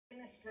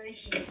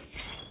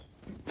Gracious.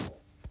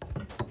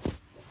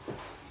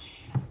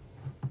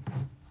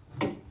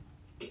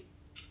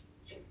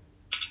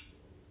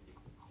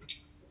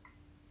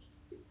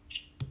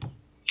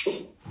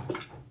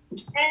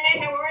 Hey,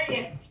 how are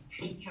you?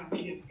 How are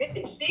you? Good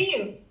to see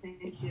you.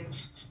 Thank you.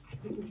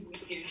 Good to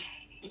meet you.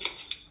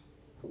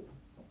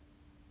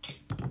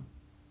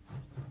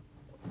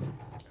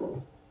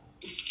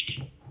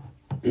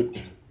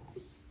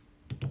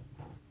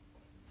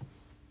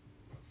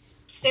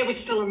 They were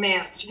still a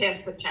mass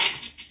past the 10.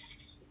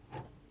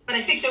 But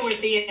I think they were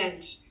at the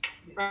end,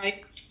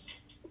 right?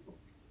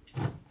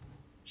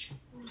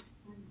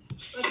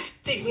 Let's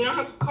see. We don't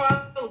have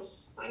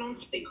Carlos. I don't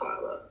see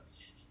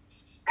Carlos.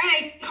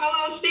 Hey,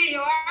 Carlos, there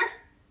you are.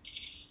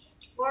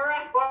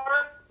 Laura.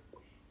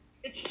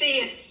 Good to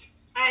see you.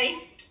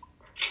 Hi.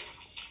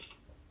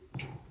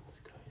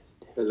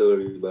 Hello,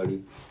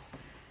 everybody.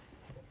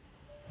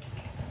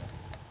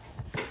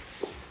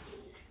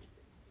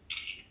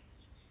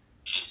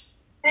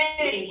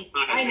 Hey,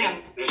 I know.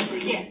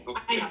 Yeah,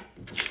 I know.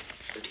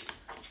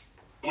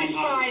 We're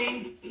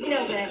spying. You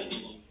know that.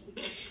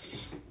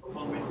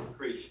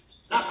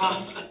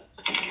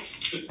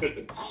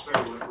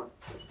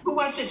 Who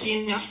was it, do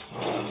you know?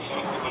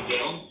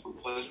 Waddell from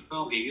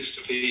Pleasantville. He used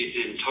to be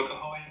in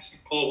Tuckahoe, I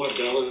think. Paul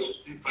Waddell is his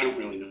name. I don't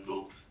really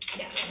know.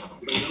 Yeah.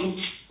 You know?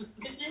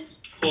 What's his name?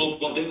 Paul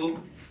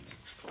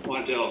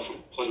Waddell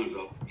from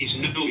Pleasantville. He's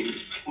new.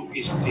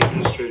 He's the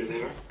administrator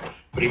there,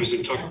 but he was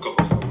in Tuckahoe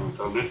for a long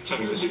time. That's how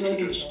he was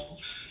introduced. I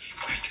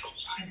have to go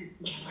sign.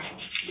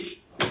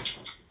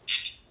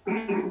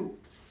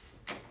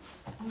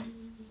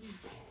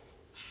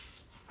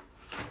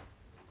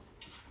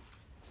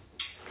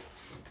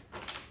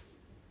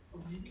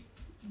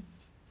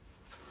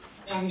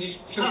 I'm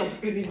just curious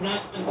because he's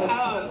not.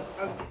 Oh,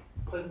 okay.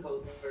 Pleasantville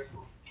is very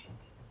small.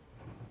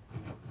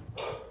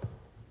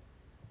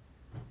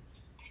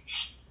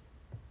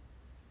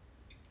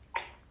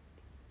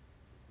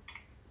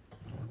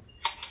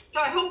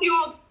 So I hope you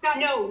all got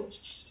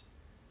notes.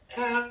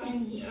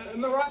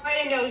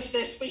 Mariah knows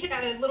this. We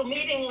had a little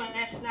meeting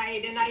last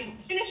night, and I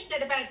finished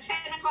at about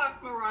 10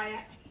 o'clock,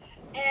 Mariah.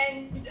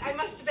 And I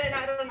must have been,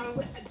 I don't know,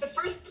 the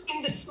first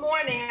thing this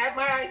morning, I had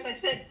my eyes, I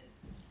said,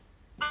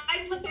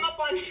 I put them up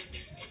on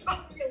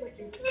really.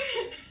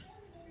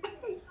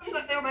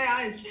 There my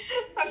eyes.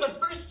 That was the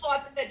first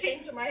thought that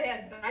came to my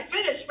head. I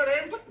finished, but I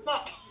didn't put them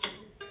up.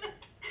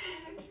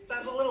 So I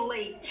was a little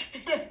late.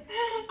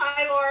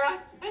 Hi, Laura.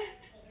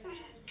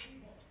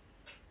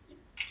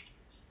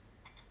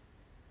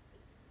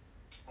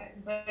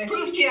 I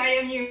proved to you I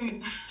am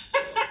human.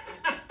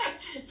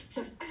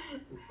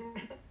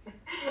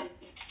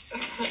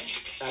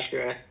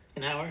 Dr.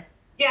 Eskenhauer?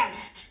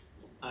 Yes.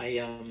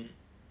 I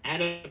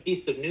had a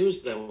piece of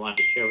news that I wanted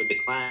to share with the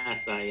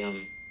class.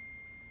 I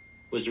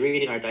was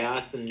reading our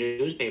diocesan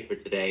newspaper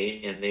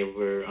today, and they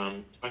were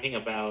talking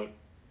about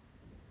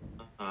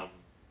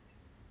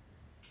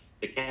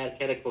the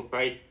catechetical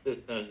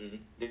crisis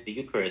and the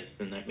Eucharist,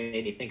 and that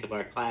made me think of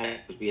our class,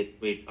 because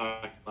we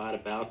talked a lot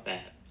about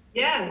that.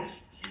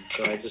 Yes.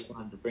 So I just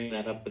wanted to bring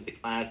that up with the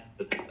class.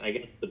 That I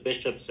guess the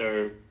bishops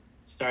are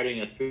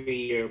starting a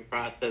 3-year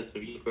process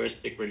of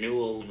Eucharistic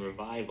renewal and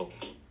revival.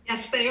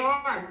 Yes, they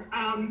are.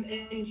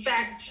 In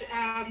fact,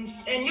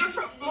 and you're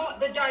from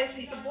the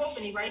Diocese of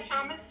Albany, right,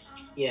 Thomas?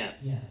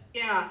 Yes.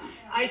 Yeah.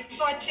 I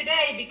saw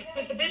today,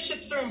 because the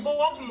bishops are in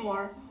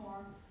Baltimore,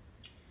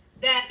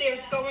 that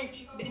there's going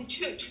to, in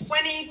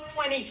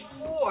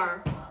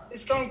 2024,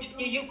 there's going to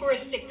be a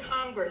Eucharistic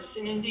Congress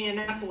in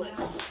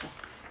Indianapolis.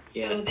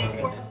 Yes, So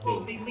their work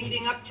will be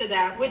leading up to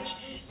that, which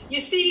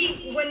you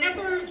see,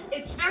 whenever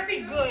it's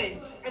very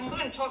good, and we're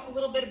going to talk a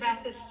little bit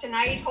about this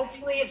tonight,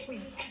 hopefully,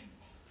 hopefully,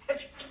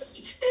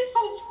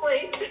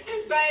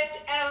 but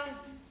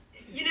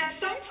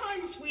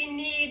sometimes we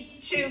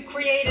need to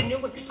create a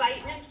new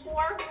excitement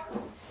for,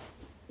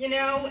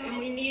 and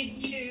we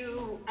need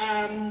to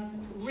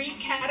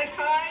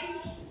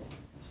recatechize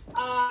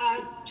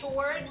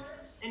toward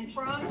and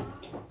from,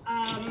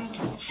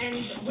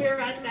 and we're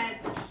at that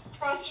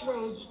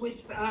crossroads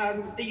with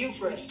the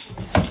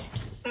Eucharist.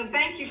 So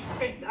thank you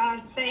for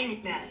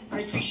saying that.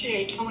 I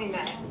appreciate knowing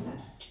that.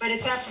 But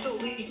it's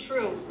absolutely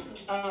true.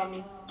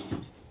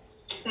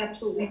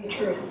 Absolutely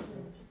true.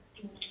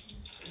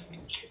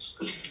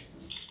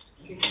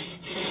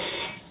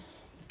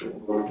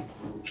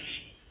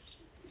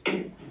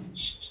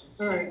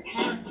 All right,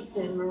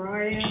 Harrison,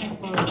 Mariah,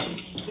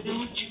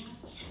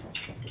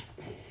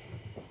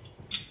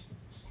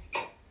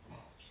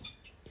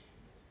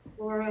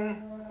 Laura,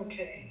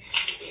 okay.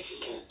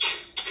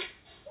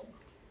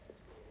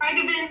 Hi,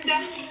 Govinda.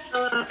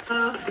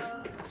 How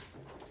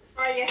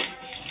are you?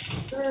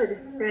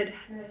 Good.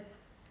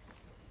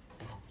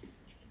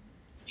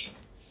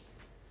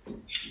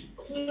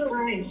 All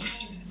right.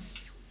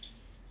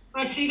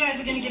 All right, so you guys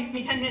are going to give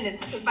me 10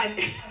 minutes if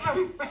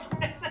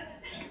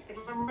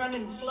I'm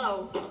running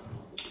slow.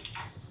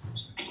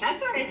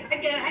 That's all right.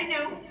 Again,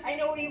 I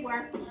know where you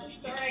were.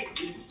 It's all right.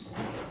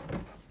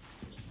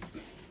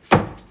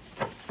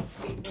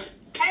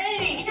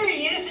 Hey, here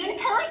he is in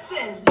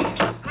person.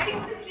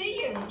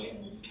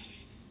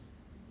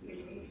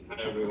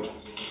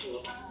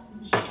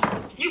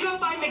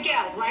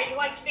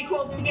 he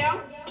called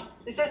Miguel?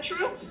 Is that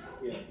true?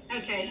 Yes.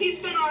 Okay, he's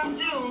been on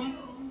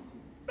Zoom,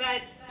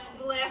 but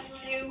the last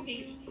few,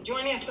 he's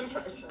joining us in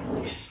person.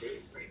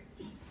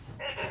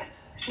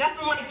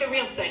 Nothing like the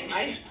real thing,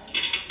 right?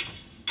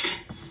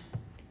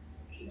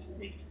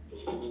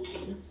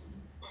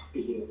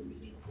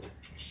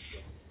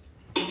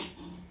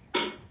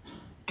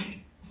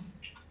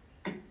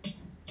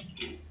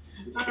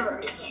 All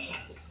right.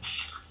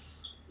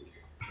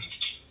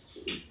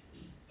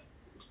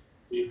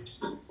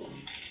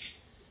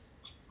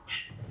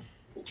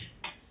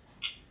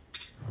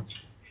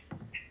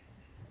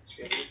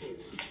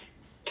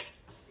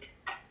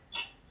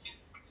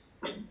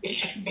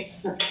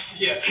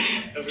 Yeah,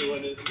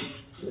 everyone is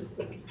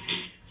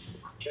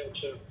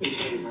catch up.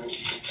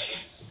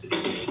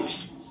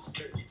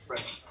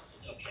 Right.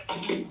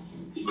 Okay.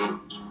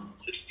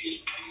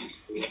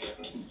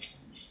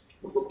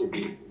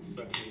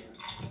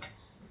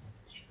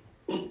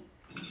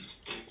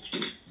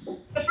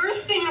 The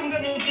first thing I'm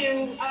going to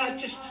do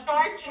to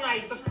start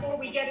tonight, before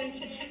we get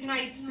into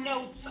tonight's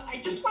notes, I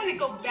just want to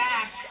go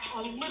back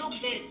a little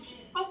bit,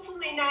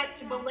 hopefully not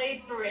to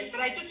belabor it,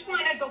 but I just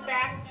want to go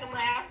back to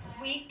last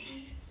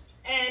week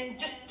and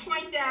just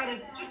point out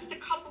just a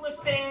couple of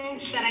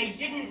things that I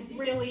didn't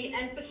really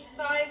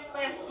emphasize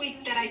last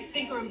week that I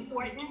think are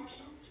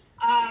important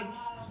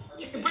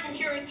to bring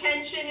to your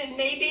attention. And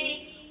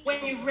maybe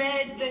when you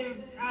read the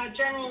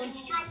general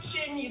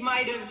instruction, you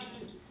might have,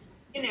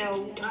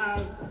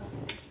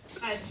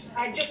 but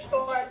I just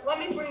thought, let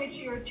me bring it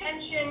to your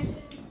attention,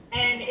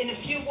 and in a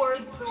few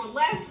words or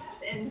less,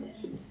 and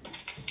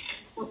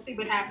we'll see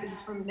what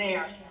happens from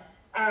there.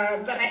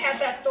 But I had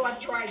that thought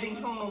driving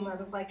home. I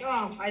was like,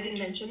 oh, I didn't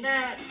mention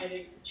that. I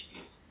didn't mention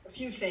a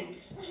few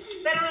things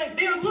that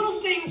they're little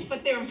things,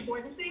 but they're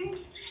important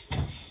things,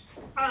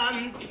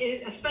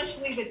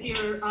 especially with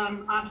your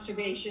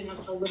observation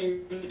of the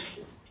liturgy.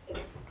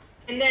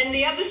 And then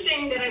the other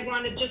thing that I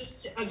want to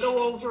just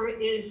go over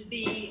is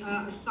the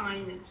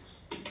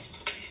assignments.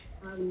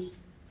 And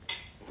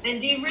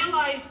do you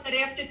realize that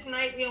after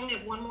tonight, we only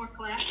have one more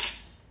class?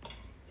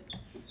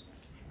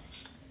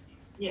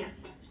 Yes.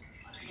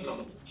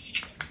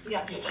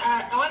 Yes,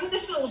 on the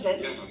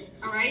syllabus,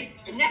 all right?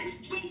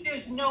 Next week,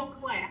 there's no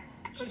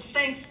class,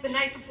 because the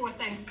night before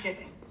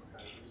Thanksgiving,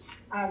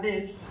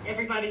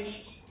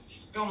 everybody's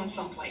going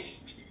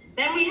someplace.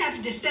 Then we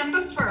have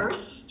December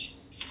 1st,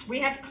 we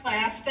have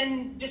class.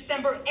 Then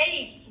December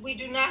 8th, we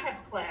do not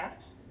have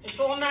class. It's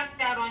all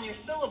mapped out on your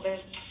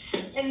syllabus.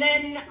 And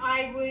then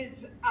I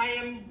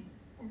am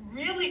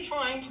really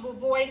trying to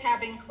avoid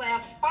having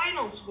class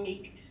finals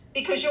week,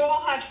 because you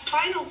all have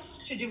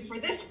finals to do for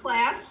this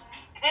class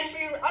and for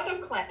your other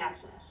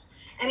classes.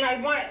 And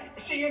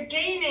so you're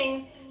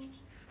gaining,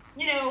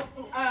 3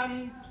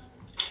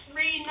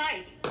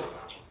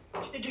 nights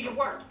to do your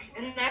work.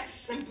 And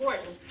that's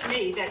important to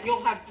me, that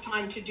you'll have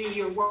time to do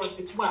your work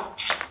as well.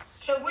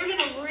 So we're going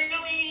to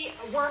really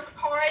work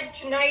hard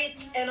tonight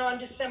and on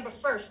December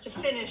 1st to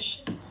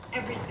finish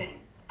everything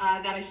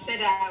that I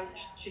set out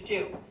to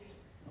do.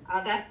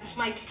 That's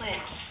my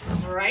plan,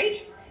 all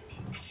right?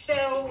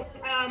 So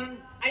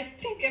I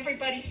think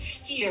everybody's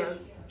here,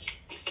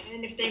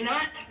 and if they're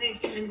not, they're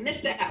going to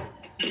miss out.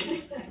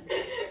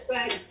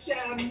 But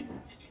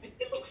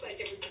it looks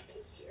like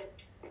everybody's here,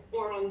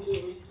 or on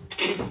Zoom.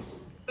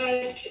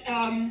 But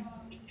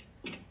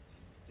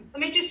let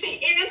me just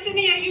see.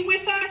 Anthony, are you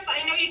with us?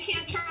 I know you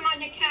can't turn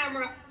on your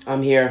camera.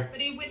 I'm here.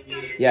 But are you with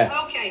us?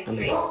 Yeah. Okay,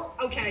 great.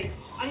 Okay,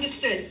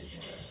 understood.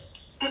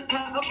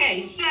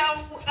 Okay, so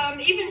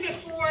even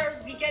before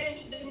we get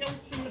into the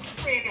notes and the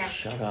prayer,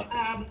 Shut up.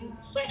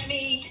 let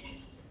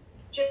me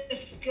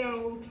just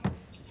go,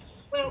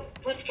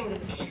 let's go to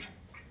the prayer.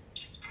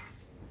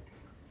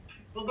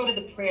 We'll go to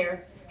the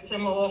prayer, because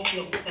then we'll all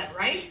feel better,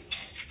 right?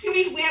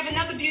 We have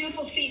another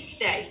beautiful feast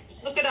day.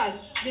 Look at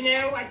us.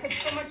 I put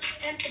so much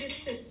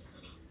emphasis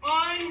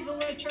on the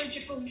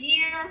liturgical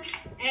year,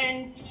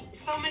 and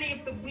so many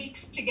of the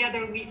weeks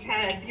together we've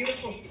had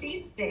beautiful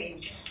feast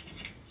days.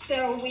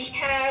 So we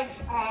have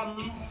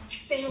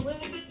St.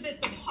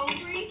 Elizabeth of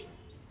Hungary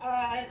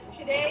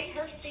today,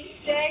 her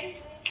feast day.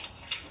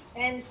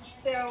 And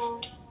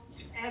so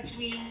as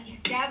we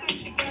gather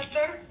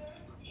together,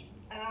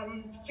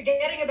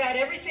 forgetting about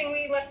everything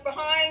we left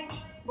behind,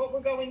 what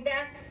we're going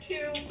back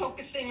to,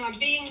 focusing on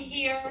being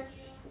here,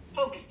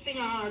 focusing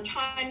on our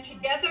time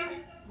together,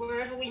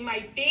 wherever we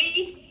might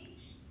be.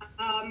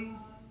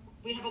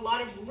 We have a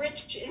lot of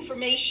rich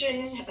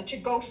information to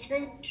go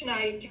through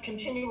tonight to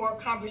continue our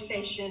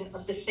conversation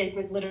of the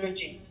sacred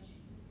liturgy.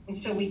 And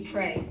so we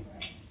pray.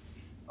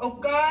 O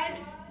God,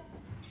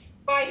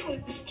 by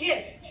whose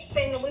gift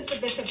St.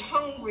 Elizabeth of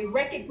Hungary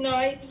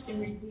recognized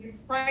and revered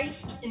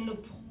Christ in the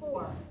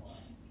poor,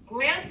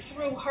 grant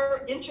through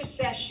her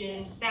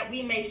intercession that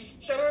we may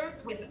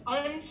serve with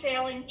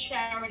unfailing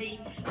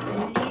charity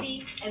the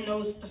needy and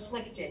those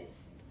afflicted.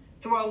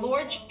 Through our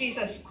Lord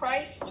Jesus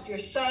Christ, your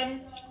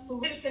Son, who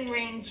lives and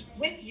reigns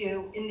with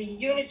you in the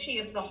unity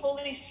of the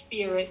Holy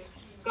Spirit,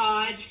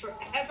 God,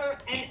 forever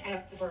and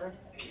ever.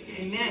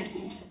 Amen.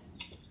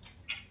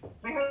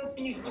 My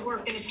husband used to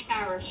work in a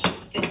parish,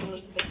 St.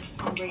 Elizabeth,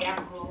 Hungary, out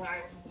in Long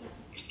Island.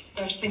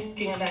 So I was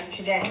thinking of that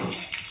today.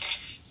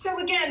 So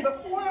again,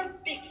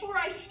 before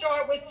I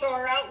start with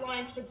our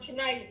outline for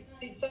tonight,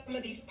 some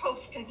of these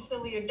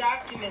post-conciliar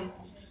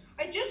documents,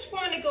 I just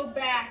want to go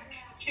back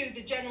to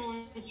the general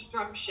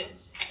instruction.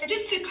 And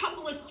just a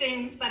couple of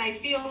things that I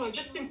feel are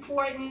just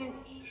important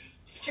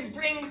to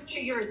bring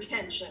to your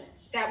attention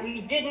that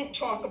we didn't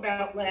talk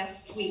about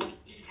last week.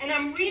 And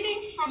I'm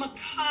reading from a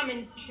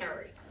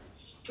commentary.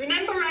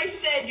 Remember I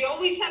said you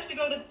always have to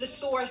go to the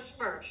source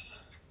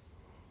first.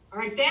 All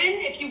right,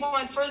 then if you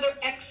want further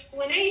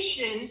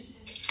explanation,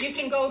 you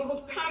can go to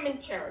a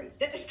commentary.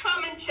 This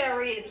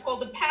commentary, it's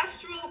called the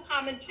Pastoral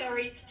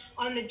Commentary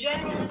on the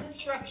General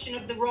Instruction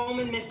of the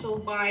Roman Missal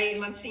by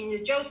Monsignor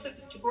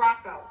Joseph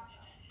Tabraco.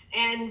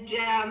 And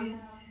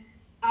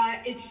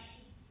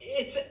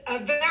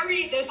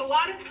there's a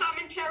lot of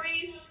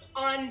commentaries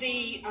on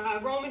the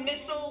Roman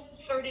Missal,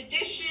 3rd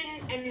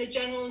edition, and the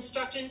General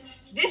Instruction.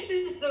 This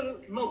is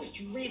the most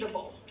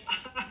readable.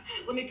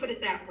 Let me put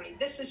it that way.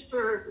 This is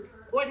for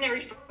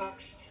ordinary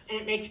folks, and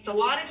it makes a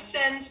lot of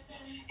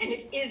sense, and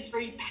it is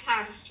very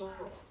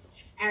pastoral,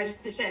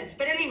 as it says.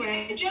 But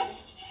anyway,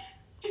 just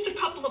a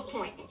couple of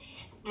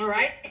points, all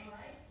right?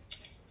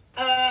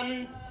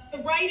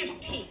 The rite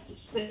of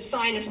peace, the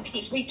sign of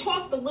peace. We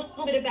talked a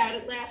little bit about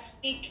it last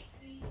week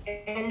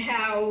and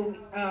how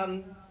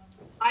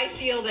I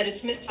feel that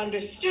it's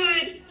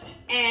misunderstood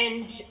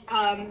and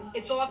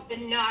it's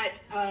often not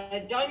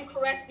done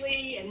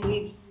correctly, and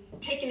we've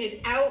taken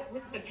it out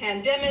with the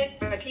pandemic,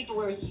 but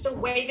people are still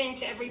waving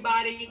to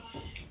everybody.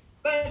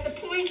 But the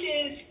point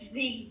is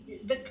the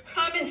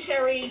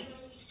commentary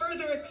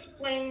further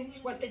explains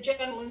what the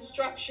general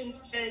instruction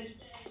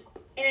says.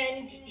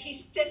 And he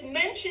says,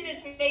 mention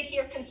is made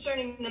here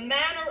concerning the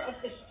manner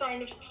of the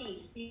sign of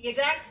peace, the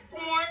exact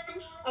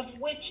form of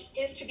which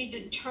is to be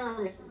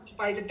determined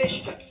by the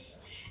bishops.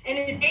 And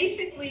it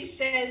basically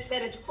says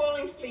that it's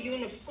calling for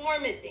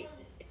uniformity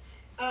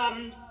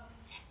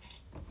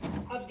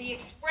of the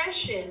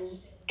expression,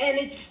 and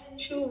it's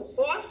to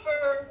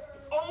offer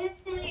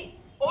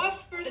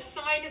the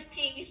sign of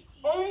peace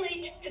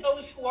only to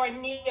those who are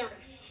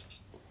nearest.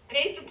 I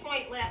made the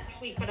point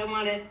last week, but I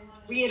want to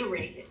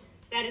reiterate it,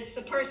 that it's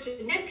the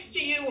person next to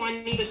you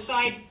on either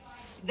side,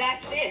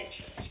 that's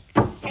it.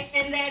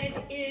 And that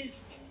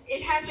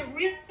it has a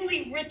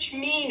really rich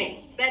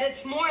meaning, that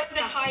it's more than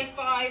a high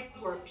five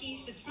or a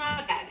peace. It's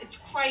not that, it's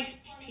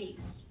Christ's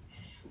peace.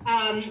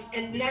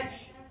 And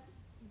that's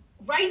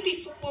right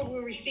before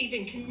we're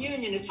receiving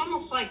communion. It's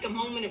almost like a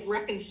moment of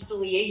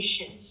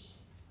reconciliation,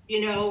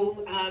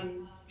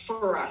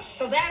 for us.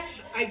 So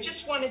I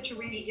just wanted to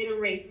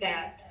reiterate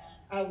that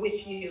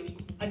with you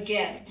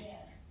again.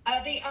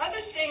 The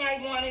other thing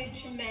I wanted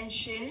to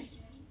mention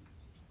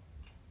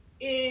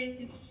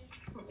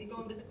is, let me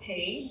go to the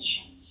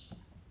page,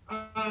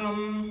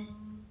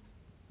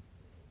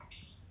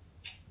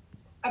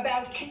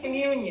 about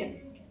communion.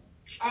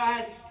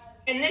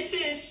 And this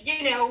is,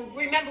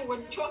 remember,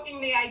 we're talking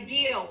the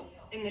ideal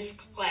in this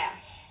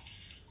class.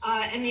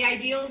 And the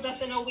ideal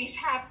doesn't always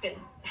happen.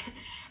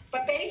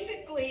 But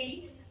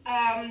basically,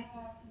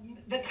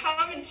 the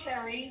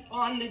commentary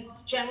on the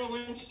general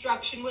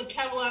instruction would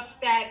tell us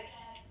that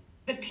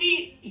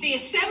the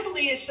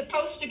assembly is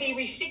supposed to be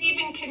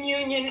receiving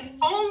communion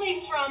only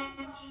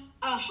from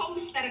a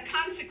host that are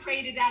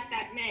consecrated at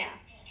that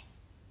Mass.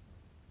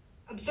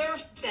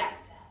 Observe that.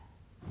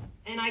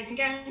 And I can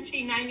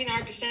guarantee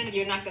 99% of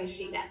you are not going to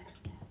see that.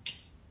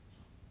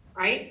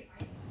 Right?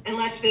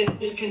 Unless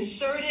there's a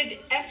concerted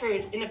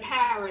effort in a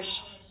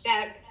parish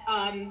that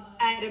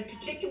at a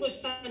particular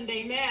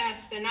Sunday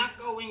Mass, they're not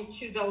going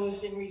to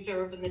those in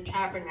reserve in the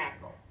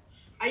tabernacle.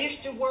 I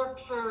used to work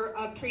for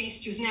a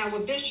priest who's now a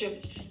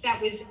bishop that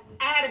was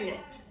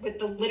adamant with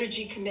the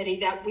liturgy committee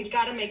that we've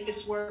got to make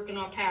this work in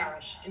our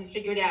parish, and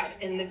figured out.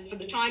 And for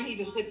the time he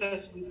was with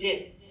us, we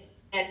did.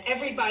 That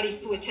everybody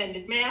who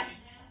attended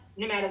Mass,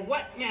 no matter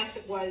what Mass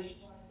it was,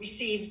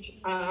 received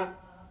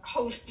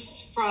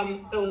hosts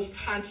from those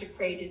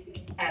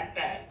consecrated at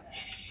that.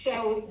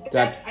 So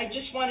I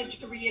just wanted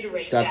to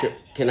reiterate that.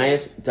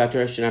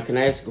 Dr. Eshinow, can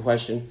I ask a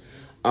question?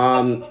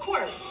 Of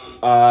course.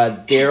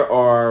 There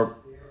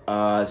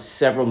are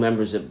several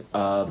members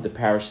of the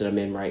parish that I'm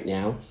in right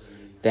now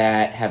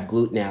that have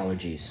gluten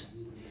allergies.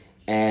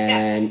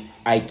 And yes.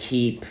 I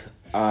keep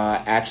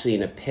actually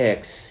in a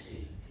pyx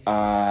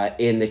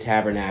in the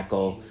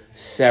tabernacle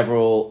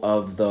several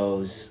of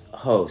those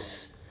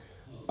hosts.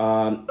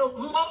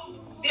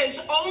 There's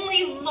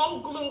only low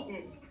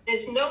gluten.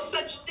 There's no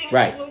such thing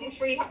Right. as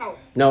gluten-free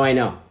hosts. No, I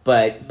know,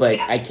 but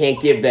Yeah. I can't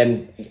give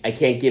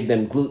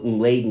them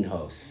gluten-laden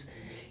hosts,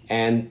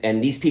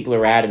 and these people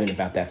are adamant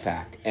about that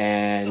fact,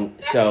 and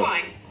that's so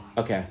fine.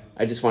 Okay,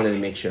 I just wanted to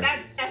make sure.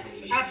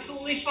 That's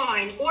absolutely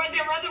fine. Or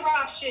their other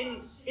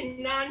option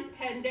in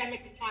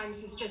non-pandemic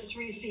times is just to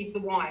receive the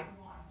wine.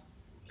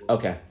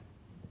 Okay.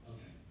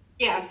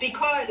 Yeah,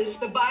 because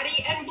the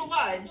body and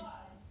blood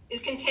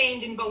is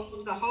contained in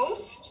both the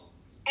host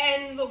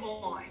and the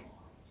wine.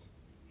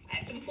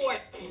 That's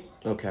important.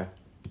 Okay.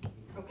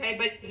 Okay,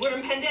 but we're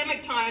in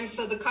pandemic times,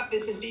 so the cup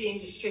isn't being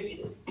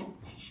distributed.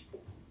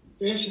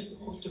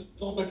 To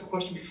follow back the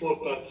question before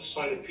about the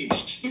sign of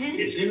peace,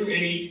 is there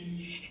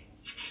any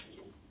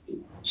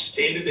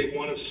standard they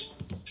want us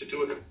to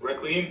do it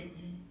correctly in?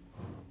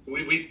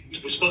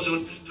 We're supposed to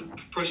look the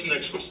person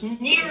next to us.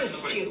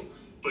 Nearest right. you.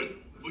 But,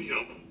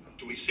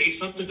 do we say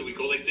something? Do we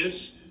go like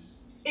this?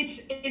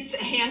 It's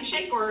a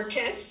handshake or a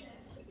kiss.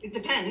 It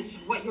depends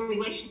what your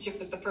relationship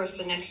with the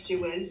person next to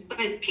you is. But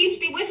peace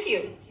be with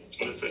you.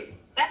 And that's it.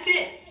 That's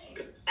it.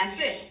 Okay. That's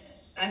it.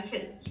 That's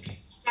it.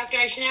 Dr.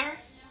 Eisenhower?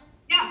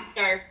 Yeah.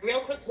 Sorry,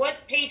 real quick, what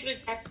page was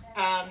that?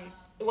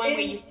 The one where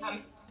you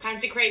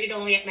consecrated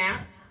only at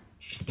Mass?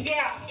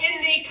 Yeah,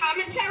 in the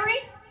commentary?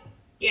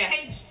 Yeah.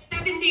 Page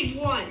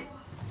 71.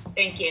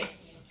 Thank you.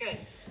 Good.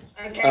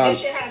 Okay, I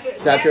guess you have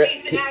it. Dr.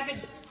 Gabby's an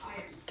avid.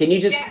 Can you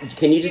just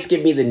Yes.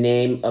 give me the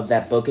name of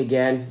that book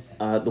again?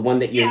 The one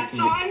that Yeah,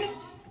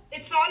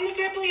 it's on the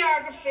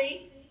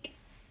bibliography.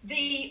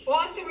 The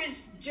author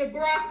is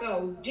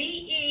DeGrocco,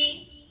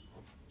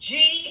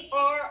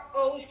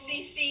 DeGrocco,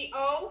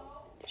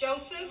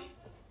 Joseph.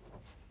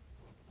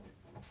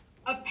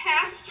 A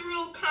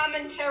pastoral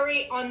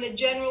commentary on the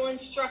general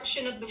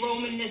instruction of the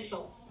Roman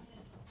Missal.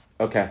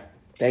 Okay,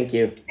 thank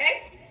you.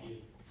 Okay?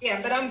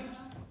 Yeah, but I'm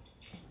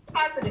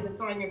positive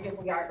it's on your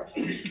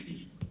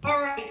bibliography.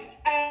 All right.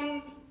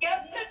 The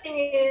other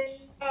thing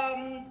is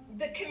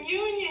the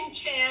communion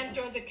chant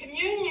or the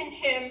communion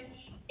hymn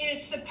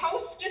is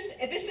supposed to,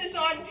 this is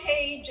on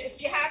page,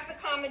 if you have the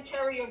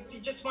commentary or if you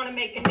just want to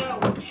make a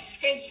note,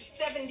 page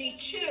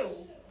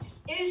 72,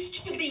 is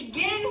to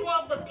begin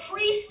while the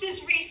priest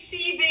is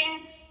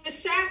receiving the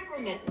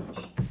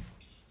sacrament.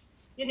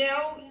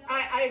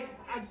 I've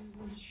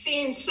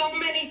seen so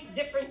many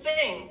different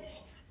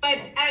things, but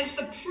as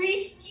the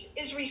priest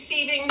is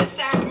receiving the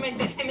sacrament,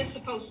 the hymn is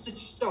supposed to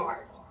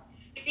start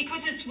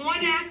because it's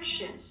one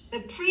action.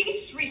 The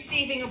priest's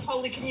receiving of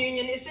Holy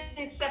Communion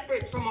isn't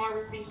separate from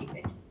our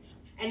receiving,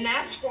 and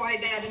that's why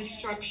that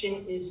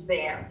instruction is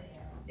there.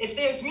 If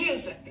there's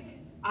music,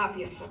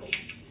 obviously,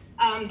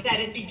 that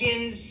it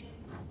begins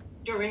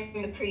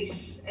during the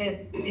priest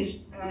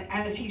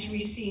as he's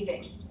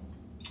receiving.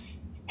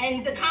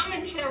 And the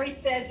commentary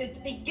says its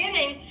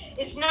beginning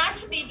is not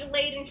to be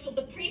delayed until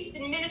the priest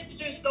and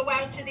ministers go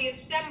out to the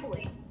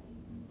assembly.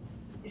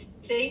 You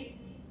see?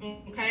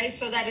 Okay,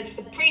 so that it's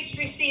the priest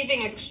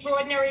receiving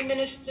extraordinary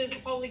ministers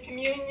of Holy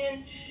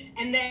Communion,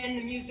 and then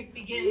the music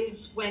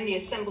begins when the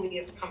assembly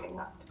is coming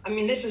up. I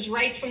mean, this is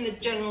right from the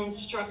general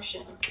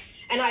instruction.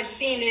 And I've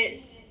seen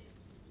it,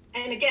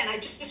 and again, I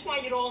just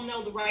want you to all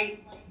know the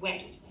right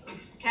way.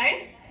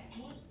 Okay?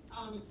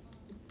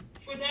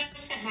 For that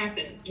to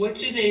happen, what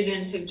do they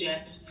then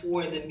suggest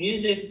for the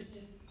music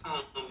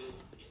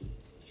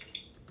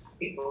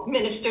people?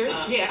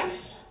 Ministers,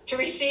 to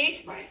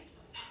receive? Right.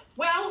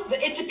 Well,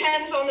 it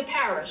depends on the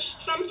parish.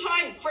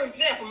 Sometimes, for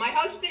example, my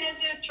husband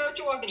is a church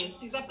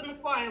organist. He's up in the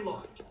choir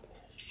loft.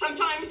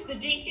 Sometimes the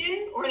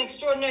deacon or an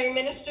extraordinary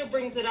minister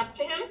brings it up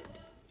to him.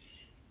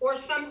 Or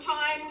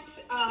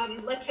sometimes,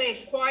 let's say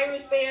if choir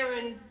is there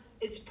and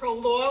it's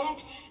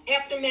prolonged,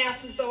 after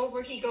Mass is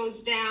over, he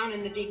goes down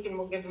and the deacon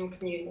will give him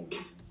communion.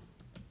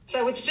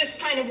 So it's just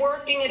kind of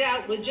working it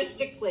out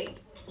logistically.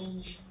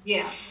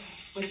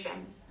 With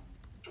them.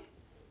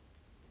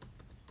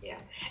 Yeah.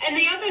 And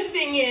the other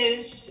thing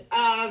is,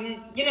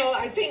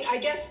 I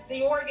guess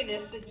the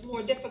organist, it's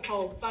more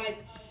difficult, but,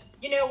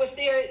 if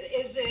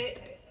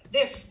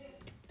there's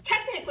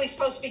technically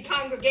supposed to be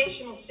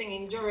congregational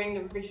singing during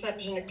the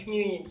reception of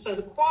communion. So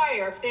the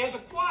choir, if there's a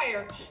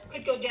choir,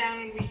 could go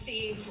down and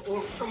receive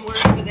or from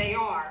wherever they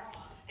are.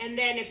 And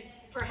then if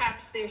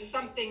perhaps there's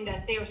something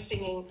that they're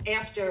singing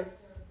after,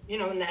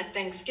 in that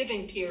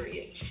Thanksgiving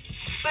period.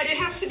 But it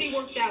has to be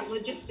worked out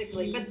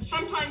logistically. But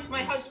sometimes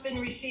my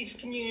husband receives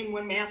communion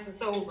when Mass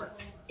is over.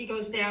 He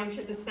goes down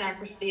to the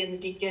sacristy and the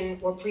deacon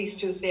or priest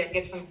who's there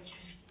gives him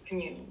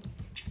communion.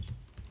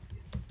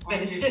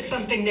 But it's just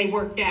something they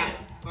worked out.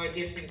 Or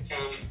different,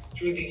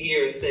 through the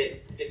years,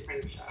 that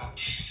different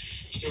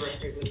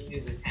directors of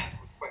music have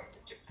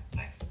requested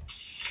different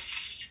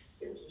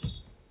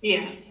things.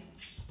 Yeah.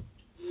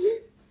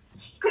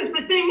 Because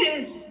the thing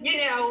is,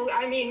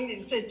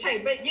 it's a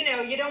type, but you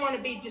don't want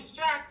to be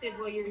distracted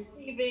while you're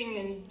receiving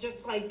and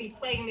just like be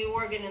playing the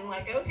organ and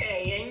like,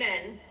 okay,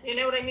 amen. You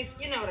know what I mean?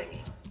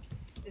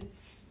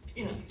 It's,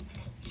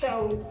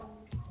 so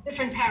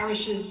different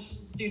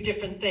parishes do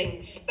different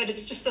things, but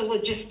it's just a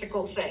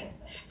logistical thing.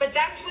 But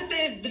that's what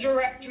the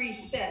directory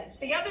says.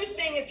 The other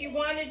thing, if you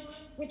wanted,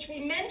 which we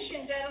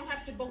mentioned, I don't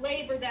have to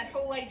belabor that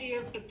whole idea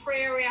of the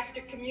prayer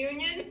after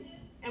communion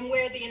and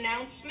where the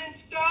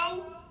announcements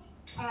go.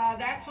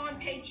 That's on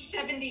page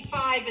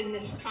 75 in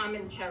this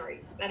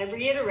commentary, that it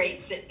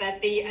reiterates it, that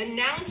the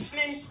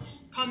announcements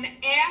come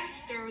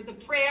after the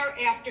prayer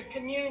after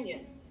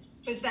communion,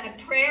 because that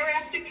prayer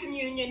after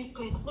communion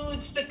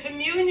concludes the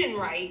communion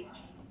rite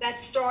that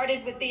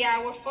started with the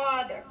Our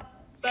Father.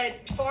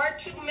 But far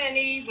too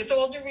many, with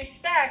all due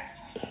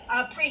respect,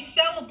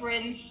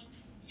 pre-celebrants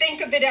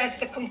think of it as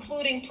the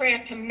concluding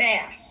prayer to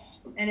Mass.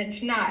 and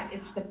it's not.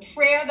 It's the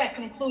prayer that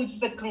concludes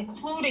the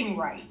concluding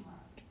rite.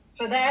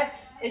 So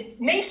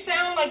it may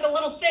sound like a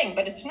little thing,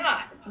 but it's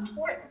not. It's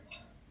important.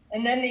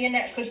 And then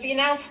because the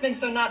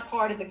announcements are not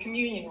part of the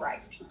communion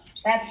rite.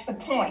 That's the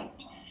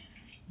point.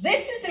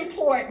 This is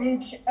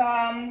important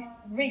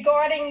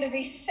regarding the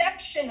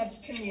reception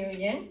of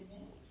communion.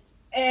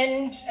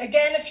 And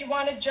again, if you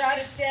want to jot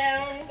it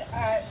down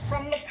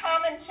from the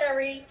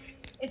commentary,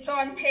 it's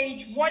on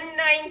page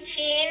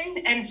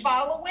 119 and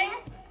following.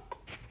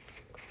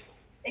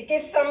 It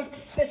gives some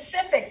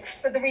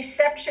specifics for the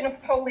reception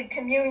of Holy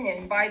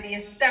Communion by the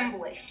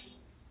assembly.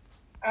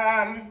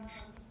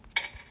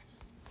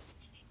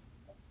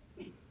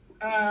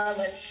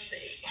 Let's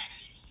see.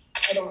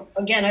 I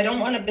don't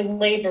want to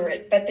belabor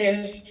it, but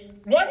there's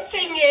one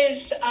thing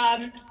is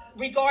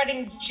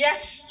regarding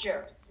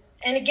gesture.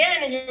 And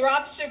again, in your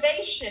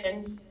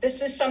observation,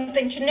 this is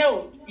something to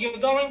note. You're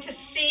going to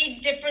see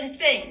different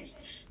things.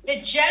 The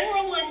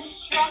general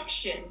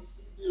instruction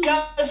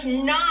does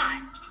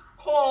not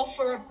call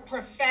for a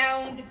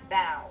profound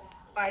bow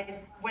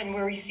when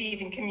we're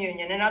receiving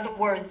communion. In other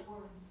words,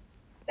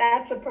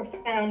 that's a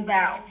profound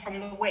bow from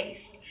the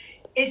waist.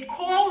 It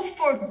calls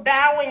for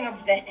bowing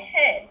of the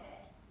head.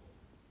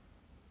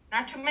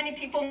 Not too many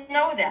people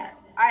know that.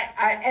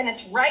 And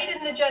it's right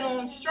in the general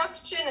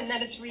instruction, and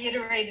then it's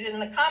reiterated in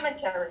the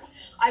commentary.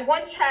 I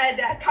once had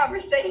a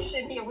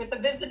conversation here with a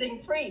visiting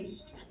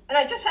priest,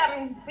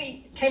 and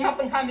we came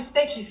up in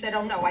conversation. He said,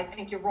 "Oh no, I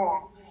think you're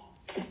wrong."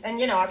 And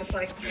I was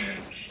like,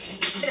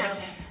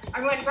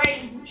 I went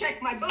right and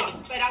checked my book,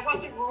 but I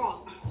wasn't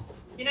wrong.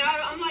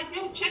 I'm like,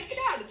 no, check it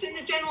out. It's in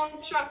the general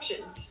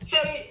instruction. So,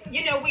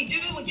 we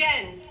do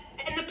again.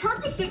 And the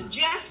purpose of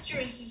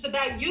gestures is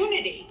about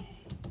unity,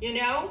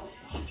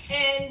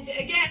 And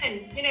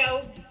again,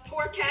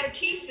 poor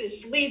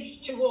catechesis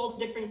leads to all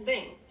different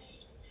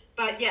things.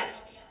 But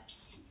yes.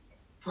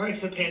 Prior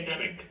to the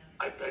pandemic,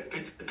 I've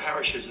been to the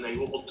parishes and they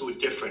all do it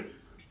different.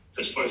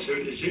 As far as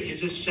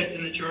is this set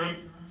in the germ?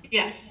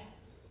 Yes.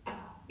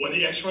 When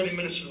the extraordinary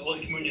ministers of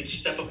Holy Communion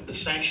step up in the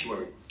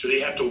sanctuary, do they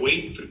have to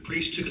wait for the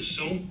priest to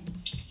consume?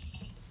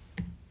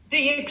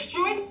 The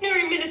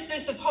extraordinary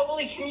ministers of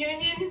Holy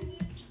Communion?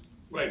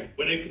 Right.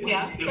 When they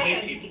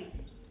lay people,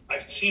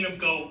 I've seen them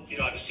go,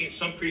 I've seen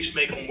some priests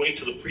make them wait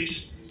till the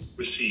priest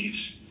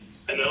receives,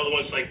 and the other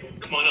one's like,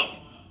 come on up.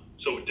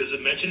 So does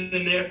it mention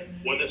in there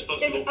when they're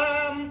supposed to go?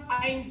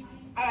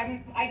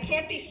 I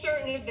can't be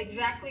certain of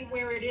exactly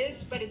where it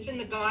is, but it's in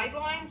the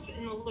guidelines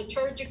in the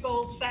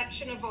liturgical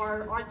section of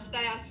our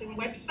Archdiocesan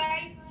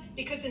website,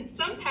 because in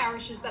some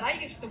parishes that I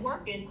used to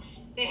work in,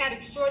 they had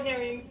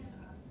extraordinary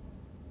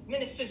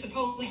ministers of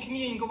Holy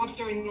Communion go up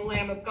during the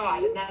Lamb of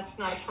God, and that's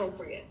not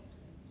appropriate.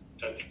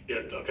 Okay.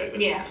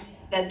 Yeah,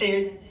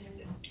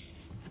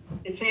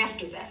 it's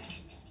after that.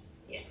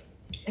 Yeah.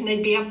 And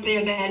they'd be up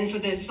there then for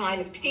the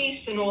sign of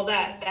peace and all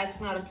that. That's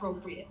not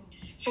appropriate.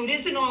 So it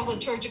is in all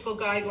liturgical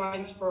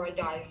guidelines for our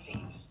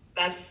diocese.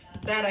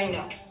 That I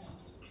know,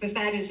 because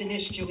that is an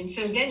issue. And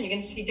so again, you're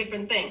going to see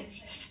different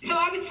things. So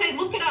I would say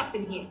look it up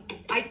in here.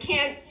 I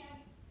can't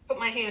put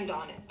my hand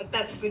on it, but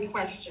that's a good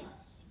question.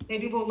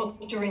 Maybe we'll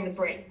look during the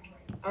break.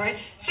 All right.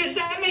 So does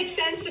that make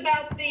sense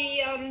about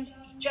the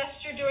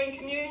gesture during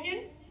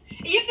communion?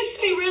 It used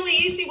to be really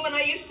easy when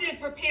I used to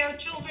prepare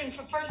children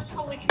for First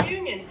Holy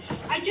Communion.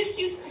 I just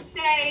used to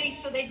say,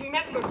 so they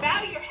remember,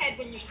 bow your head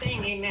when you're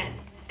saying amen.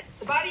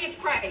 The body of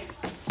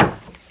Christ,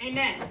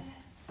 amen.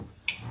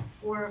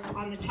 Or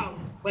on the tongue,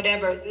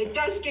 whatever. It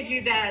does give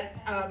you that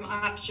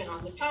option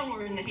on the tongue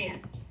or in the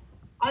hand.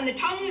 On the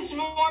tongue is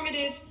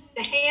normative.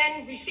 The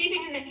hand,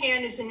 receiving in the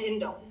hand is an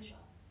indult,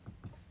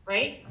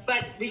 right?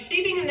 But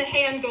receiving in the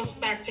hand goes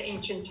back to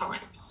ancient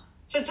times.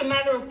 So it's a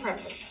matter of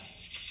preference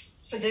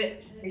for the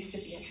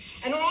recipient.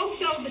 And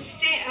also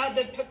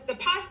the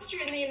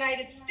posture in the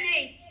United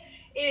States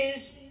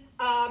is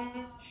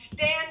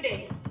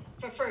standing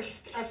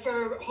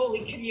for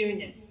Holy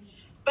Communion.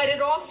 But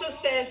it also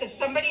says if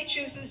somebody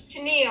chooses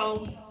to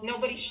kneel,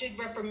 nobody should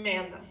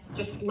reprimand them.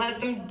 Just let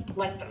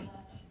them.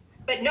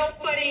 But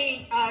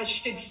nobody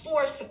should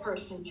force a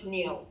person to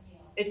kneel.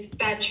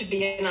 That should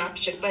be an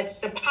option.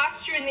 But the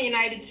posture in the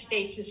United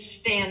States is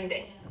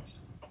standing.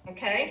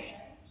 Okay?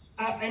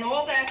 And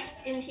all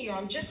that's in here.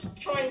 I'm just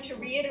trying to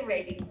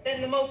reiterate.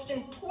 Then the most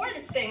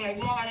important thing I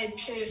wanted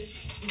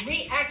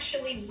to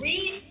actually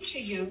read to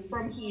you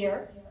from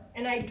here,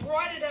 and I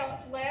brought it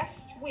up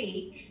last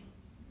week,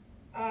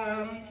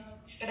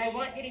 but I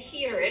want you to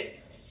hear it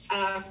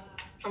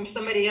from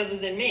somebody other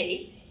than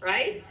me,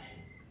 right?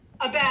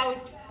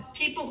 About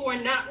people who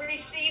are not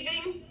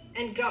receiving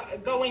and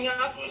going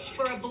up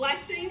for a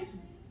blessing,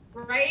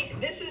 right?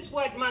 This is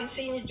what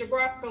Monsignor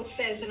DeGrocco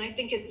says, and I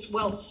think it's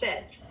well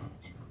said.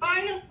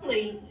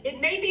 Finally,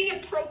 it may be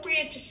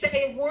appropriate to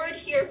say a word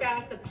here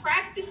about the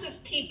practice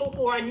of people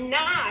who are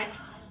not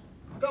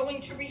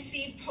going to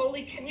receive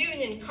Holy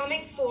Communion,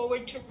 coming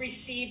forward to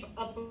receive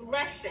a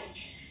blessing.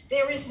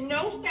 There is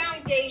no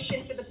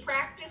foundation for the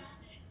practice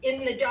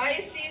in the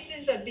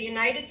dioceses of the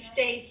United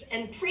States,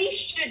 and priests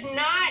should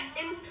not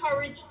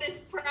encourage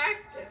this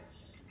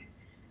practice.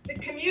 The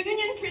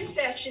communion procession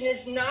procession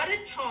is not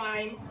a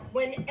time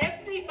when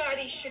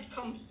everybody should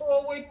come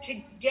forward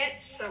to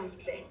get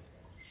something.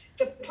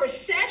 The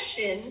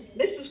procession,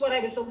 this is what I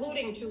was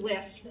alluding to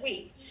last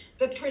week,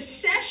 the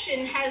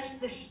procession has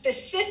the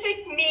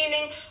specific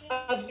meaning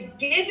of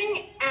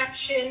giving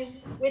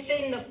action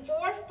within the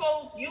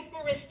fourfold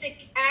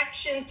Eucharistic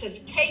actions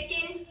of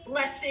taking,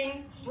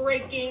 blessing,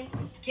 breaking,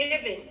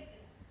 giving.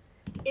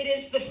 It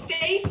is the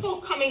faithful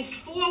coming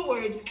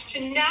forward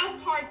to now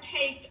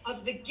partake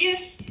of the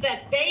gifts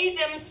that they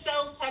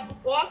themselves have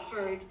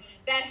offered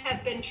that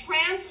have been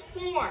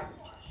transformed.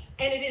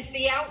 And it is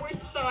the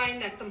outward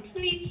sign that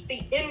completes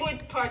the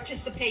inward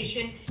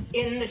participation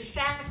in the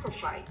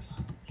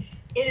sacrifice.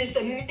 It is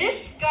a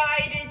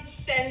misguided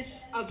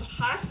sense of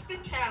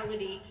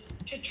hospitality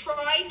to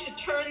try to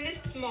turn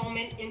this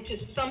moment into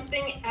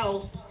something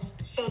else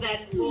so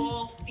that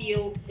all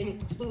feel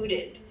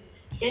included.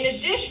 In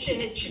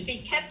addition, it should be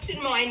kept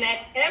in mind that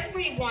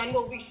everyone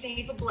will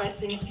receive a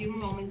blessing a few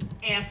moments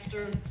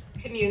after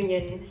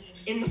communion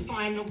in the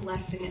final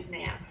blessing at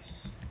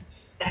Mass.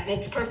 That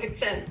makes perfect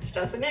sense,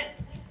 doesn't it?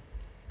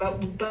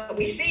 But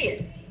we see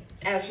it,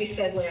 as we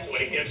said last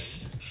week. I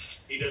guess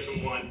he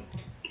doesn't want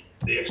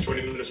the extra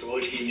 20 minutes of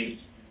Holy Communion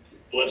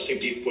blessing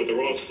people with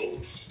their arms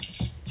folded.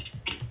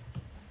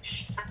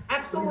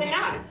 Absolutely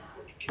not.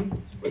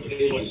 What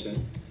page is that?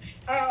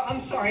 I'm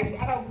sorry,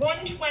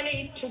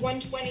 120 to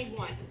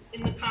 121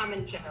 in the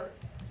commentary.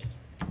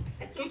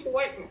 That's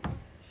important.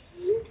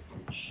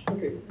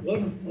 Okay,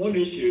 one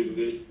issue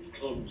that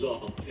comes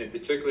up, and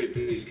particularly for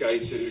these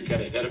guys that are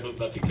kind of ahead of them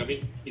about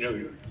becoming,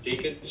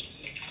 deacons,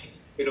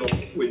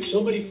 when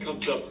somebody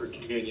comes up for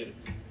communion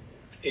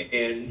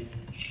and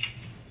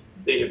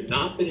they have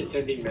not been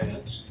attending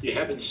Mass, you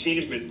haven't seen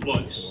them in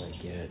months,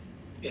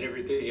 and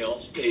everything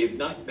else, they have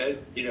not met,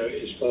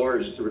 as far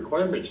as the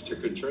requirements are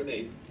concerned,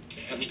 they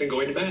haven't been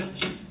going to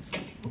Mass.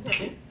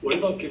 Okay. What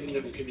about giving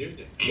them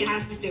communion? You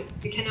have to.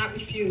 You cannot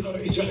refuse.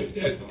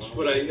 That's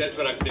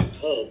what I've been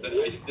told. But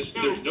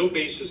there's no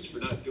basis for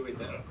not doing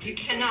that. You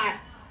cannot.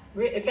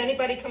 If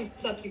anybody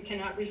comes up, you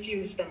cannot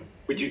refuse them.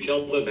 Would you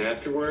tell them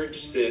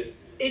afterwards that?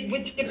 It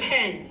would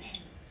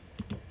depend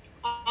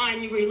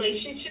on your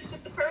relationship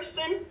with the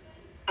person.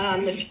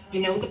 If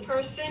you know the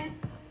person,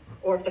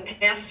 or if the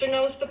pastor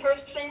knows the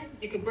person,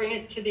 you could bring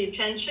it to the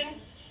attention.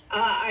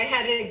 I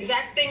had an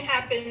exact thing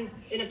happen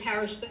in a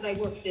parish that I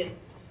worked in.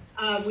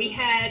 We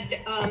had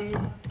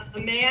a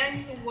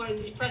man who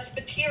was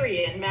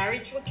Presbyterian,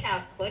 married to a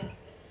Catholic,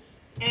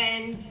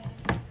 and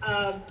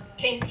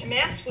came to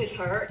Mass with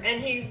her,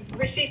 and he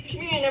received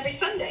communion every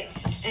Sunday.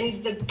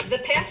 And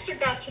the pastor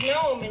got to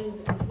know him,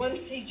 and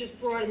once he just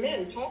brought him in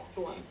and talked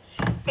to him.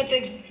 But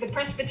the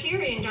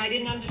Presbyterian guy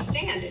didn't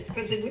understand it,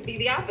 because it would be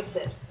the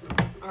opposite,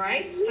 all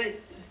right? But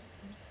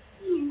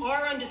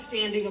our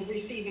understanding of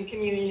receiving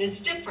communion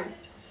is different.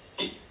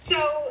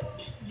 So,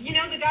 the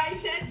guy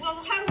said, well,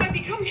 how do I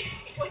become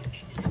Catholic?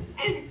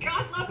 And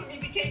God love him, he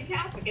became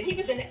Catholic. And he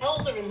was an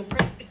elder in the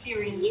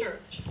Presbyterian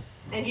church.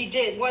 And he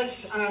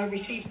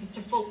received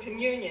to full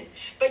communion.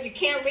 But you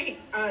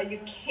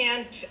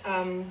can't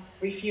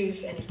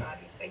refuse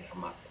anybody if they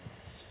come up.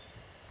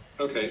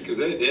 Okay, because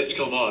that's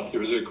come up.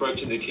 There was a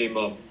question that came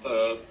up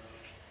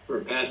where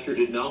a pastor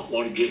did not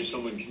want to give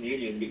someone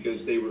communion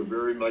because they were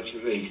very much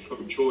of a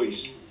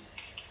pro-choice.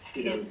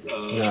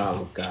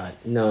 Oh God,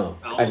 no.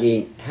 I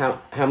mean,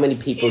 how many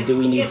people do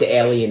we need to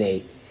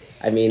alienate?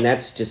 I mean,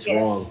 that's just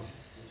wrong.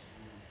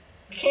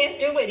 Can't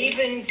do it,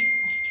 even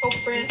Pope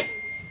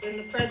Francis and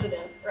the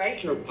president, right?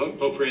 Sure,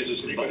 Pope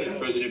Francis and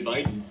President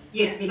Biden.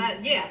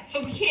 Yeah,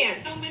 so we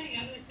can't. So many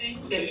other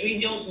things that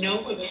we don't know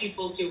what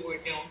people do or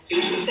don't do.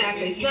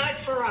 Exactly, it's not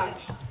for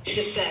us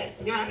to say.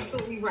 You're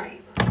absolutely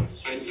right.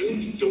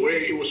 And the way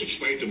it was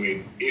explained to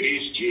me, it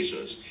is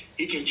Jesus.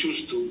 He can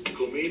choose to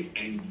come in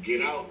and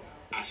get out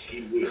as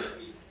he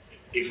wills.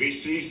 If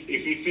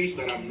he thinks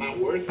that I'm not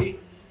worthy,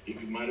 he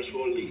might as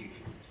well leave.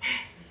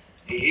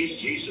 He is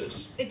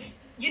Jesus. It's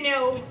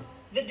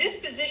the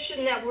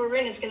disposition that we're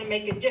in is going to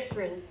make a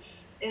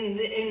difference in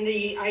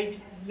the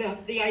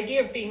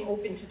idea of being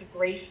open to the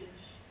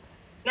graces.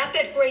 Not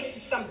that grace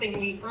is something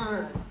we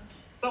earn,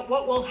 but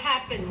what will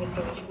happen with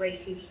those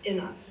graces in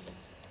us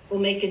will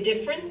make a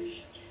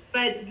difference.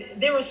 But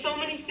there are so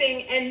many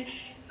things, and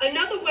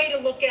another way to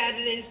look at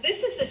it is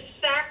this is a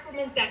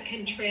sacrament that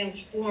can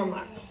transform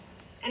us.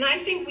 And I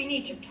think we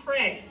need to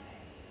pray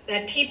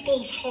that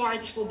people's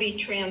hearts will be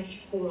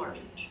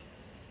transformed.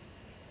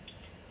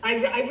 I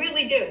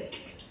really do,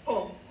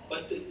 Paul.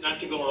 But not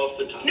to go off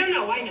the topic.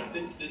 No, I know.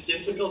 The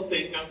difficult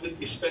thing, with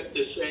respect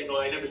to saying,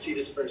 I never see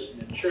this person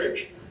in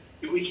church,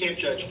 we can't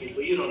judge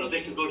people. You don't know.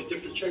 They can go to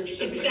different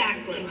churches.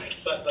 Exactly.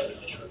 But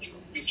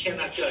you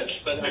cannot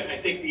judge. But I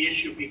think the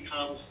issue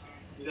becomes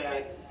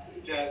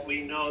that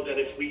we know that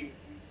if we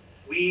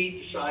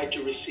decide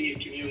to receive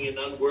communion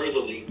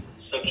unworthily,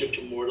 subject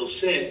to mortal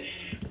sin,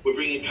 we're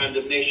bringing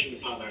condemnation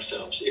upon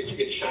ourselves.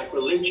 It's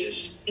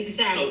sacrilegious.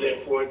 Exactly. So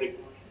therefore,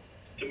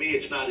 to me,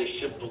 it's not as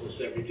simple as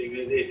everything.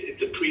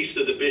 The priest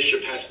or the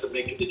bishop has to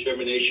make a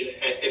determination.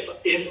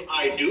 If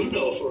I do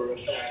know for a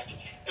fact,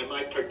 am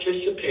I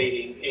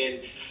participating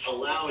in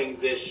allowing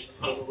this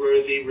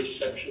unworthy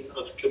reception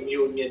of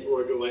communion,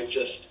 or do I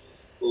just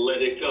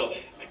let it go?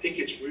 I think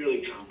it's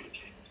really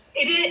complicated.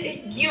 It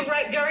is, you're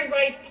right, very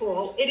right,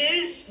 Paul. It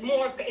is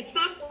more, it's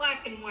not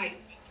black and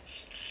white.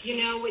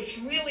 It's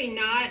really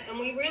not, and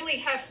we really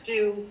have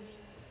to,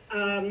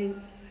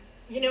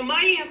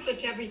 my answer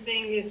to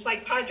everything, it's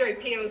like Padre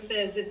Pio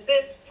says, it's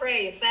this,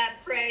 pray, it's that,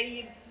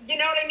 pray. You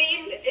know what I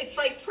mean? It's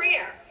like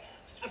prayer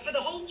for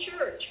the whole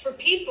church, for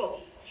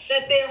people,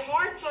 that their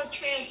hearts are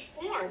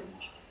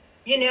transformed,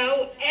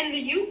 and the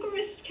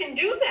Eucharist can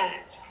do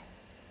that.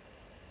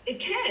 It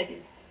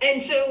can. And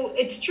so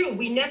it's true.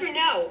 We never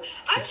know.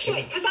 I'm sure,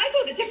 because I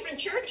go to different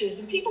churches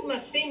and people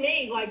must see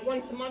me like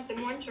once a month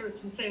in one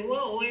church and say,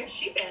 whoa, where's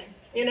she been?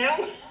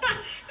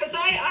 Because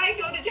I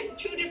go to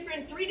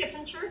three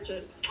different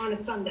churches on a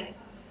Sunday,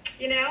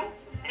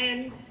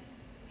 and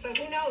so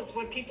who knows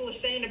what people are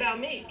saying about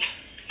me.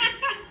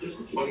 There's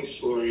a funny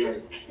story.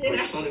 My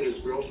son and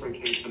his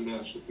girlfriend came to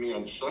Mass with me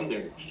on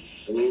Sunday.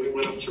 And when we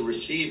went up to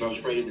receive, I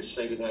was ready to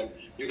say to them,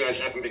 you guys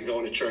haven't been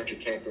going to church, you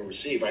can't go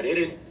receive. I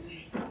didn't.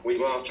 We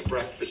go out to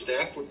breakfast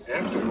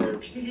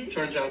afterwards. Mm-hmm.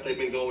 Turns out they've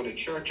been going to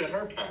church at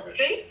her parish.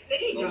 There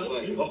you go. I was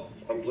like, oh,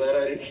 I'm glad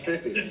I didn't say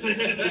it.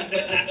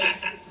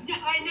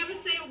 I never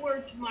say a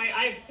word to I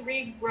have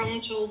 3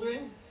 grown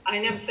children. I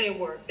never say a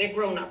word. They're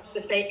grown-ups.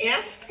 If they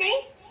ask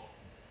me,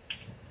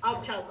 I'll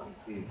tell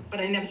them,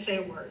 but I never say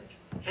a word.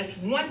 That's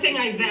one thing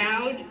I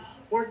vowed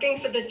working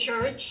for the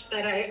church,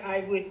 that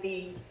I would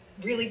be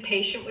really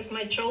patient with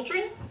my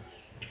children.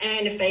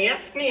 And if they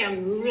ask me,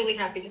 I'm really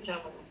happy to tell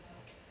them.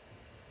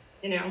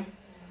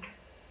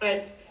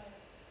 But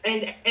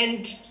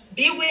and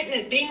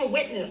being a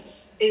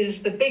witness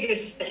is the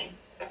biggest thing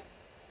that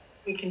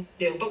we can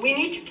do. But we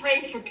need to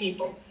pray for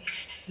people,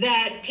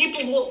 that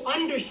people will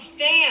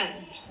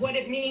understand what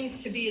it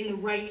means to be in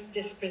the right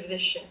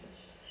disposition,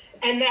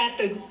 and that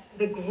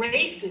the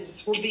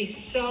graces will be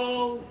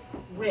so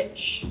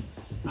rich,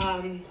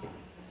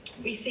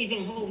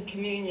 receiving Holy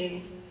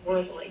Communion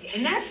worthily.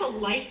 And that's a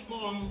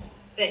lifelong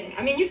thing.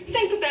 I mean, you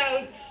think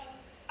about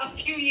a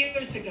few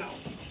years ago,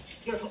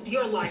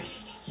 your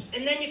life,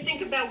 and then you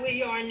think about where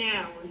you are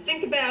now, and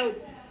think about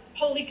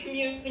Holy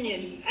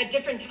Communion at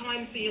different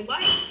times of your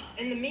life,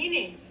 and the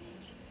meaning,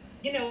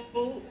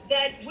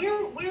 that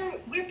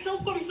we're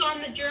pilgrims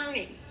on the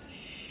journey,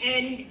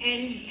 and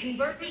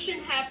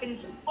conversion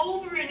happens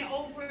over and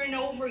over and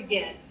over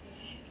again,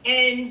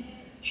 and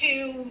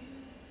to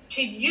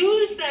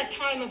use that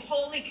time of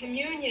Holy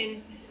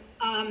Communion,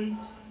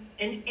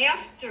 and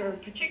after,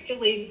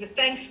 particularly the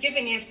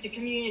Thanksgiving after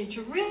communion,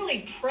 to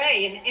really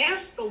pray and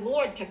ask the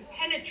Lord to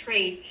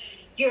penetrate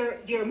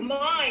your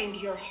mind,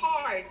 your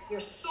heart,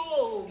 your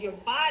soul, your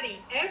body,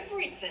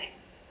 everything,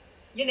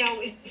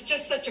 is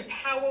just such a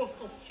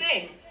powerful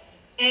thing.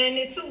 And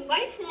it's a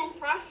lifelong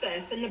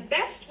process. And the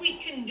best we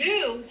can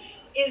do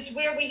is,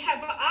 where we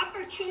have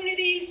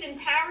opportunities in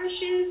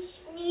parishes,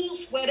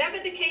 schools, whatever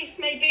the case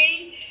may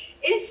be,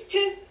 is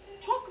to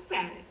talk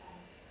about it,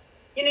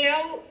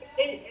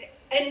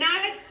 and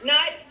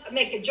not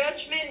make a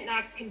judgment,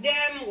 not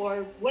condemn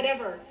or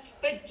whatever,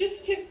 but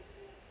just to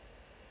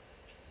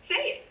say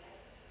it.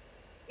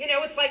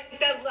 It's like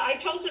that. I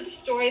told you the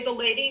story of the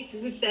lady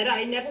who said,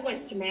 I never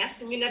went to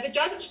Mass and you never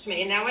judged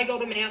me, and now I go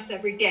to Mass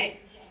every day.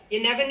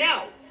 You never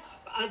know.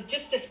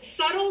 Just a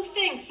subtle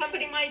thing.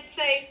 Somebody might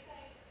say,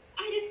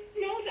 I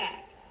didn't know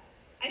that.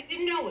 I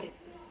didn't know it.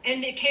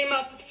 And it came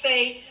up,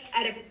 say,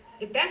 at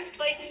the best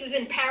places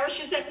in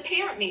parishes at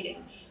parent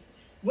meetings.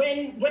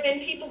 When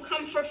people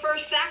come for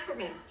first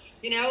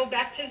sacraments,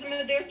 baptism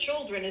of their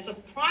children is a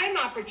prime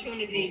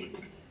opportunity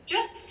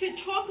just to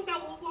talk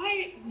about, well,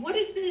 what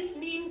does this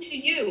mean to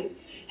you?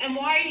 And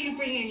why are you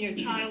bringing your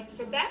child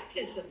for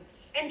baptism?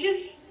 And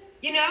just,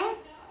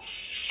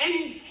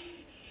 and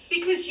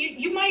because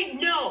you might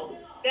know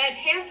that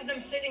half of them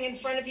sitting in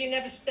front of you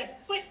never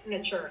stepped foot in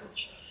a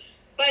church.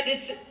 But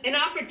it's an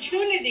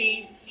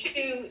opportunity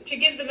to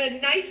give them a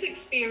nice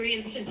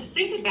experience, and to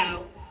think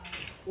about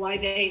why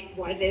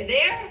they're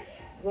there,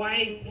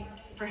 why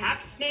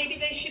perhaps maybe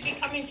they should be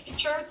coming to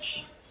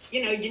church.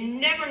 You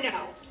never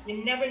know.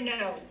 You never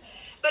know.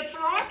 But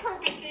for our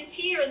purposes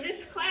here in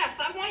this class,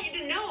 I want you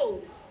to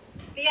know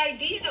the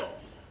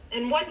ideals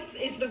and what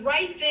is the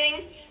right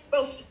thing,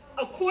 both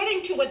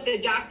according to what the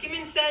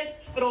document says,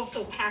 but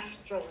also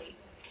pastorally.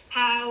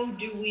 How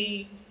do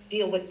we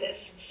deal with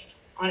this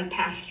on a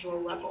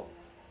pastoral level?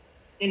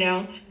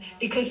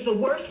 Because the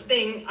worst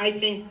thing I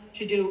think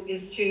to do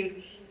is to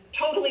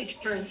totally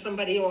turn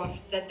somebody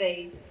off, that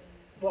they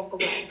walk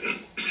away.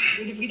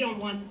 We don't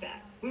want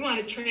that. We want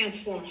to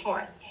transform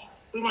hearts.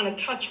 We want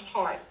to touch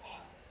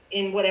hearts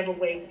in whatever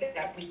way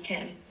that we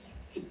can.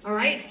 All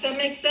right, does that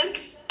make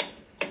sense?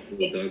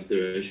 Well,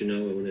 Dr.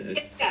 Ashenau, I want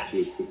to ask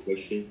you a quick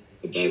question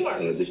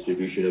about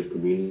distribution of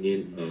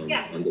communion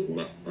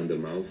on the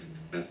mouth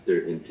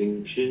after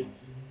intinction.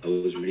 I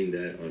was reading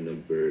that on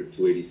number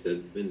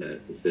 287,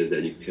 that it says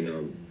that you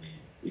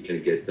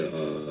can get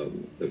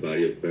the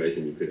body of Christ,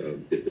 and you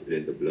could dip it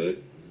in the blood,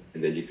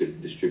 and then you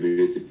could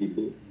distribute it to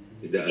people.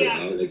 Is that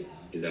allowed?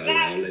 Is that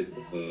allowed, like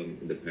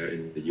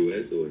in the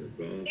U.S. or in the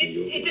Bronx, New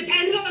York? It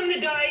depends on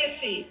the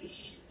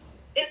diocese.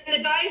 In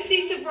the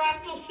Diocese of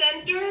Rockville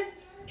Center,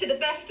 to the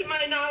best of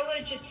my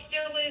knowledge, it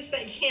still is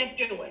that you can't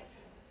do it.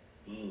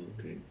 Oh,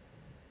 okay.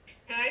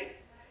 Okay?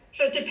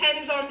 So it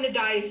depends on the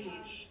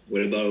diocese.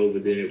 What about over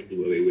there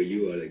where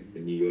you are, like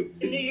in New York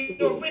City? In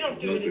New York, we don't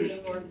do it in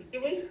New York, do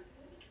we?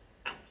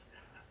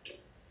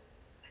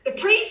 The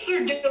priests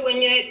are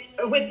doing it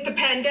with the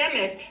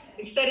pandemic.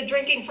 Instead of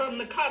drinking from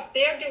the cup,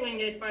 they're doing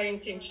it by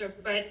tincture,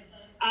 but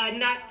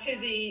not to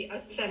the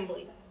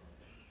assembly.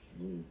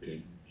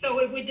 Okay. So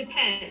it would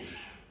depend.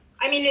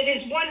 I mean, it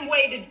is one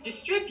way to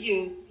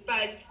distribute,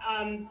 but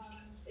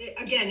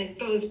again, it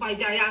goes by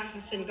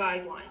diocesan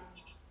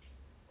guidelines.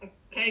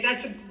 Okay,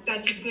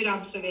 that's a good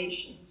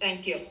observation.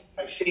 Thank you.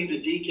 I've seen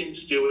the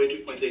deacons do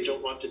it when they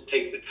don't want to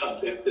take the cup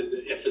after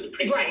the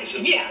priest right.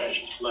 Yeah.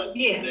 precious blood.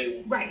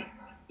 Yeah. Right.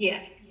 Yeah.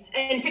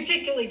 And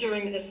particularly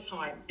during this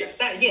time. Yes.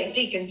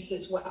 Deacons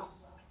as well.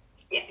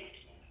 Yeah.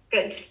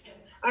 Good.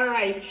 All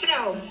right.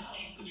 So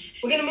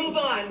we're going to move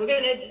on.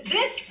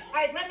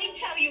 Let me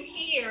tell you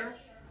here.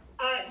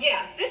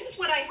 This is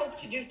what I hope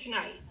to do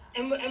tonight.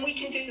 And we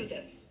can do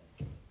this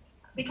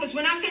because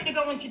we're not going to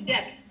go into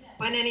depth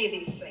on any of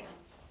these things.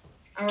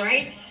 All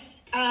right.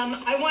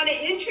 I want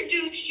to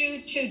introduce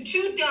you to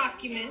two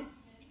documents,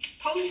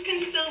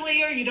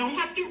 post-conciliar. You don't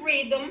have to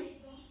read them.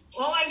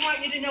 All I want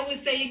you to know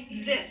is they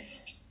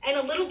exist and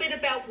a little bit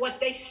about what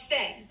they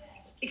say,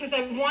 because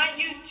I want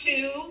you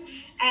to,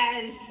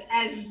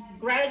 as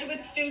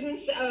graduate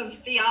students of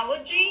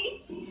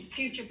theology,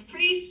 future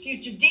priests,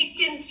 future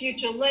deacons,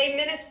 future lay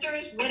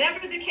ministers,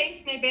 whatever the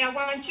case may be, I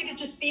want you to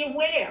just be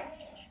aware,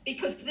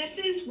 because this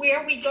is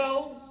where we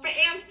go for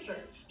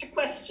answers to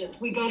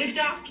questions. We go to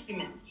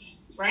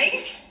documents,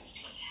 right?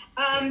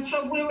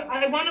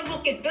 I want to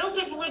look at Built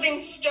of Living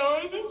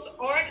Stones,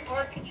 Art,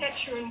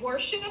 Architecture, and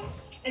Worship,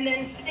 and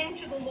then Sing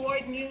to the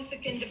Lord,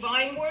 Music and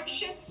Divine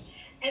Worship.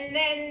 And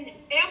then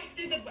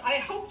I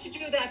hope to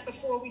do that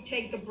before we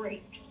take a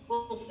break.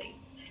 We'll see.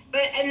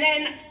 And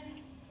then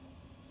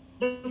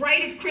the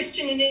Rite of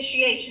Christian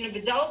Initiation of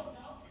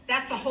Adults,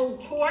 that's a whole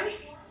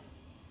course.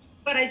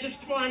 But I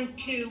just want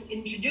to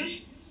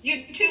introduce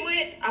you to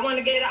it.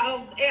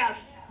 I'll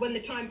ask when the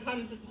time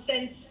comes, a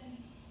sense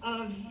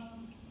of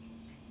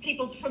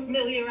people's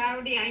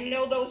familiarity. I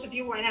know those of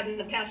you who I had in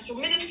the pastoral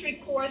ministry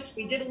course,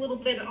 we did a little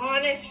bit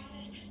on it.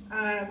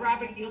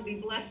 Robert, you'll be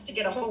blessed to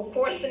get a whole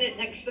course in it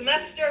next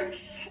semester.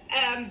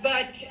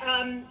 But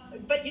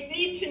you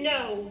need to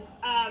know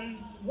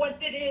what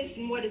it is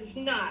and what it's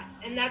not.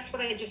 And that's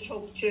what I just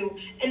hope to,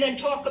 and then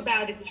talk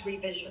about its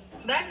revision.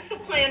 So that's the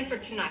plan for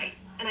tonight.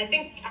 And I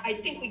think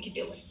we could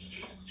do it.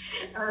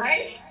 All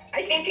right?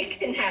 I think it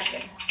can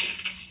happen.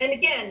 And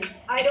again,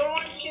 I don't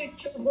want you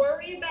to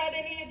worry about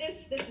any of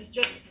this. This is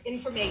just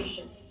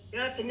information. You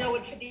don't have to know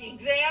it for the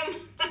exam.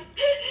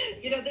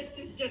 This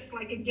is just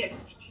like a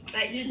gift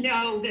that you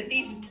know that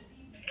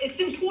it's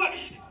important.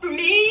 For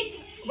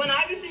me, when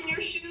I was in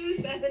your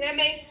shoes as an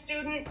MA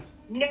student,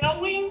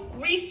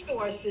 knowing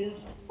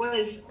resources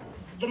was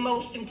the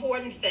most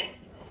important thing.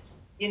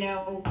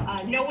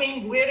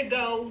 Knowing where to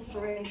go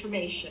for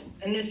information.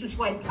 And this is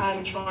what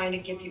I'm trying to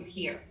give you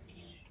here.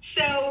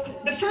 So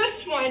the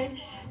first one,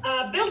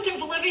 Built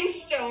of Living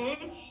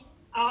Stones,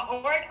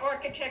 Art,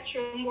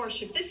 Architecture, and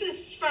Worship. This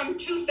is from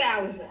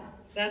 2000.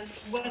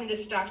 That's when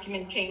this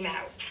document came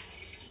out.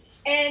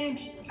 And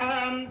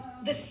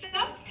the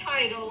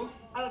subtitle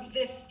of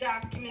this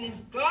document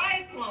is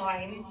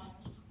Guidelines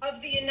of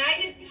the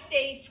United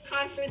States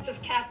Conference of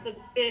Catholic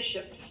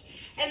Bishops.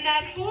 And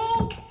I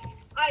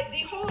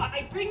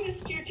bring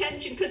this to your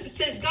attention because it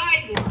says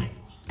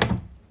guidelines.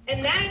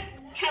 And that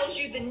tells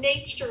you the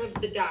nature of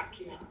the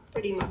document,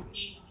 pretty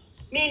much.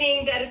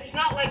 Meaning that it's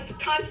not like the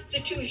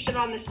Constitution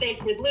on the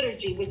Sacred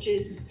Liturgy, which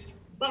is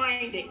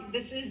binding.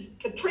 This is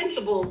the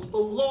principles, the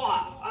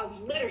law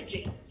of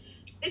liturgy.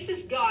 This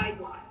is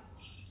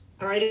guidelines.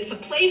 All right, it's a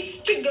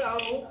place to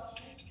go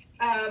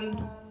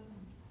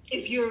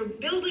if you're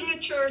building a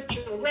church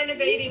or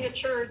renovating a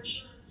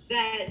church,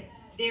 that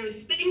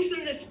there's things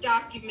in this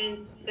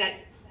document that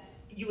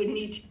you would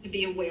need to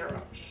be aware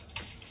of.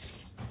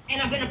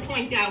 And I'm going to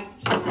point out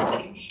some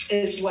things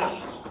as well.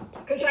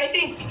 Because I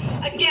think,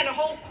 again, a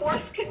whole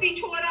course could be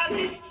taught on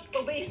this,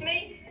 believe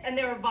me, and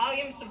there are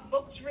volumes of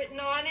books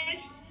written on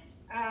it.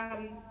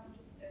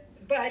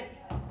 But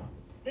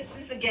this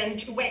is, again,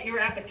 to whet your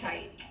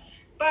appetite.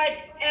 But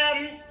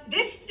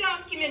this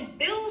document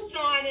builds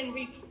on and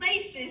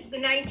replaces the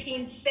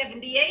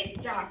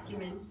 1978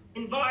 document,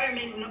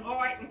 Environment in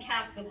Art and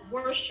Catholic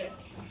Worship,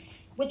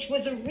 which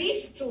was a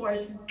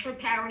resource for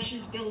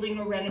parishes building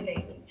or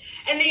renovating.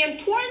 And the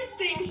important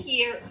thing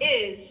here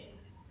is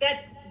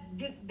that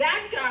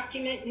that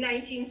document,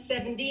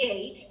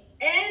 1978,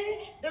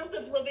 and Built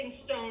of Living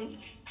Stones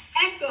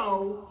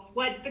echo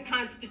what the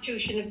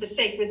Constitution of the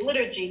Sacred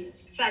Liturgy,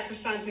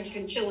 Sacrosanctum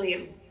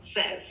Concilium,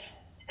 says.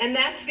 And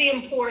that's the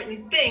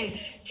important thing,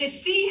 to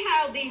see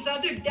how these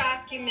other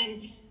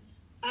documents,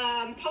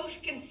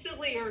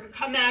 post-conciliar,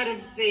 come out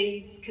of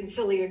the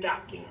conciliar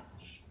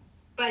documents.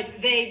 but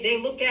they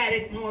look at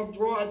it more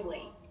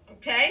broadly,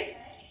 okay?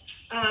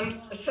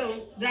 So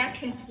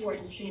that's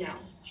important to know.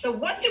 So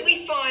what do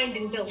we find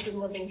in Built in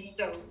Living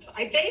Stones?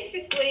 I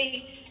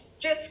basically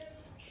just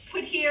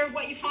put here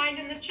what you find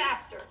in the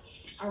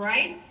chapters, all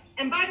right?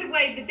 And by the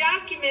way, the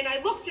document,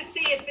 I looked to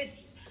see if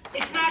it's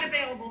not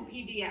available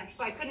in PDF,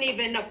 so I couldn't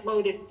even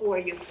upload it for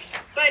you.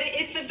 But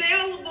it's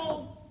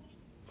available,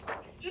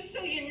 just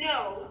so you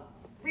know,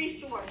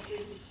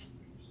 resources.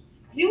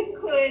 You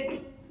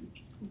could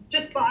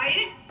just buy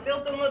it,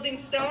 Built in Living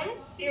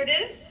Stones. Here it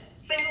is,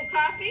 single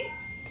copy.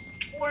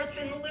 Or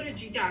it's in the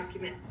liturgy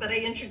documents that I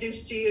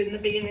introduced to you in the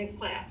beginning of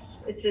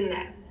class. It's in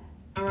that.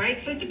 All right.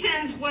 So it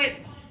depends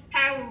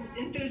how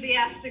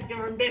enthusiastic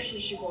or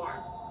ambitious you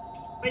are.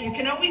 But you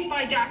can always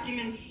buy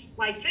documents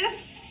like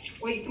this,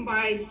 or you can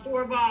buy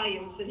 4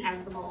 volumes and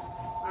have them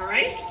all. All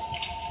right.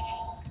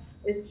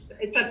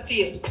 It's up to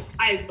you.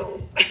 I have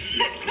both.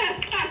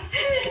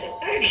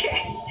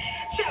 Okay.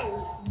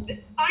 So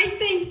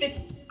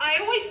I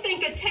always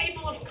think a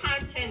table of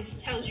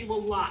contents tells you a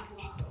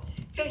lot.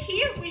 So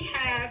here we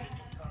have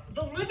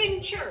the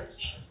living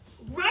church.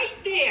 Right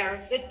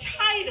there, the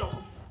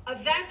title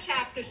of that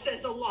chapter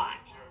says a lot.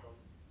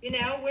 You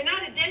know, we're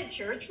not a dead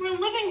church, we're a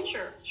living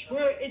church.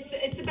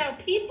 It's about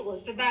people,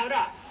 it's about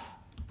us.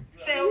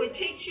 So it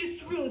takes you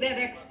through that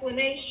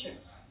explanation.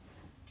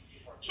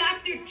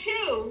 Chapter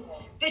 2,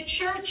 the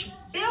church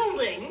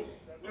building,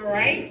 all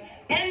right,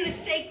 and the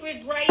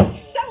sacred rites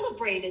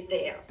celebrated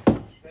there.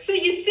 So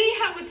you see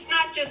how it's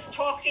not just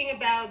talking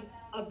about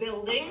a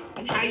building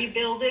and how you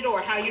build it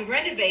or how you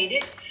renovate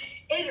it.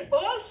 It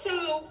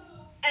also,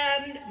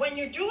 when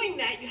you're doing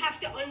that, you have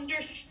to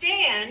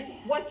understand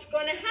what's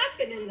going to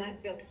happen in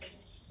that building,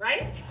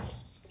 right?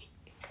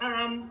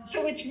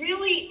 So it's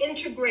really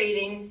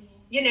integrating,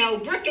 you know,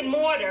 brick and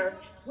mortar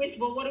with,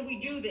 well, what do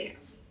we do there?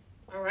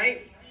 All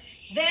right.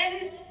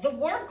 Then the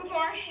work of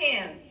our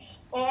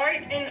hands,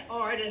 art and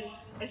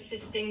artists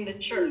assisting the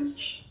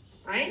church,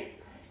 right?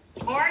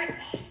 Art,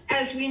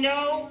 as we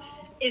know,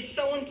 is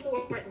so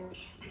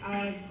important.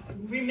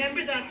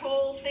 Remember that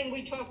whole thing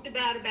we talked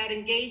about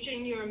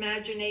engaging your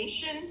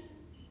imagination?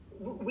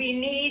 We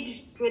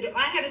need good.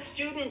 I had a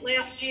student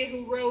last year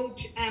who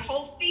wrote a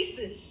whole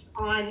thesis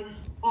on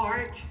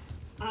art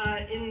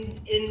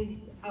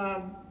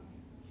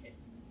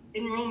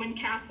in Roman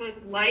Catholic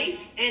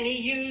life, and he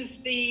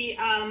used the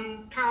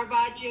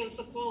Caravaggio's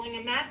The Falling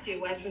of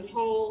Matthew as his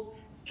whole,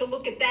 to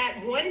look at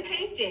that one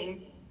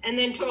painting and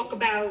then talk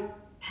about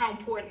how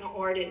important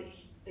art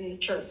is in the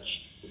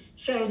church.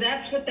 So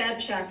that's what that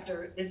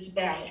chapter is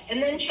about.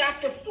 And then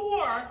chapter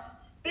 4,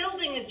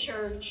 building a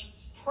church,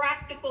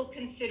 practical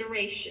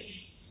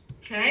considerations,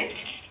 okay?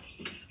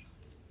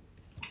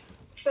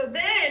 So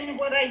then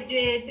what I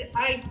did,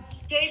 I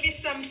gave you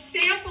some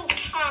sample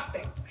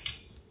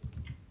topics,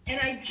 and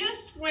I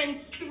just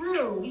went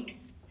through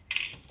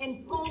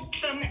and pulled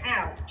some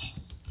out.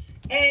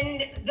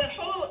 And the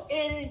whole,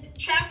 in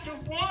chapter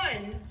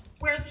 1,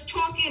 where it's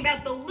talking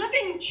about the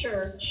living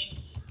church,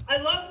 I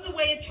love the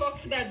way it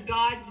talks about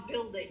God's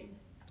building.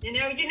 You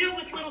know,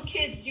 with little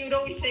kids, you would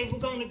always say, we're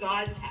going to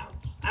God's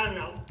house. I don't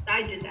know.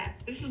 I did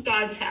that. This is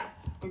God's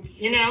house,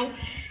 you know?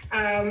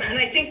 And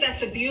I think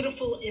that's a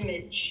beautiful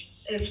image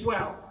as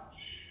well.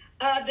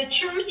 The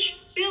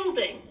church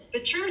building,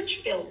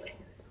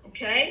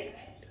 okay?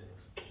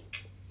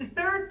 The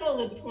third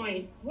bullet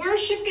point,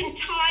 worship in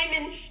time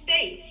and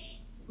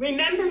space.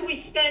 Remember, we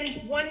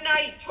spent one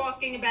night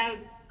talking about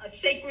a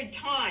sacred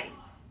time,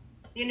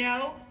 you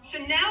know? So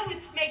now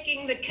it's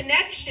making the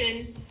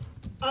connection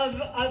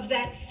of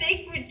that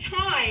sacred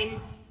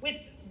time with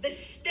the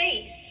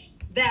space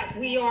that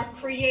we are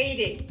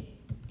creating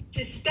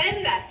to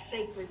spend that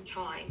sacred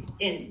time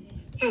in.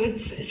 So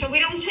we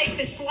don't take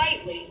this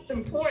lightly, it's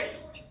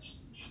important.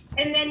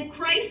 And then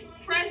Christ's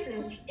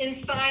presence in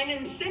sign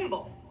and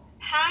symbol.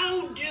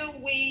 How do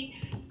we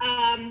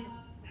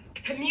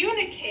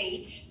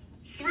communicate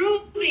through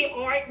the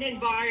art and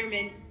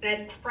environment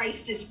that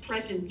Christ is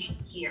present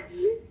here?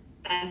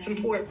 That's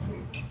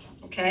important,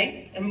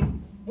 okay?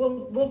 And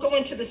we'll go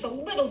into this a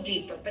little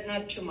deeper, but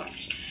not too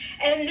much.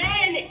 And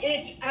then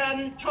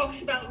it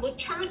talks about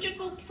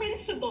liturgical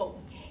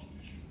principles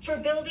for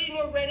building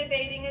or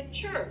renovating a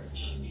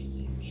church.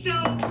 So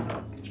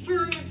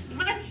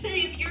let's say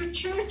if your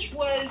church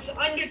was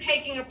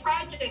undertaking a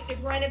project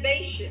of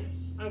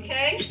renovation,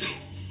 okay?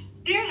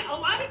 There's a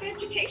lot of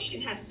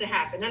education has to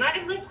happen. And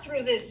I lived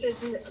through this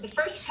in the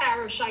first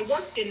parish I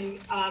worked in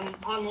on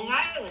Long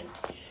Island,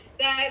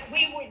 that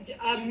we would,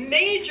 a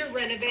major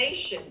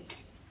renovation,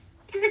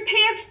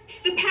 prepared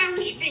the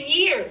parish for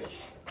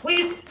years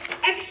with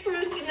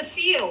experts in the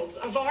field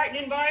of art and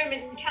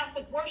environment and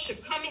Catholic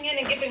worship coming in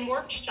and giving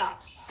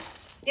workshops,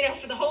 you know,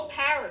 for the whole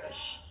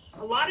parish.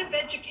 A lot of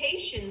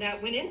education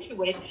that went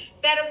into it,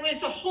 that it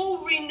was a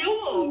whole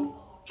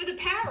renewal for the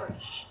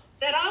parish.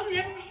 That I'll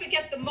never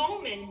forget the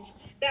moment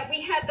that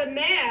we had the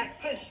mass,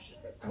 because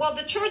while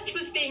the church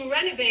was being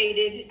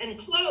renovated and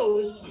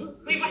closed,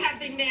 we were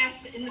having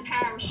mass in the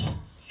parish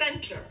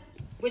center,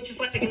 which is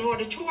like an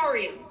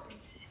auditorium.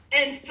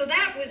 And so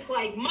that was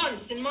like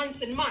months and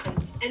months and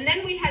months. And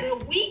then we had a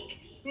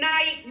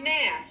weeknight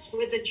mass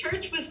where the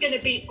church was going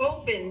to be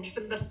opened for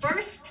the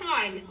first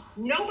time.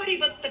 Nobody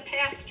but the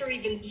pastor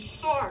even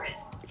saw it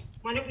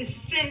when it was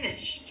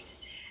finished.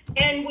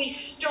 And we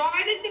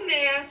started the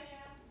mass.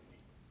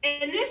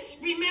 And this,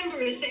 remember,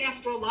 is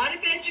after a lot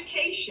of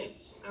education,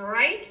 all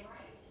right,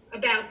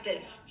 about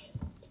this.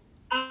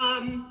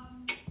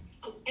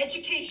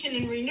 Education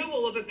and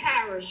renewal of a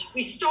parish.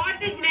 We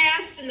started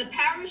mass in the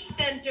parish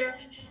center,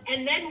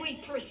 and then we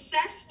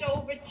processed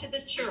over to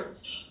the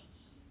church,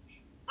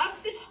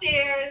 up the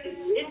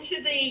stairs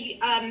into the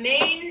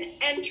main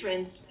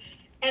entrance.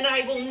 And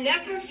I will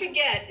never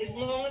forget, as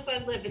long as I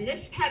live, and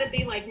this had to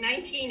be like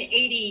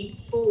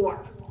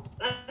 1984.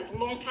 That's a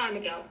long time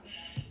ago.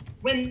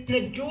 When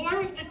the door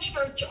of the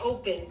church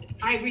opened,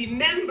 I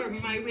remember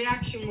my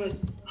reaction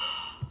was,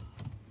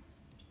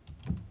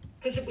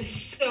 because it was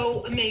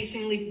so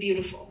amazingly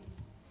beautiful.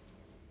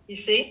 You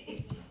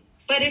see?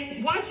 But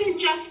it wasn't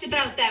just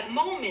about that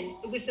moment.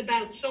 It was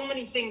about so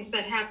many things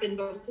that happened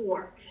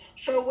before.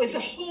 So it was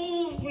a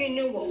whole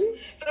renewal.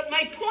 But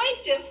my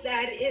point of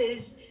that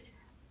is,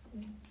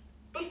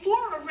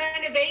 before a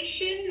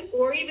renovation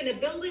or even a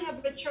building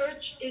of a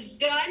church is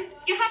done,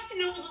 you have to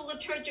know the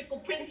liturgical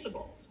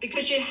principles,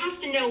 because you have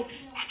to know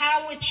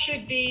how it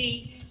should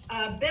be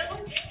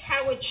built,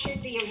 how it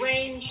should be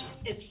arranged,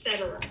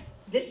 etc.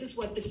 This is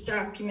what this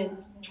document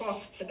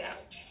talks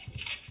about.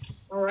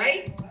 All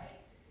right?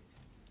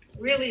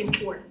 Really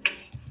important.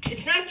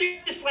 It's not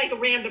just like a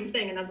random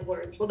thing, in other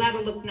words. Well,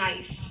 that'll look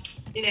nice.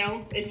 You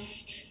know,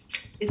 it's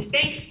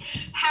based,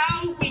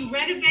 how we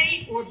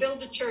renovate or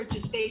build a church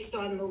is based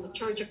on the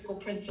liturgical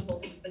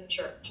principles of the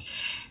church.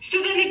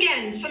 So then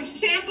again, some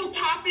sample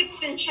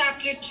topics in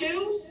chapter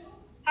 2.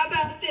 How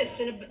about this?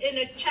 In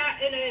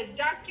a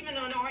document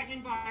on art and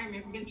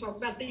environment, we're going to talk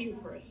about the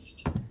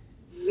Eucharist,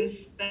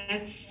 because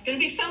that's going to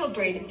be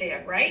celebrated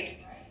there, right?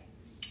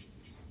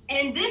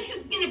 And this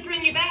is going to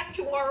bring you back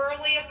to our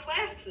earlier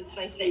classes,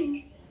 I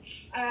think.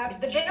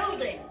 The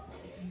building,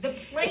 the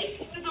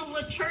place for the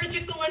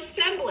liturgical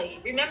assembly.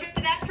 Remember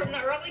that from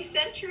the early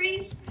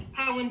centuries?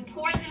 How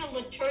important the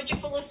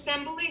liturgical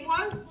assembly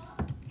was,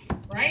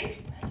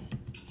 right?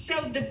 So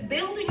the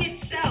building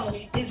itself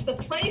is the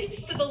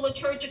place for the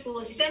liturgical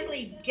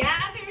assembly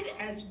gathered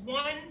as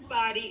one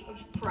body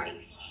of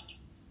Christ.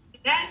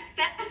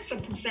 That's a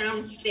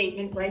profound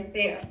statement right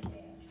there.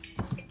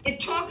 It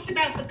talks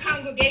about the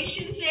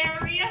congregations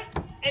area,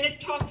 and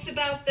it talks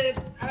about the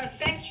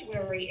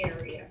sanctuary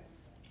area.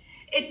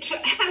 It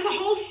has a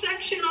whole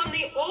section on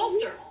the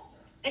altar,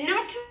 and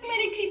not too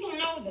many people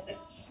know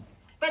this,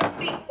 but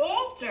the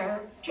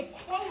altar, to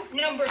quote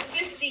number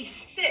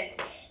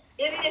 56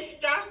 in this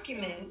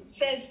document,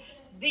 says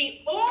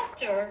the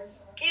altar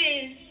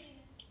is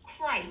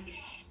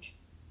Christ.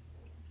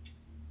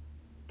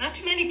 Not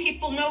too many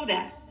people know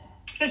that,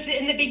 because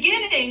in the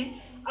beginning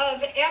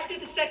of, after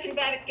the Second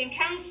Vatican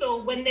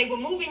Council, when they were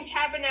moving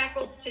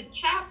tabernacles to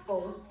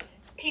chapels,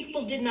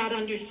 people did not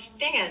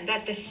understand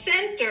that the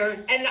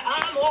center, and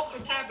I'm all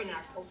for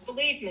tabernacles,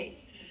 believe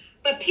me,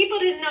 but people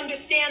didn't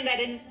understand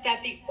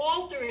that the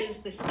altar is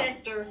the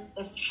center,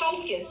 the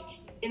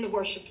focus in the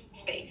worship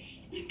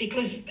space.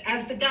 Because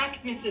as the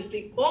document says,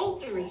 the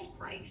altar is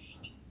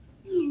Christ.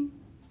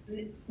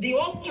 The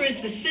altar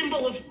is the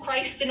symbol of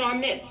Christ in our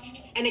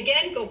midst. And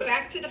again, go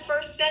back to the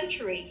 1st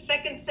century,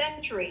 2nd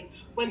century,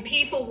 when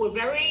people were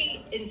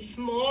very in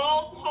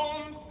small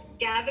homes,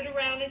 gathered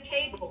around a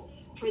table.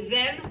 For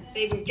them,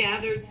 they were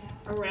gathered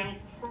around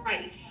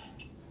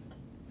Christ.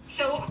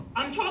 So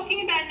I'm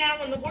talking about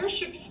now in the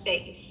worship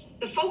space.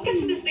 The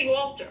focus is the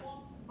altar,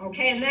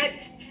 okay? And that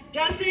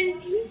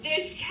doesn't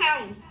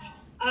discount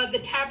the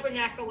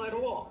tabernacle at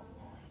all.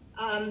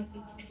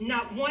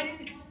 Not one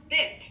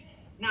bit.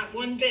 Not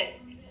one bit.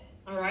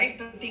 All right,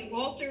 but the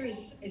altar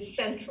is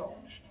central.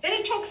 Then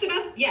it talks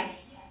about,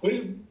 yes.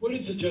 What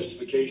is the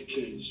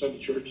justification in some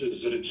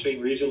churches that it's the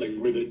same reason, like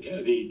where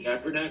the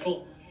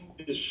tabernacle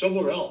is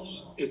somewhere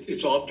else?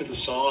 It's off to the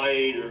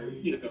side, or,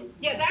 you know.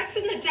 Yeah, that's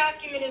in the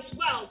document as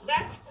well.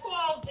 That's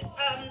called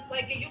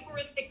like a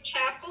Eucharistic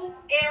chapel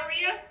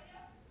area.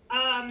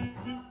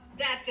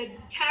 That the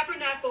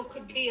tabernacle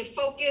could be a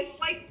focus,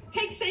 like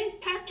take St.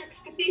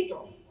 Patrick's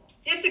Cathedral.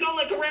 You have to go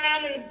like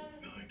around and,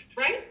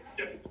 right?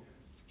 Yep.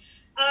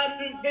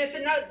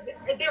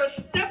 There are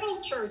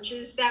several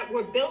churches that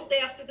were built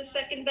after the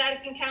Second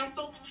Vatican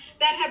Council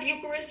that have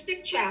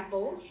Eucharistic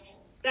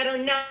chapels that are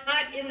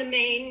not in the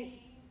main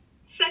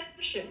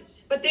section.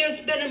 But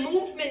there's been a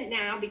movement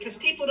now, because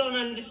people don't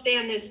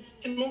understand this,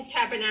 to move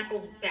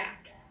tabernacles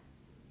back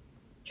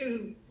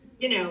to,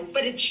 you know,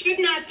 but it should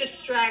not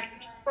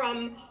distract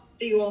from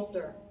the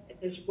altar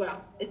as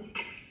well.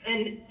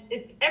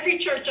 Every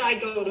church I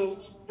go to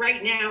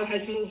right now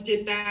has moved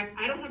it back.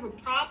 I don't have a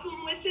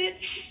problem with it,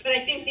 but I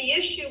think the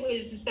issue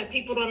is that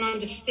people don't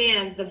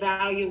understand the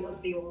value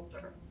of the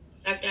altar.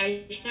 Dr.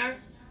 Eichner?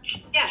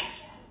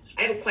 Yes.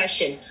 I have a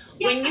question.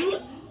 Yeah.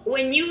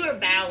 When you are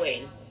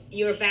bowing,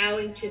 you're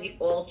bowing to the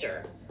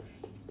altar,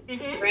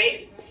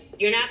 right?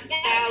 You're not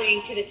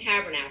bowing to the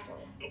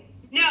tabernacle.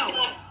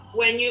 No.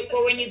 When you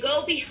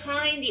go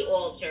behind the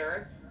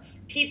altar,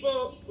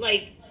 people,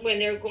 like when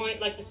they're going,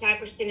 like the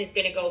sacristan is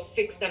going to go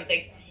fix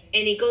something,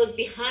 and he goes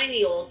behind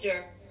the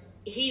altar,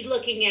 he's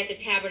looking at the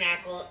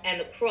tabernacle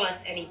and the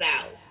cross, and he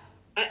bows.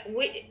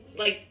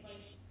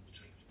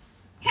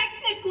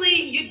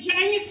 Technically, you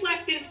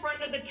genuflect in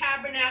front of the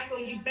tabernacle.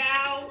 You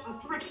bow, a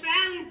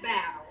profound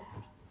bow,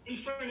 in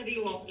front of the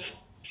altar.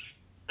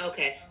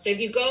 Okay, so if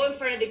you go in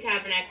front of the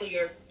tabernacle,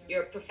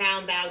 your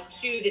profound bow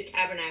to the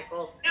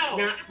tabernacle,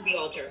 not to the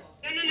altar.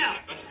 No.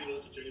 Not to the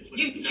altar, genuflect.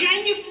 You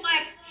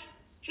genuflect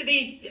to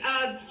the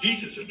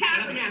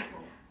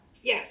tabernacle.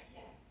 Yes.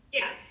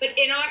 Yeah. But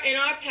in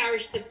our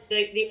parish,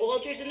 the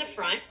altar's in the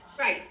front.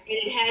 Right. And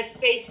it has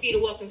space for you to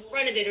walk in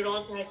front of it. It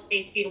also has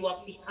space for you to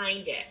walk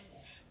behind it.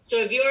 So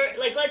if you're,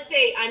 like, let's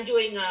say I'm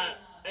doing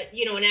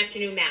an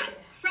afternoon mass,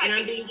 right, and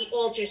I'm being the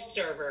altar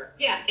server.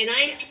 Yeah. And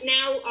I'm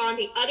now on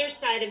the other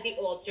side of the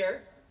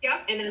altar.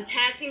 Yep. And I'm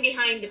passing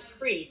behind the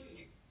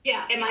priest.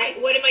 Yeah.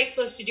 What am I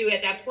supposed to do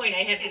at that point?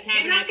 I have the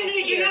tabernacle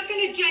You're not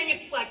gonna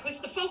genuflect because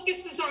the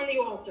focus is on the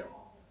altar.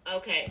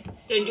 Okay.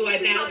 So do I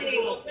bow to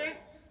the altar?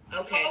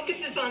 Okay.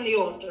 Focus is on the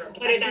altar.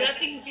 But if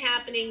nothing's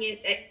happening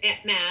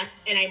at Mass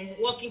and I'm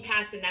walking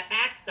past in that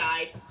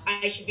backside,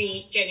 I should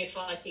be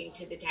genuflecting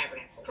to the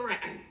tabernacle.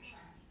 Correct.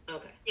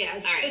 Okay. Yeah,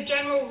 it's right. the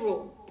general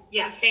rule.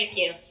 Yes. Thank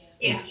you.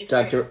 Yeah.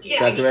 Dr.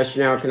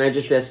 Reschenauer, can I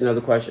just ask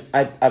another question?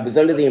 I was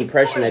under the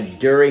impression that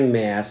during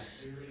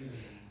Mass,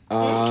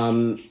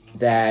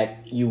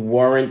 that you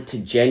weren't to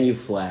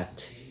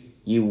genuflect,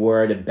 you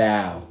were to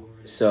bow.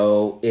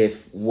 So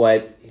if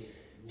what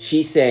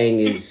she's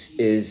saying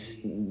is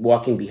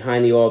walking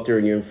behind the altar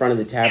and you're in front of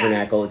the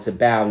tabernacle, it's a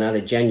bow, not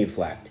a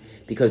genuflect,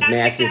 because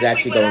Mass is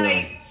actually going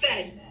on.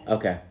 Said.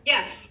 Okay.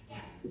 Yes,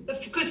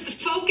 because the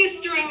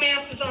focus during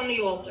Mass is on the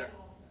altar.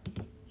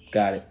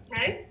 Got it.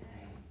 Okay.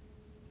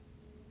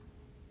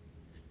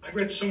 I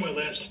read somewhere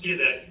last year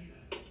that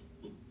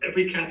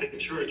every Catholic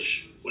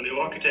church, when the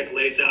architect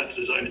lays out to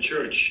design a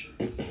church,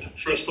 the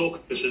first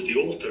focus is the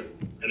altar,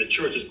 and the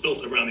church is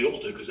built around the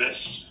altar because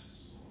that's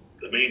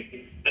the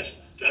main.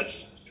 That's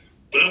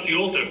without the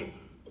altar.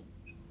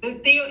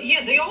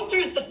 The altar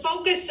is the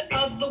focus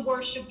of the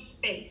worship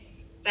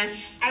space.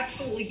 That's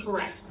absolutely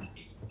correct.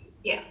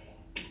 Yeah.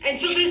 And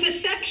so there's a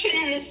section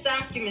in this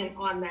document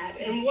on that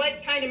and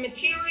what kind of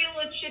material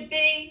it should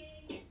be,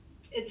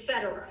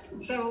 etc.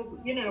 So,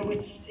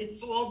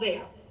 it's all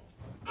there.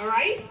 All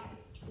right?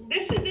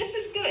 This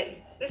is good.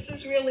 This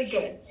is really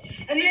good.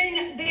 And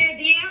then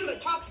the ambo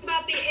talks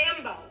about the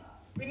ambo.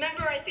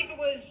 Remember, I think it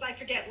was, I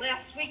forget,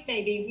 last week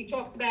maybe, we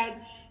talked about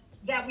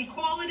that we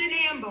call it an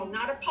ambo,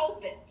 not a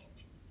pulpit.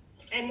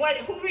 And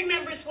who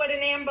remembers what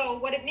an ambo,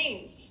 what it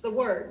means, the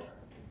word?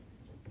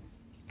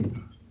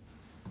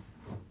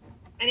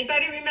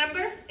 Anybody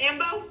remember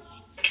ambo?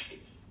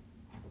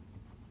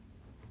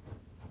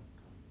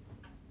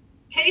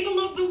 Table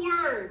of the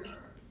word.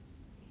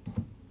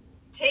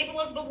 Table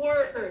of the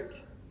word.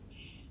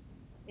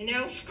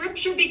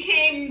 Scripture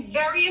became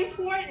very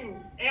important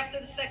after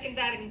the Second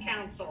Vatican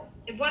Council.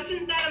 It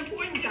wasn't that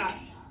important to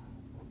us,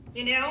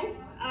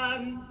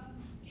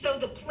 So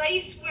the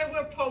place where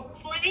we're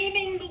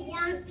proclaiming the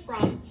word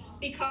from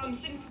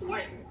becomes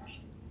important.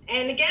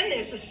 And again,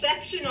 there's a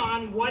section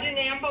on what an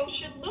ambo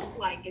should look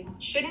like. It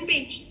shouldn't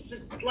be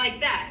like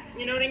that.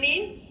 You know what I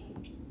mean?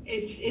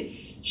 It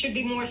should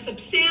be more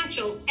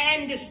substantial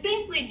and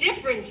distinctly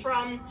different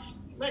from,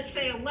 let's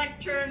say, a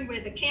lectern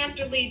where the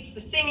cantor leads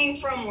the singing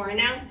from, or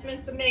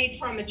announcements are made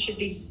from. It should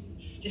be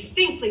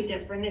distinctly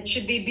different. It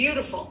should be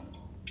beautiful,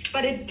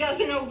 but it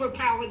doesn't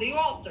overpower the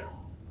altar.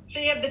 So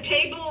you have the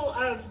table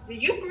of the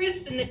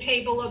Eucharist and the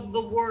table of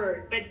the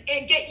Word, but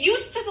get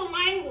used to the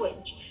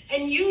language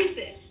and use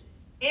it.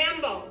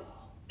 Ambo.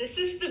 This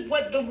is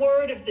what the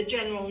word of the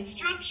general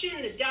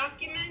instruction, the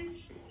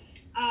documents,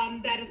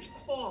 that it's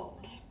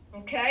called.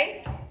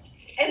 Okay?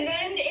 And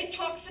then it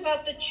talks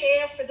about the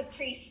chair for the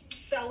priest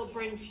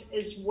celebrant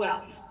as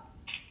well.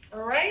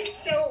 All right?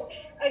 So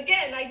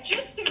again, I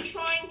just am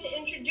trying to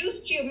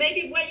introduce to you,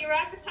 maybe whet your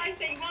appetite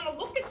that you want to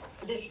look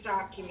at this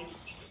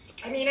document.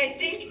 I mean, I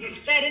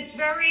think that it's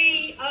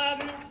very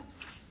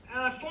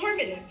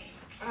formative,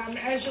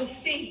 as you'll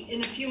see in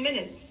a few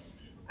minutes.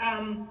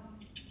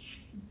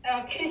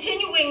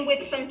 Continuing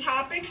with some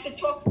topics, it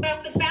talks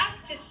about the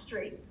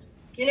baptistry.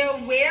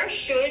 Where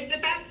should the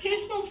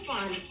baptismal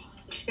font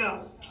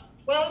go?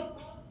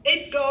 Well,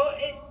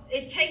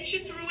 it takes you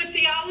through a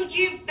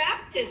theology of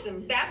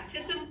baptism.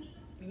 Baptism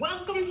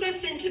welcomes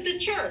us into the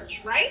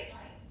church, right?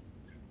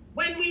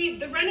 When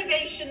the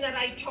renovation that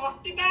I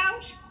talked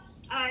about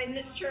in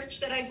this church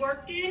that I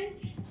worked in,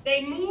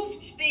 they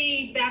moved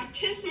the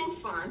baptismal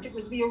font. It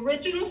was the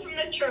original from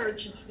the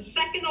church. It's the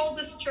second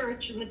oldest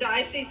church in the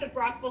Diocese of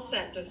Rockville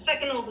Centre,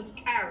 second oldest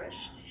parish.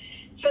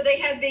 So they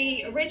had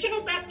the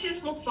original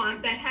baptismal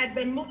font that had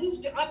been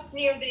moved up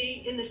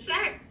in the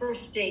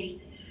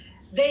sacristy.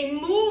 They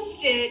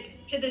moved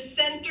it to the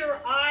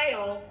center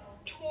aisle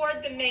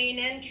toward the main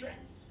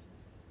entrance.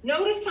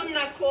 Notice I'm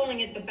not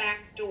calling it the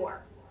back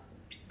door.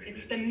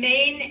 It's the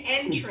main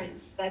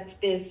entrance.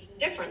 There's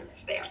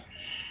difference there.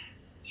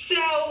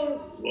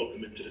 So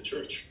welcome into the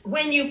church.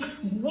 When you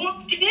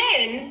walked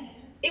in,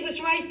 it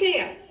was right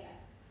there.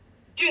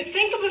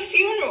 Think of a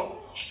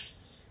funeral.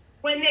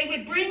 When they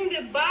would bring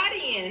the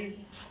body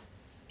in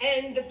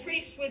and the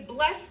priest would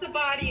bless the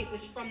body, it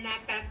was from that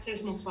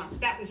baptismal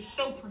font. That was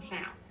so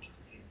profound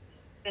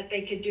that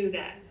they could do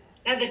that.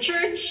 Now the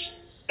church,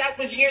 that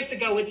was years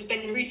ago. It's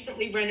been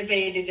recently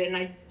renovated, and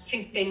I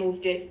think they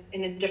moved it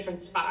in a different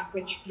spot,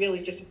 which really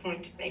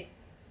disappointed me,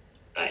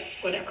 but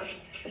whatever.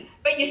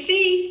 But you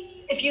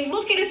see, if you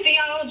look at a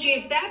theology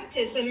of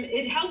baptism,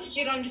 it helps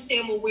you to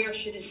understand, well, where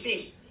should it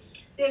be?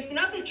 There's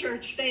another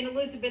church, St.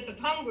 Elizabeth of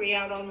Hungary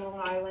out on Long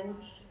Island,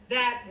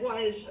 that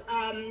was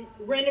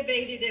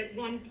renovated at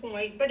one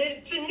point, but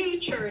it's a new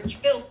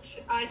church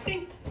built, I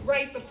think,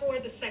 right before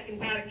the Second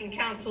Vatican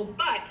Council,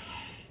 but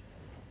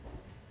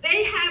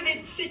they have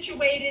it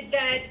situated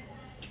that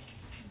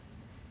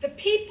for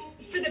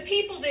the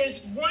people,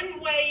 there's one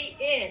way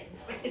in,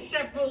 but there's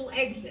several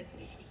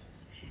exits.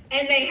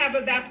 And they have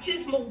a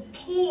baptismal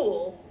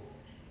pool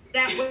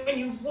that when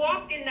you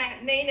walk in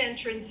that main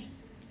entrance,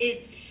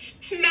 it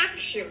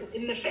smacks you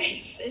in the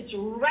face. It's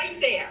right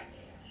there,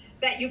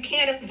 that you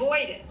can't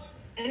avoid it.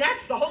 And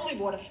that's the holy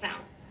water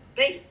fountain.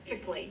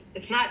 Basically,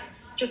 it's not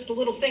just a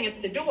little thing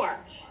at the door.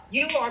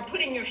 You are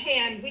putting your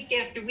hand week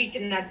after week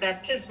in that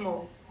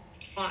baptismal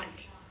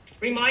font,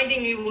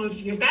 reminding you of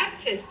your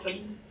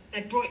baptism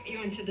that brought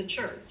you into the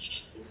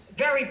church.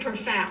 Very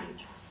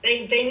profound.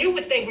 They knew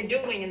what they were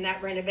doing in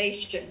that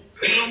renovation.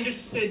 They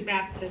understood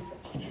baptism.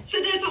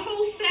 So there's a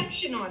whole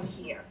section on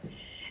here.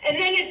 And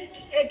then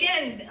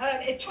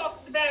it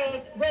talks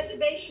about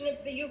reservation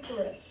of the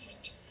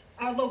Eucharist,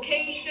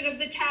 location of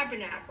the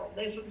tabernacle.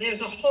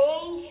 There's a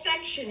whole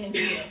section in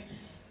here.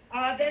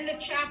 Then the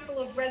chapel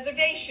of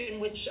reservation,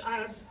 which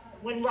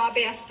when Rob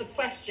asked the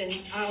question,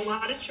 a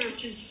lot of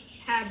churches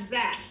have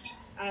that,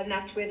 and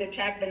that's where the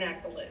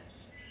tabernacle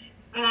is.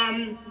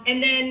 And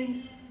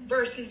then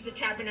versus the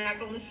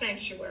tabernacle and the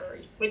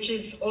sanctuary, which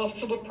is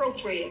also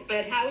appropriate,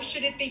 but how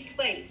should it be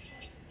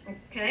placed?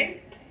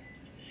 Okay.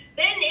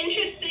 Then,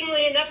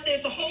 interestingly enough,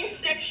 there's a whole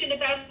section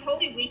about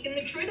Holy Week and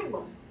the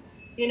Triduum.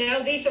 You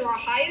know, these are our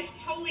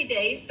highest holy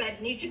days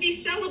that need to be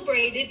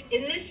celebrated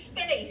in this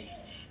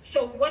space.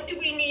 So what do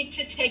we need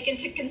to take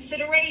into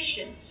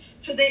consideration?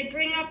 So they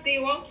bring up the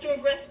altar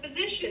of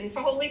reposition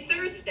for Holy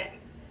Thursday.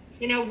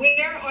 You know,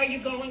 where are you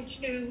going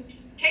to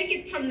take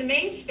it from the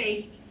main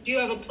space? Do you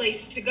have a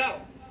place to go,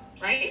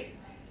 right?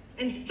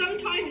 And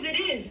sometimes it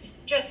is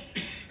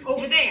just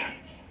over there.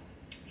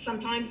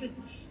 Sometimes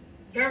it's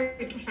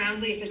very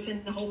profoundly if it's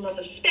in a whole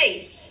other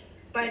space,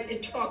 but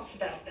it talks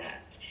about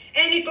that.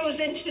 And it goes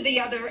into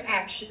the other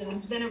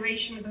actions,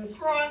 veneration of the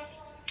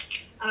cross,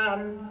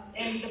 and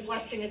the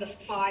blessing of the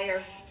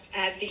fire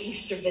at the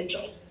Easter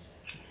Vigil.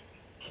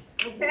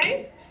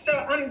 Okay, so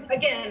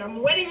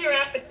I'm whetting your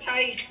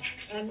appetite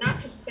not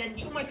to spend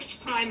too much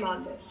time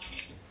on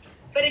this.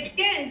 But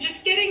again,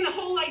 just getting the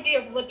whole idea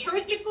of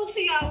liturgical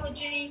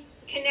theology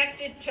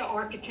connected to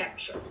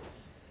architecture.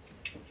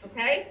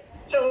 Okay,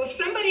 so if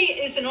somebody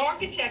is an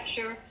architect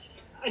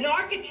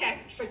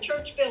for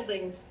church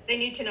buildings, they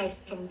need to know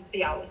some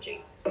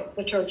theology,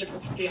 liturgical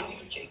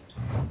theology.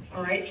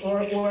 All right,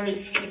 or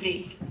it's going to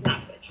be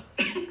not good.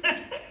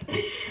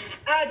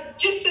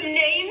 Just some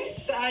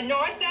names.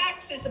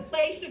 Narthex is a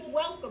place of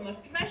welcome, a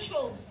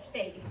threshold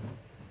space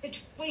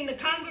between the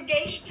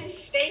congregation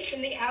space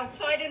and the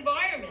outside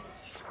environment.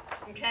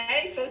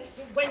 Okay, so it's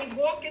when you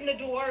walk in the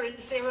door,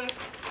 is there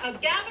a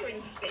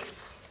gathering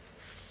space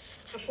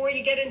before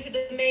you get into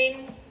the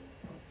main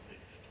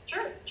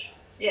church?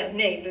 Yeah,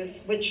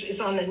 nave, which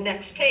is on the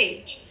next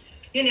page.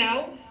 You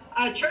know,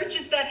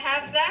 churches that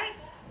have that,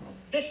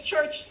 this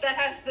church that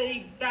has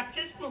the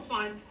baptismal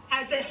font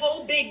has a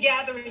whole big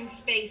gathering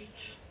space,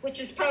 which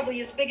is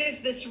probably as big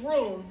as this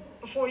room.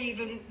 Before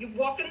you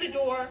walk in the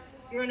door,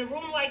 you're in a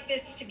room like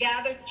this to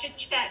gather, chit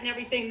chat and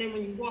everything. Then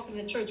when you walk in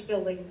the church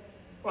building,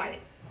 quiet.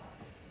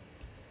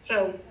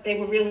 So they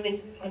were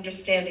really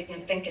understanding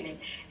and thinking.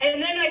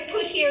 And then I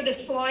put here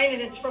this line,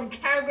 and it's from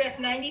paragraph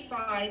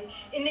 95.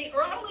 In the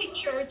early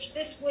church,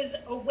 this was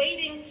a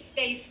waiting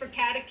space for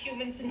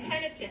catechumens and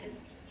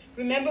penitents.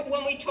 Remember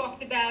when we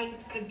talked about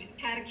the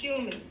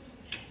catechumens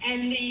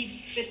and the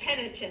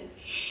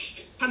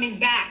penitents coming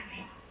back,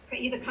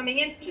 either coming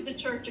into the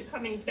church or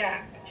coming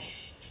back.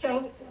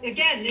 So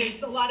again,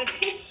 there's a lot of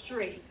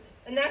history.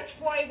 And that's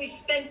why we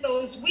spent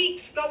those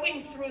weeks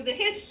going through the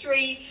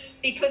history,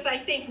 because I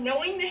think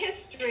knowing the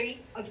history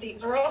of the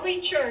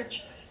early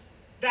church,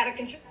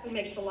 Vatican II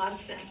makes a lot of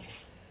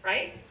sense,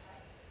 right?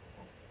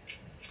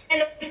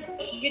 And of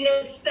course, you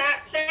know,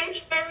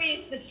 sanctuary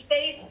is the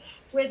space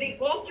where the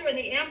altar and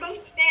the ambo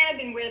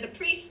stand and where the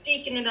priest,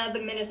 deacon, and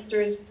other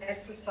ministers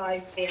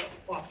exercise their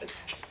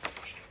offices.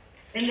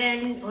 And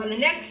then on the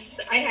next,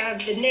 I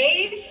have the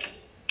nave,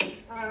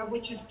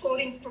 which is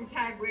quoting from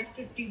paragraph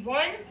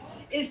 51,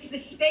 is the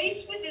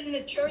space within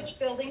the church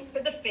building for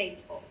the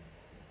faithful,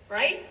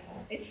 right?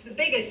 It's the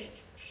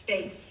biggest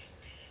space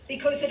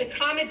because it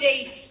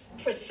accommodates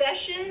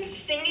processions,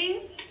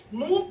 singing,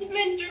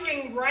 movement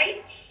during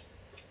rites,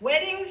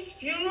 weddings,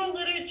 funeral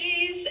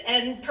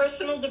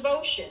personal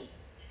devotion.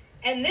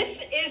 And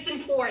this is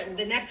important,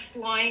 the next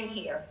line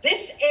here.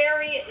 This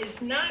area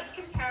is not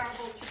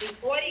comparable to the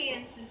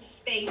audience's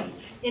space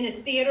in a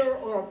theater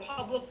or a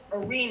public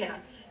arena,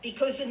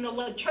 because in the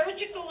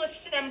liturgical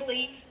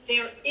assembly,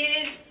 there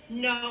is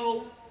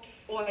no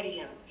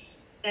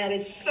audience. That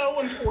is so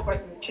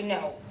important to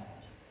know.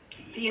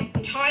 The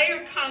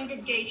entire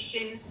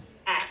congregation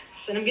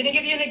acts. And I'm going to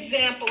give you an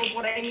example of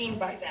what I mean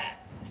by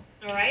that.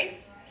 All right?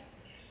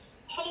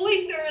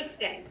 Holy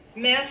Thursday,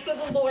 Mass of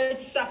the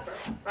Lord's Supper,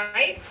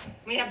 right?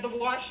 We have the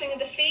washing of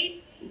the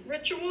feet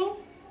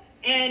ritual,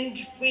 and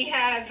we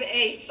have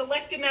a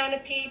select amount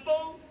of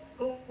people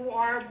who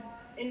are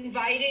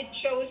invited,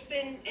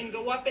 chosen, and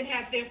go up and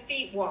have their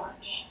feet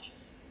washed.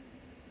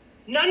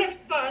 None of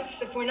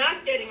us, if we're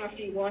not getting our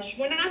feet washed,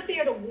 we're not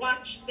there to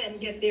watch them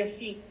get their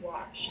feet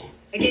washed.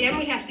 Again,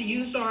 we have to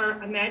use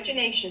our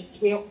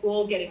imaginations. We are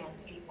all getting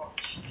our feet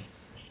washed.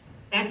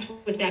 That's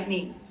what that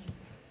means.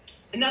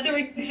 Another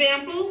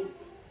example,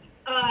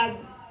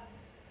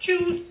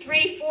 2,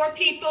 3, 4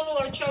 people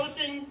are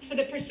chosen for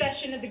the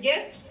procession of the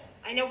gifts.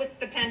 I know with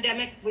the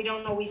pandemic, we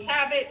don't always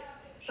have it.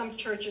 Some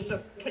churches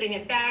are putting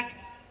it back.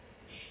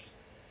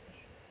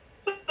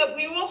 But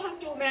we all have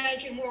to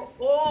imagine we're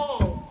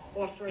all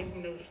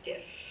offering those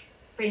gifts,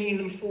 bringing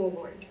them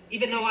forward,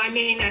 even though I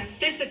may not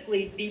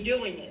physically be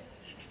doing it.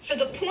 So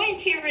the point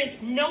here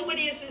is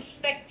nobody is a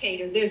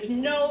spectator. There's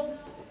no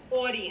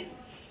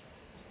audience.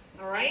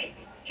 All right?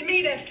 To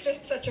me, that's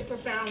just such a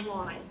profound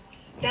line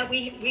that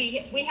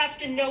we have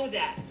to know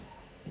that.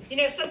 You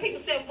know, some people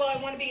say, well,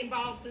 I want to be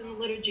involved in the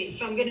liturgy,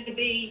 so I'm going to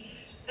be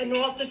an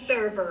altar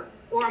server,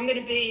 or I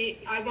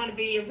want to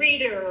be a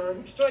reader or an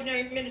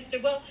extraordinary minister.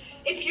 Well,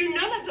 if you're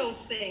none of those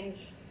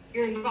things,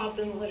 you're involved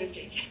in the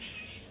liturgy.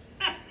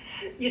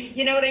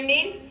 You know what I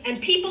mean?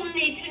 And people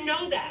need to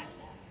know that.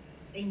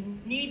 They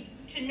need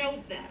to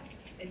know that.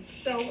 It's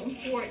so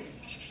important.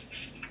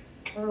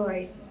 All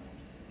right.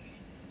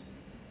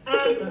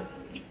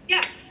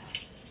 Yes.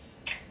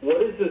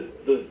 What is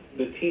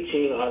the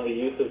teaching on the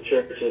use of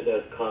churches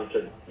as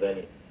concert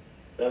venues?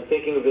 I'm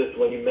thinking of this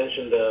when you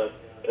mentioned that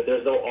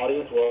there's no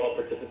audience, we're all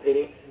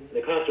participating. In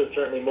the concert,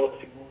 certainly most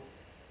people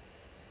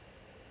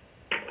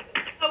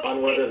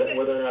on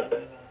whether or not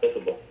that's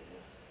visible.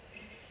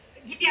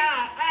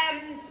 Yeah,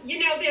 you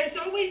know, there's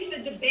always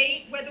a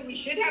debate whether we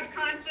should have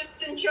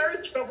concerts in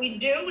church, but we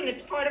do, and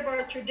it's part of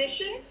our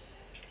tradition,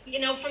 you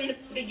know, from the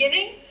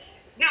beginning.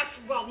 Not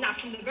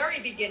from the very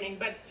beginning,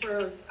 but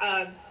for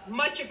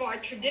much of our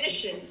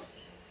tradition.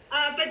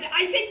 But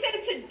I think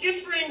that's a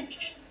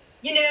different,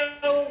 you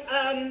know,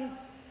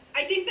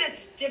 I think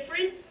that's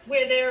different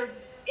where there,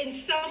 in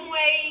some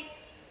way,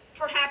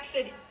 perhaps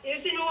it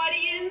is an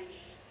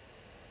audience.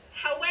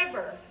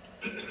 However,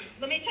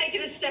 let me take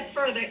it a step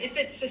further. If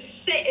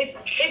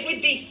it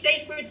would be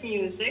sacred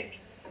music,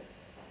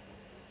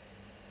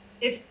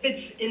 if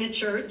it's in a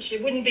church,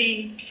 it wouldn't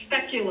be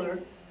secular.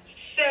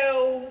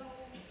 So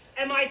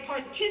am I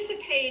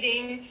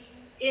participating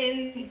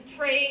in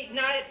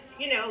not,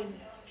 you know,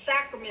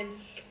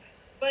 sacraments,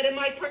 but am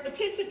I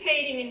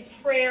participating in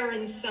prayer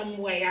in some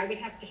way? I would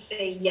have to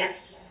say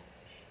yes,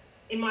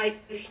 in my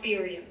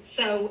experience.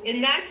 So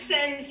in that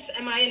sense,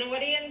 am I an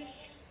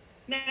audience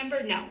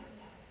member? No.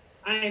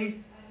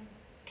 I'm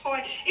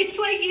part. It's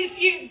like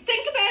if you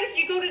think about if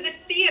you go to the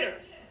theater,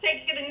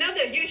 take it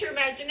another, use your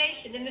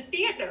imagination. In the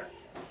theater,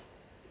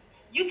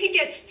 you can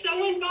get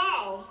so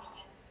involved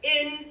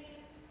in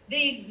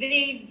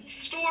the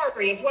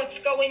story of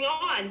what's going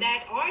on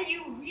that are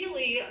you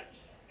really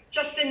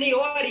just in the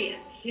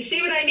audience? You see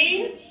what I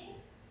mean?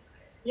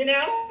 You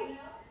know,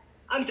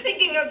 I'm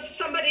thinking of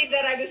somebody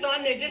that I was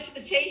on their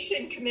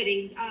dissertation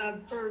committee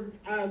for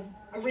a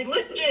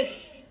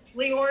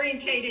religiously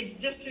orientated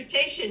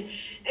dissertation,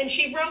 and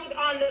she wrote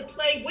on the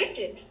play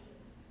Wicked.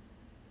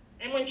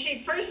 And when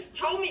she first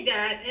told me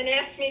that and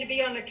asked me to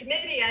be on the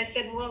committee, I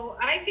said, well,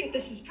 I think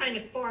this is kind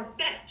of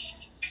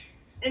far-fetched.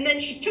 And then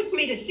she took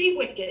me to see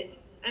Wicked,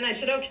 and I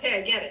said, okay,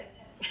 I get it.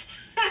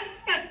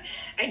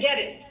 I get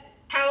it.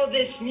 How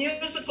this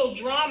musical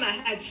drama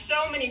had so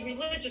many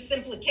religious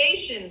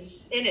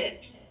implications in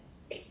it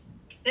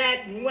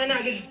that when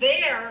I was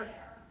there,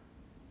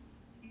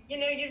 you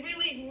know, you're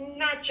really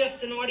not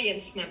just an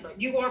audience member.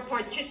 You are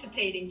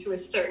participating to a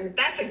certain,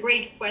 that's a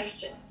great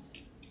question.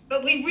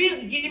 But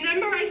you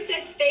remember I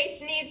said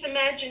faith needs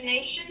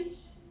imagination?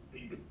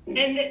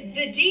 And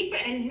the deep,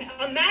 and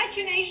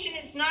imagination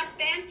is not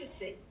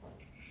fantasy.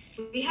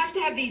 We have to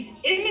have these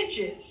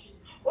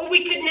images, or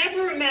we could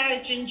never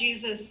imagine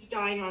Jesus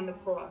dying on the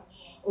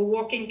cross or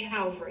walking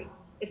Calvary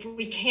if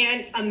we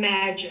can't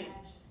imagine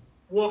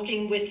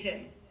walking with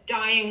him,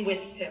 dying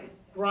with him,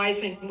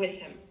 rising with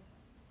him.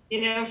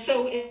 You know,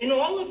 so in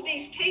all of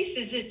these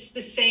cases, it's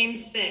the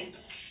same thing.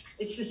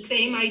 It's the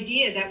same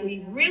idea that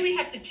we really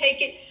have to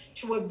take it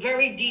to a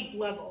very deep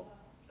level,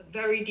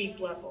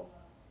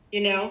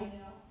 you know.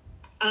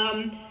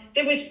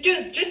 There was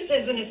just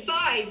as an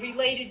aside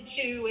related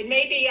to, and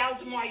maybe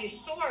Aldemar, you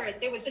saw it,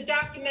 there was a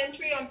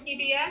documentary on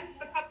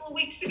PBS a couple of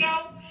weeks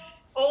ago,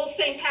 Old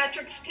St.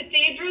 Patrick's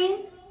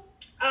Cathedral.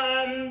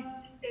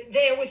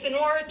 there was an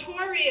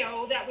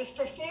oratorio that was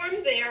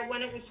performed there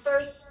when it was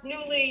first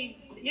newly,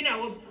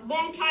 a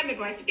long time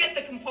ago. I forget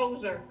the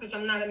composer because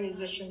I'm not a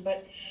musician,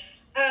 but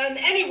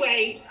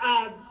anyway,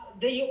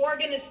 the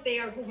organist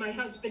there, who my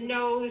husband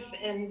knows,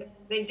 and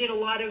they did a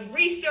lot of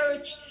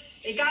research.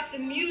 They got the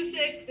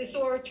music, this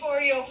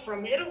oratorio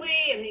from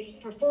Italy, and these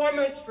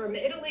performers from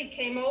Italy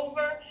came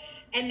over,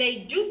 and they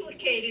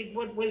duplicated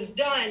what was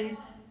done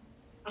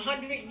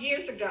 100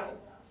 years ago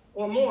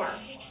or more.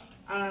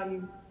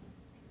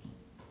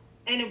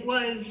 And it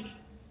was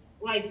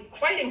like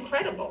quite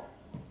incredible,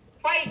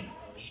 quite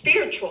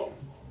spiritual,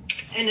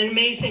 and an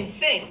amazing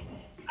thing.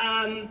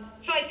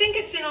 So I think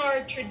it's in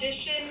our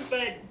tradition,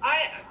 but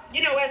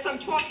as I'm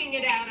talking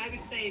it out, I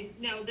would say,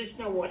 no, there's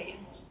no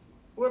audience.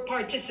 We're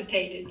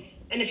participated.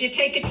 And if you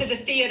take it to the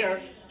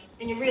theater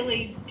and you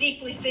really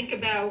deeply think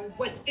about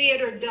what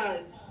theater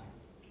does,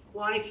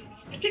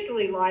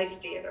 particularly live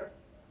theater,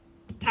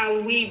 how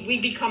we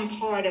become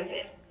part of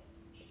it.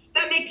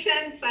 Does that make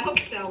sense? I hope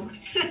so.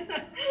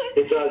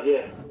 It does,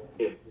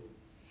 yeah.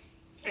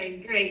 Okay,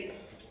 great.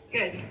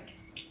 Good.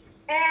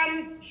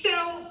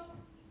 So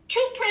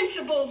 2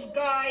 principles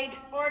guide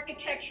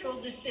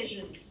architectural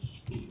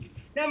decisions.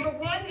 Number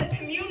 1, the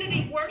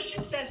community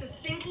worships as a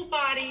single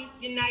body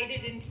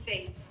united in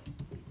faith.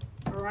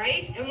 All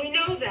right? And we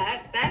know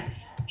that.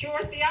 That's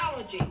pure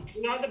theology.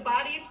 We are the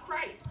body of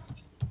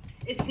Christ.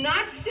 It's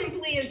not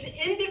simply as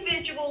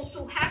individuals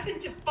who happen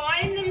to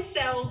find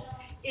themselves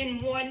in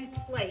one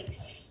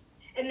place.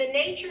 And the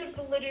nature of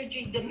the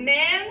liturgy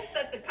demands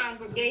that the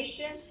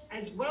congregation,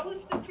 as well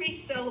as the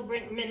priest,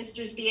 celebrant,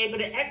 ministers, be able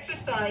to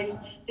exercise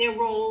their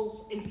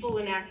roles in full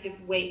and active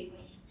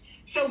ways.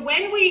 So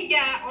when we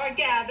are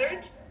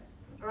gathered,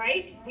 all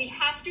right, we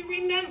have to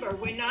remember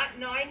we're not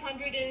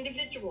 900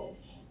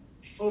 individuals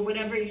or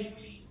whatever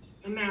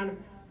amount of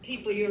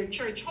people your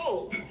church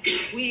holds.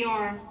 We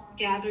are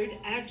gathered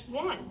as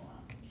one,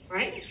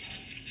 right?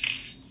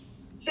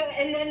 So,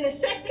 and then the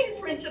second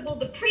principle,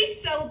 the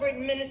priest, celebrant,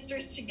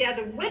 ministers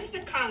together with the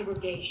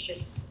congregation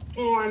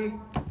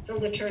form the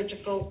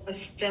liturgical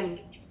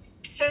assembly.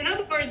 So in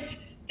other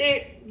words,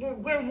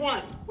 we're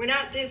one. We're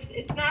not this,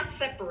 it's not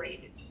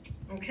separated,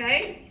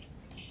 okay?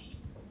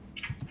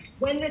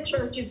 When the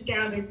church is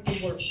gathered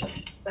for worship.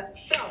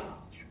 So,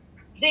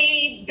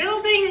 the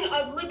building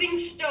of living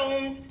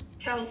stones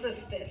tells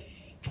us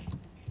this.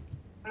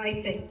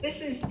 I think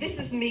this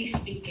is me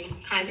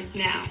speaking kind of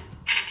now,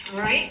 all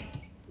right?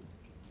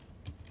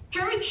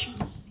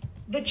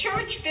 The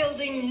church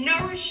building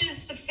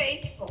nourishes the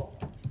faithful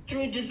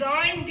through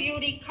design,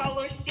 beauty,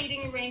 color,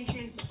 seating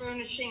arrangements,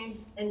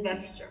 furnishings, and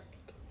vesture,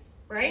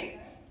 right?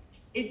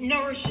 It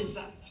nourishes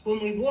us. When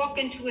we walk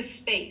into a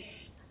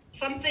space,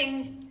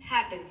 something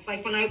happens.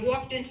 Like when I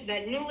walked into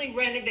that newly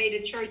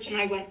renovated church and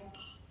I went,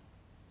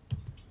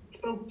 it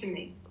spoke to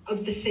me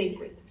of the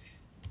sacred,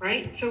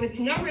 right? So it's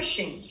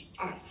nourishing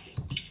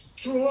us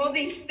through all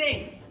these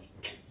things.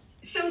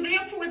 So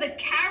therefore, the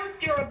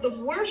character of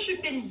the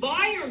worship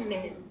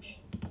environment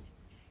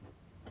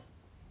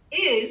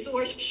is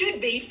or should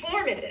be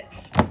formative,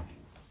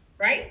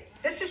 right?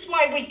 This is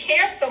why we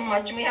care so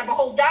much, and we have a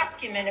whole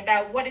document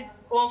about what it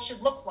all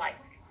should look like.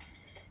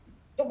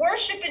 The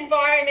worship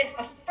environment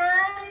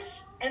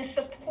affirms and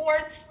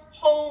supports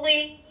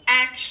holy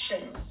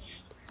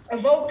actions,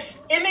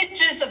 evokes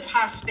images of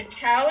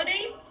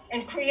hospitality,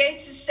 and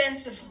creates a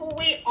sense of who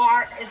we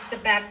are as the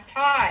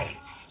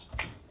baptized,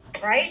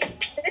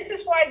 right? This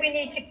is why we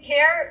need to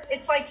care.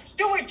 It's like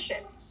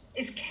stewardship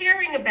is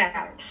caring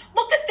about.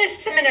 Look at this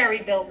seminary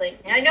building.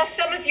 I know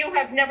some of you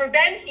have never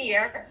been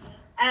here,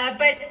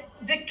 but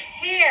the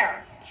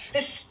care,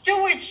 the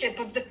stewardship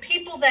of the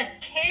people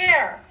that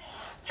care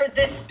for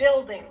this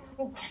building,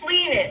 who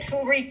clean it,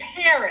 who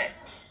repair it.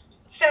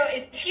 So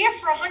it's here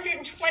for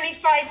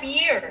 125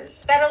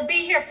 years. That'll be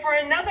here for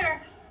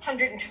another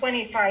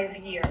 125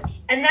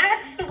 years. And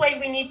that's the way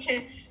we need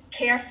to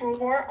care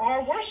for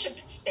our worship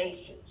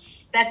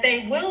spaces, that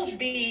they will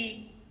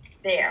be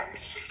there.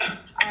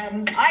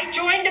 I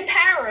joined a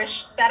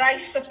parish that I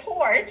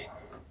support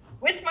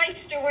with my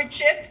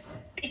stewardship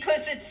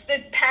because it's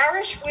the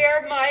parish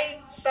where my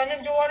son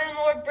and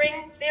daughter-in-law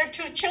bring their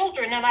 2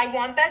 children, and I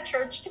want that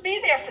church to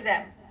be there for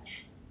them.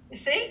 You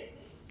see?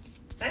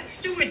 That's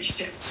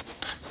stewardship.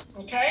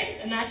 Okay?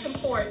 And that's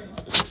important.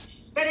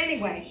 But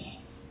anyway,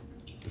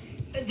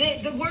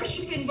 the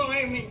worship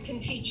environment can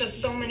teach us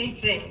so many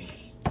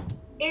things.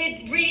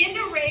 It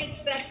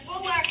reiterates that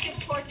full active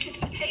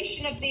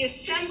participation of the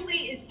assembly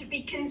is to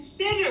be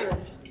considered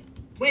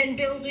when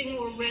building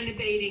or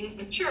renovating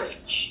a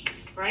church,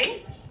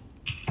 right?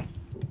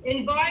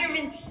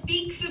 Environment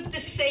speaks of the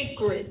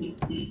sacred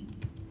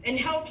and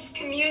helps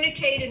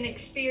communicate an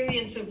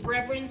experience of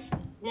reverence,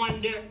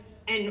 wonder,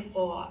 and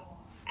awe,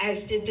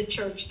 as did the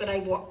church that I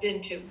walked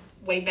into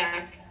way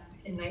back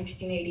in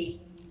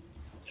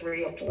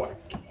 1983 or 4.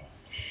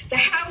 The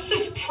house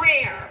of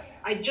prayer,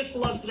 I just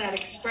love that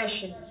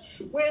expression,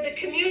 where the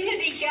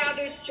community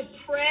gathers to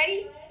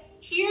pray,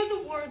 hear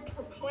the word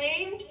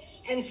proclaimed,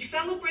 and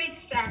celebrate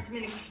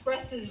sacrament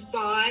expresses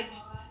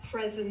God's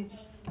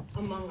presence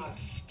among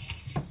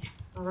us.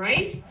 All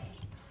right?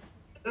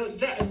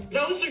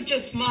 Those are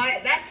just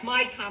that's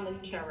my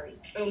commentary,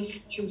 those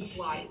two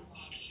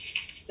slides,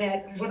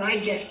 that what I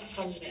get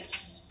from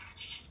this.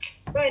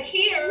 But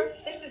here,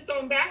 this is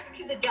going back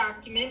to the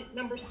document,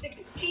 number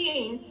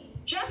 16,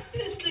 just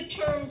as the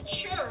term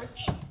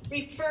church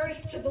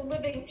refers to the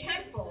living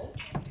temple,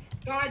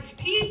 God's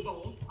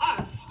people,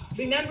 us.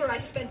 Remember, I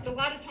spent a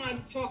lot of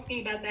time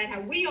talking about that,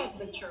 how we are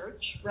the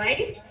church,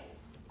 right?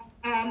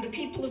 The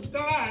people of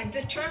God.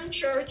 The term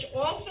church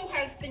also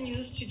has been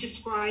used to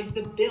describe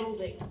the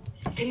building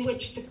in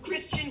which the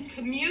Christian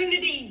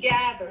community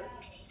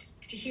gathers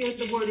to hear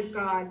the word of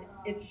God,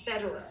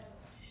 etc.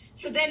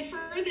 So then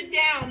further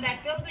down,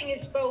 that building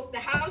is both the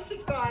house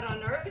of God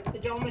on earth, the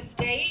Domus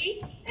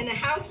Dei, and a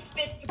house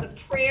fit for the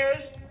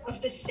prayers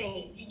of the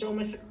saints,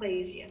 Domus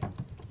Ecclesia.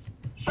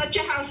 Such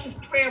a house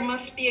of prayer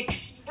must be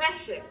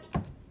expressive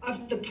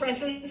of the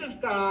presence of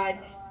God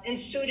and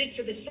suited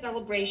for the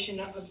celebration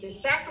of the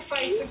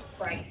sacrifice of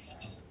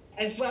Christ,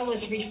 as well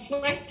as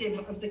reflective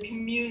of the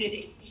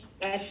community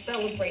that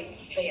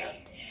celebrates there.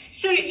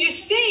 So you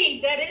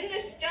see that in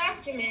this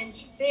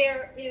document,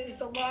 there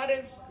is a lot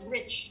of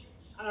rich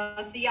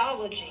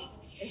theology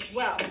as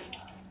well.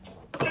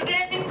 So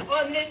then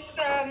on this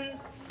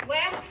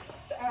last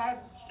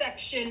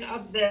section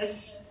of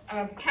this,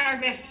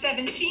 paragraph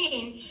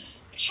 17,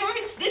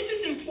 church, this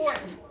is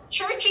important.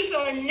 Churches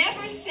are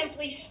never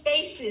simply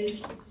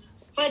spaces,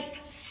 but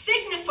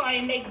signify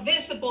and make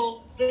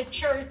visible the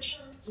church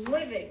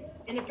living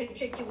in a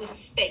particular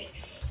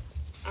space.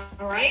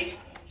 All right?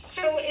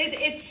 So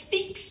it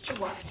speaks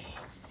to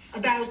us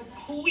about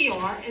who we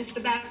are as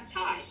the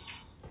baptized.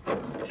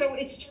 So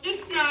it's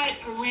just not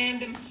a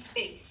random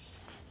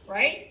space,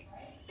 right?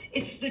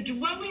 It's the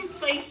dwelling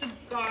place of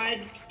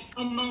God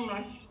among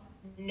us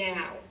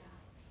now.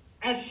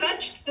 As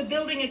such, the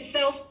building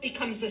itself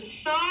becomes a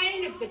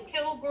sign of the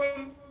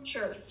pilgrim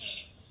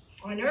church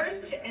on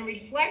earth and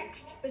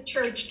reflects the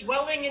church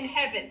dwelling in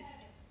heaven.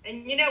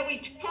 And you know, we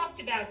talked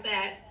about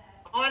that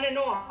on and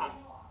off,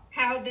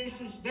 how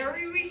this is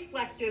very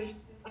reflective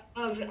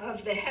of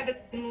the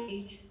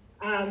heavenly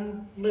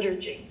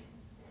liturgy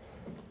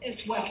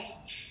as well.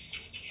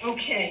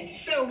 Okay,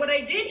 so what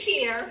I did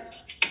here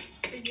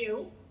for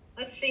you,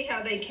 let's see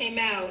how they came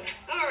out.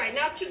 All right,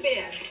 not too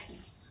bad.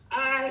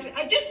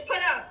 I just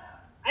put up,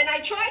 and I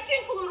tried to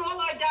include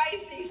all our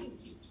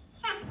dioceses.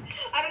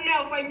 I don't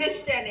know if I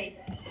missed any,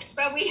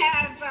 but we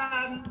have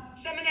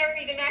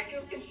Seminary of the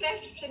Immaculate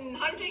Conception in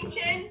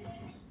Huntington.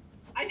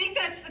 I think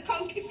that's the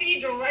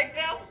co-cathedral, right,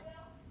 Bill?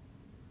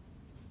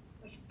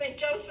 St.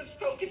 Joseph's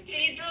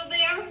co-cathedral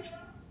there.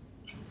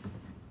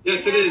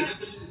 Yes, it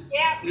is.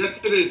 Yeah. Yes,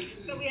 it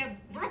is. So we have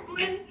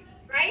Brooklyn,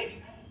 right?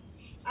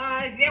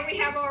 There we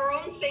have our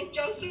own St.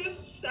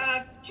 Joseph's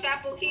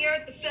chapel here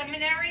at the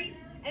seminary.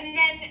 And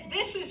then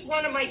this is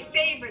one of my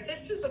favorite.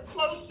 This is a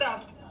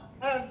close-up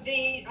of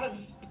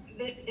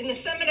in the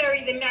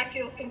Seminary of the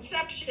Immaculate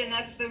Conception.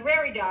 That's the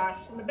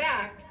Reredas in the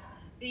back.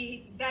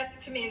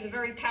 That to me is a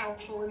very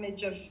powerful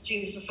image of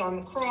Jesus on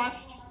the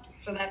cross.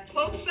 So that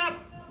close-up.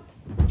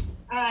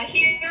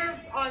 Here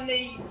on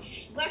the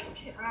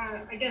left,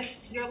 I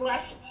guess your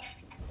left,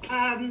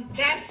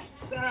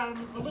 that's a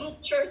little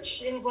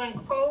church in Glen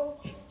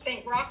Cove,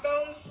 St.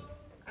 Rocco's,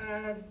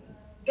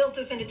 built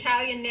as an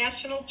Italian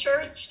national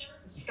church.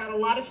 It's got a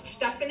lot of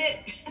stuff in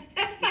it,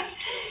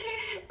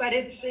 but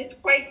it's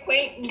quite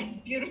quaint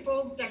and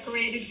beautiful,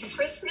 decorated for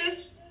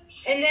Christmas.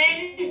 And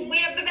then we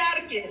have the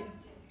Vatican,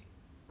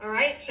 all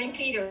right, St.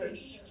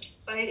 Peter's.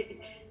 So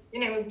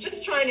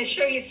just trying to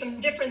show you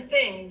some different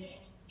things.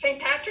 St.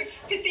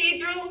 Patrick's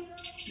Cathedral.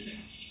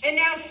 And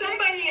now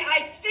somebody, I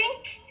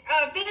think,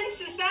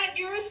 Vince, is that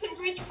yours in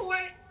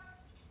Bridgeport?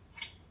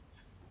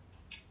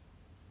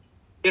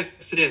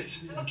 Yes, it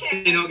is.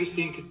 Okay. St.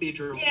 Augustine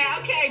Cathedral. Yeah,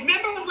 okay.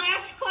 Remember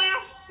last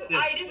class?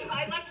 Yes.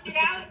 I left it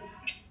out.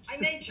 I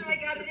made sure I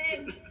got it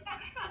in.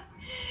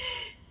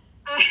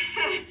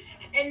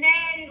 And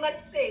then,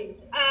 let's see.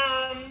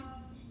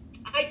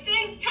 I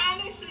think,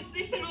 Thomas, is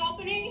this in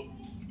Albany?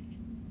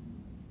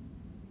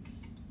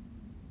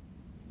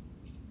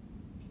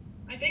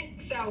 I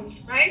think so,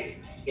 right?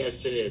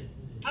 Yes, it is.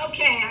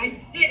 Okay, I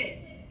did it.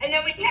 And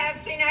then we have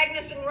St.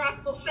 Agnes in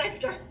Rockville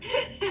Center,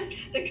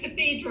 the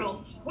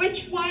cathedral,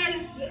 which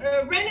was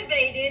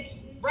renovated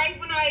right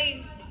when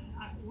I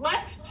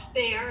left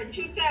there in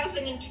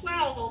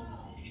 2012.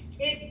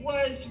 It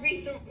was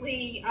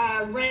recently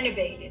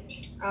renovated.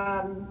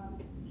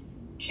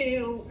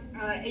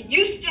 It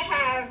used to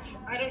have,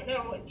 I don't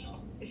know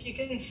if you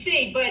can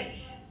see, but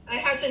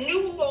it has a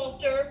new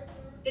altar.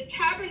 The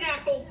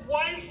tabernacle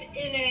was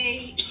in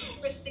a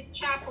Eucharistic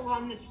chapel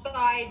on the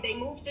side. They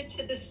moved it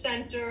to the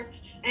center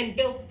and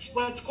built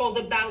what's called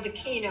a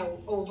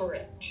baldacchino over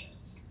it.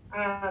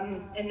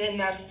 And then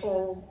that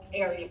whole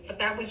area, but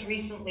that was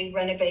recently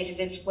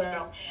renovated as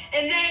well.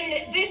 And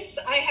then this,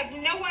 I have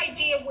no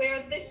idea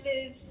where this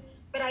is,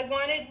 but I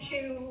wanted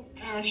to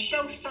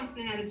show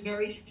something that is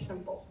very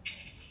simple,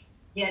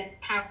 yet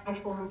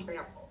powerful and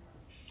prayerful.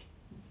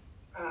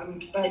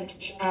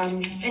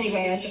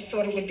 Anyway, I just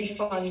thought it would be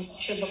fun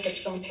to look at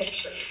some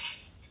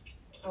pictures.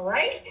 All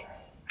right.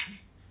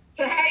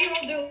 So how you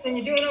all doing?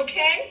 You doing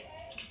okay?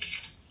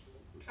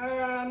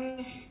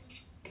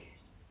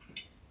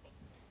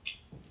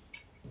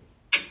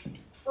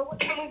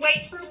 Can we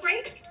wait for a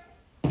break?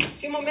 A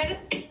few more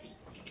minutes?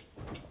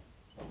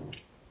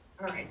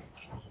 All right.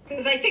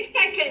 Because I think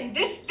I can,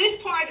 this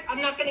part,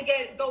 I'm not going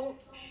to go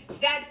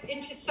that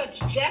into such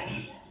depth.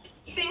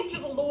 Sing to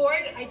the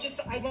Lord.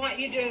 I want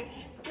you to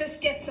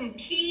just get some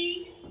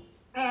key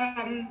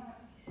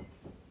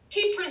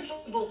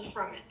principles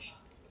from it.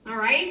 All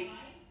right.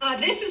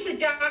 This is a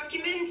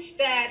document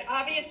that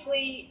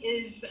obviously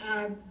is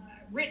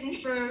written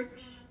for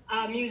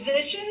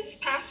musicians,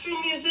 pastoral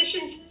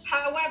musicians.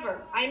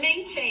 However, I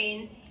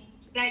maintain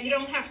that you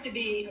don't have to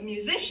be a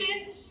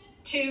musician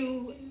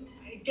to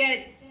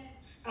get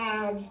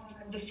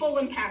the full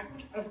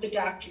impact of the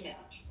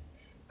document.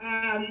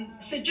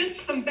 So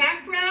just some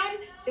background,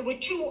 there were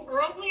two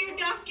earlier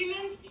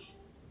documents.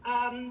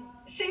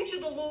 Sing to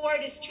the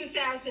Lord is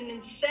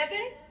 2007.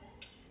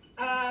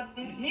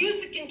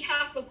 Music in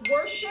Catholic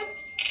Worship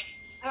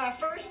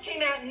first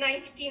came out in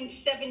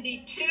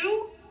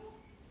 1972.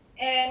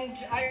 And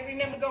I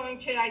remember going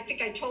to, I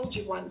think I told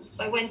you once,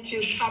 I went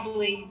to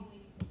probably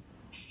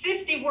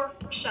 50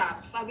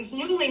 workshops. I was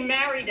newly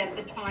married at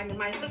the time, and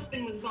my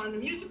husband was on the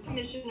music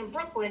commission in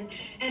Brooklyn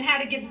and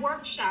had to give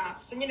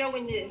workshops. And you know,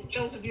 when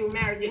those of you who are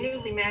married, you're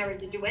newly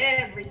married, you do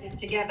everything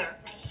together.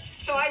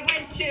 So I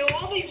went to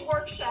all these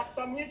workshops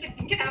on music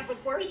and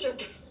Catholic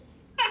worship,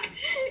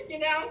 you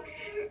know,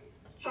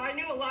 so I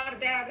knew a lot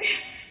about it.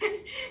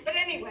 But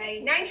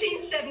anyway,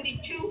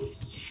 1972,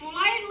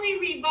 slightly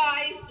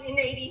revised in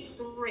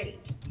 83,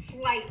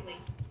 slightly.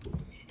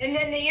 And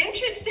then the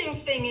interesting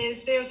thing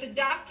is there's a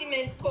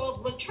document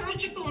called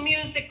Liturgical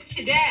Music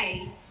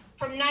Today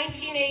from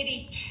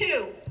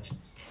 1982.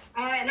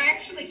 And I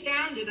actually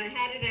found it. I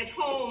had it at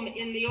home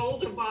in the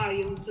older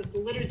volumes of the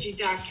liturgy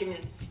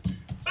documents.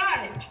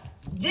 But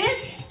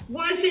this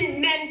wasn't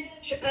meant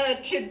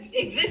to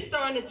exist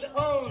on its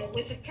own. It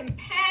was a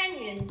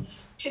companion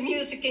to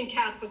music in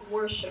Catholic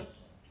worship.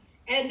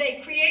 And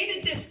they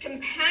created this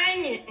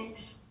companion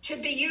to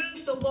be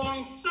used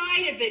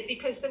alongside of it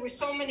because there were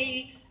so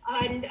many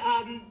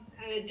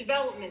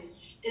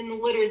developments in the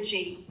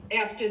liturgy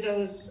after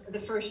the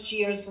first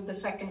years of the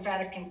Second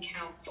Vatican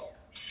Council.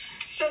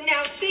 So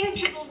now Sing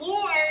to the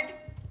Lord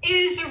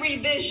is a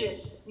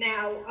revision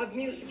now of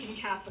music in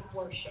Catholic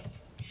worship.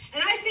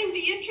 And I think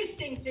the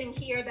interesting thing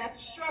here that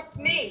struck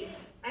me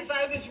as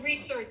I was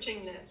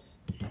researching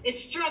this, it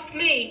struck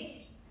me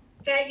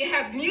that you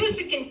have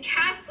music in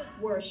Catholic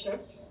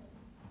worship,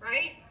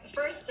 right? The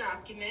first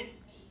document.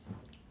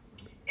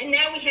 And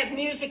now we have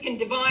music in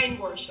divine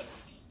worship.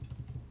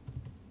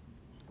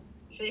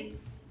 See?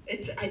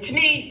 To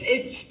me,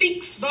 it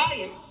speaks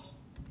volumes.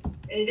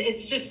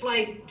 It's just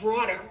like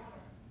broader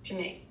to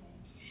me.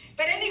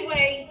 But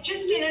anyway,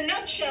 just in a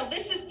nutshell,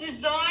 this is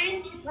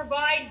designed to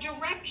provide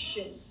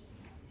direction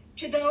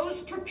to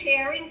those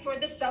preparing for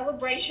the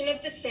celebration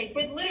of the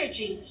sacred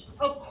liturgy,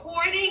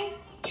 according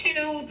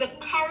to the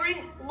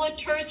current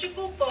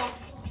liturgical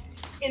books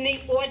in the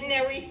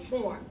ordinary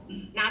form,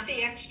 not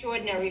the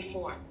extraordinary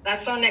form.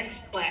 That's our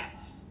next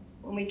class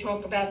when we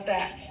talk about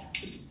that.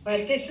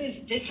 But this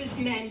is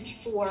meant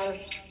for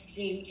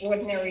the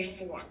ordinary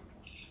form.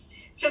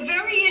 So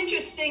very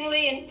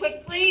interestingly and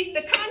quickly,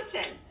 the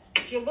contents.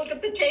 If you look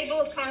at the table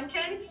of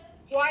contents,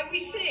 why we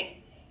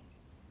sing,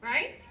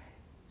 right?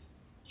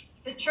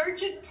 The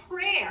church of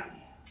prayer.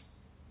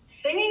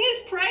 Singing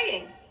is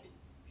praying.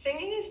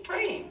 Singing is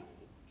praying.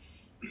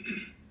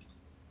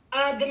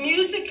 The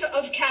music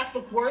of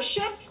Catholic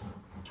worship,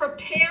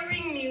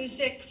 preparing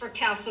music for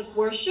Catholic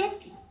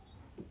worship,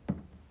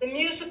 the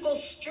musical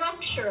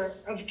structure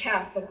of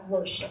Catholic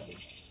worship.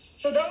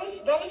 So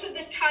those are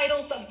the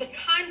titles of the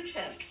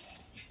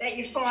contents that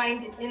you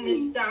find in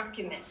this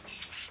document.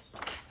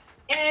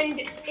 And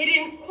it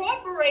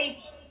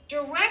incorporates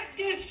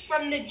directives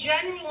from the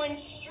general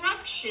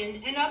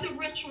instruction and other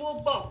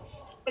ritual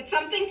books. But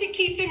something to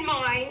keep in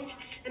mind,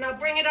 and I'll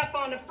bring it up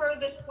on a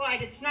further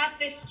slide, it's not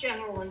this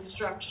general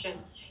instruction,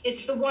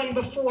 it's the one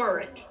before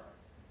it.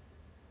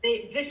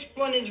 This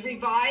one is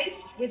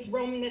revised with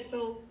Roman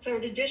Missal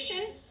 3rd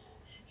edition.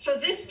 So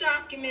this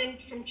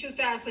document from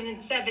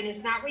 2007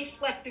 is not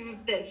reflective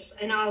of this,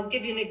 and I'll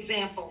give you an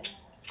example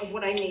of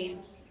what I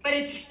mean. But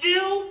it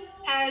still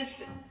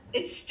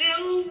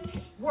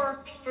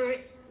works for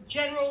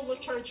general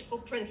liturgical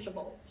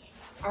principles,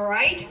 all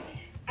right?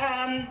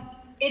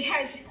 It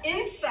has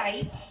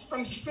insights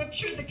from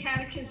Scripture, the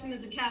Catechism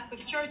of the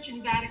Catholic Church,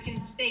 and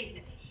Vatican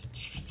statements.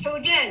 So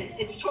again,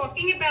 it's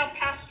talking about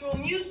pastoral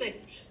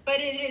music, but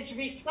it is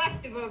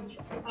reflective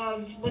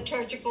of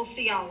liturgical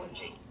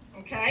theology,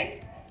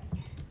 okay?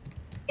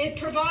 It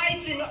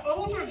provides an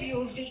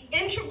overview of the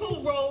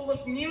integral role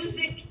of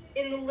music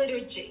in the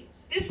liturgy.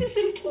 This is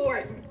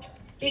important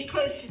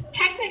because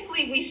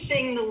technically we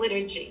sing the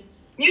liturgy.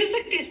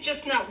 Music is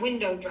just not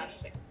window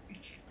dressing.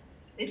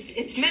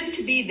 It's meant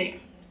to be there.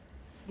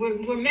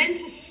 We're meant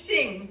to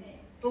sing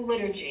the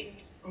liturgy,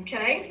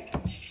 okay?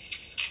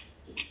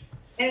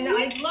 And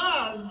I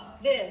love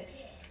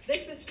this.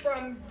 This is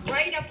from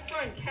right up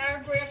front,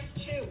 paragraph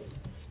 2.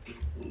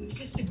 It's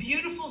just a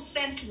beautiful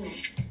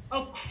sentiment.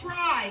 A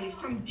cry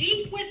from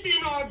deep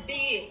within our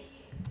being.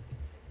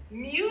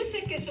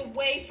 Music is a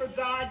way for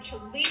God to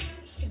lead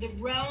us to the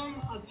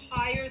realm of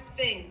higher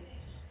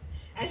things.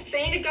 As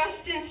St.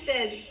 Augustine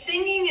says,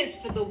 singing is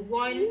for the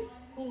one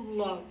who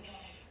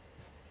loves.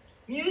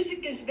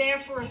 Music is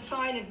therefore a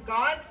sign of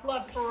God's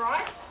love for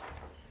us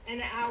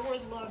and our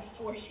love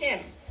for him.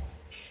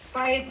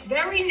 By its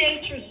very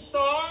nature,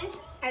 song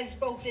has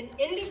both an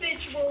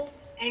individual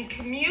and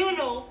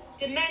communal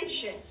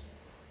dimension.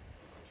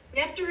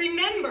 You have to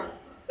remember,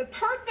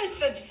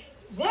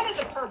 one of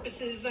the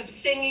purposes of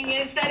singing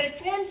is that it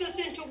forms us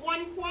into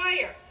one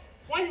choir,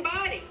 one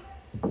body.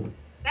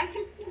 That's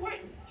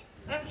important.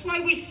 That's why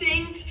we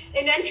sing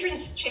an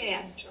entrance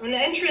chant or an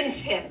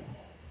entrance hymn.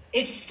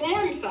 It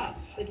forms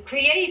us. It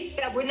creates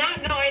that we're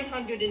not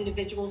 900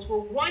 individuals. We're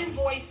one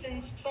voice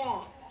in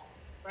song,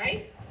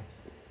 right?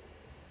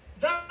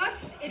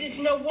 Thus, it is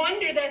no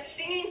wonder that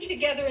singing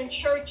together in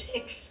church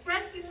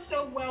expresses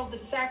so well the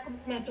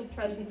sacramental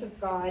presence of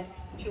God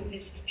to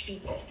his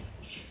people,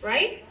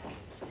 right?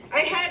 I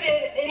had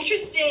an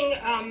interesting,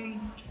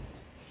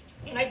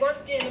 when I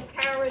worked in a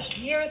parish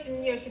years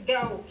and years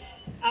ago,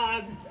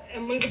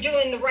 and we were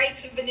doing the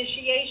rites of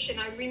initiation,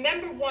 I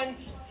remember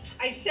once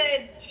I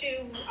said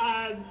to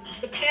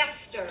the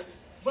pastor,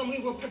 when we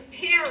were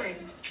preparing,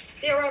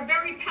 there are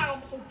very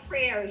powerful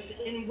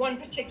prayers in one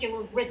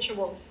particular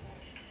ritual.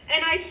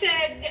 And I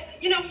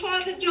said,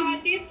 Father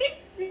John, do you think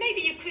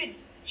maybe you could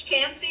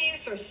chant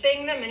these or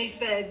sing them? And he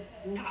said,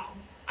 no.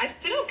 I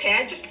said, okay,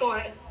 I just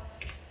thought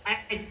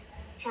I'd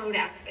throw it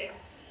out there.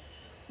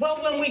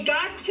 Well, when we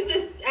got to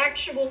the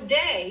actual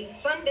day,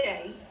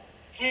 Sunday,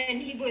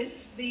 and he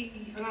was the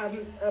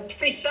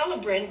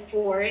pre-celebrant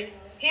for it,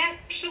 he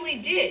actually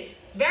did,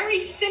 very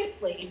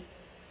simply,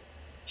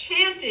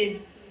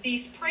 chanted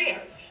these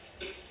prayers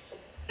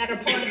that are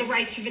part of the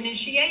rites of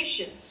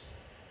initiation.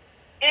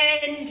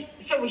 And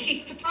so he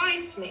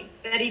surprised me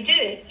that he did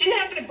it. Didn't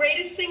have the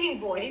greatest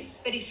singing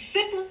voice, but he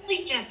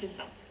simply chanted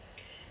them.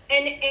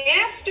 And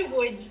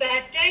afterwards,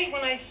 that day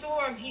when I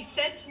saw him, he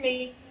said to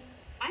me,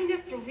 I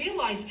never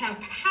realized how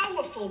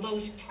powerful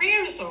those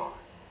prayers are.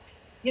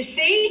 You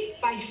see,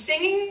 by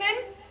singing them,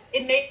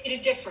 it made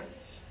a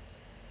difference.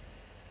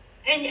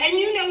 And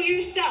you know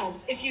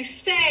yourself, if you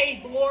say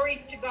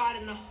glory to God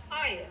in the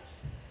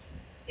highest,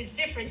 it's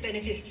different than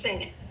if you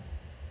sing it.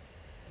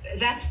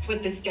 That's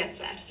what this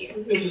gets at here.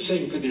 It's the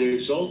same for the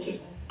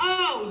exalted.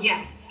 Oh,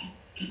 yes.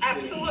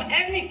 Absolutely.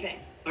 Anything.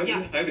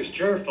 I was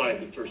terrified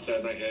the first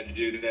time I had to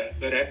do that,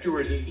 but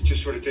afterwards it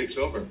just sort of takes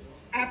over.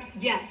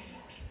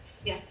 Yes.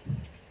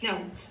 No.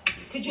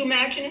 Could you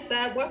imagine if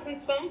that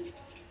wasn't sung?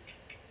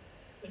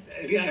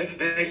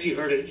 I've actually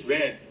heard it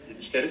read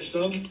instead of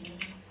sung,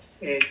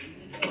 and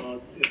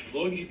as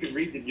long as you can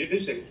read the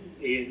music,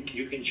 and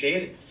you can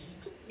chant it.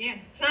 Yeah,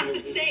 it's not the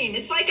same.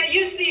 It's like I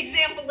used the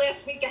example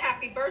last week of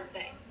happy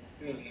birthday.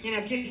 Yeah.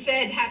 If you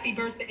said happy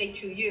birthday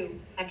to you,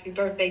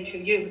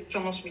 it's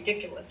almost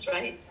ridiculous,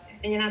 right?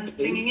 And you're not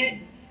singing it.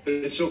 But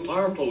it's so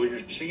powerful when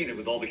you're singing it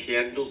with all the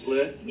candles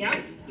lit. Yeah.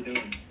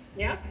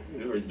 Yeah.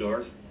 Or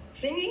dark.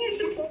 Singing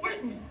is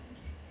important.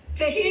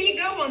 So here you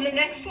go on the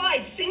next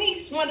slide. Singing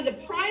is one of the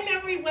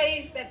primary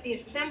ways that the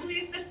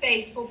Assembly of the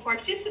Faithful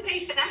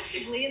participates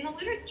actively in the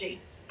liturgy.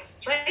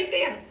 It's right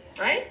there,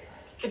 right?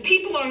 The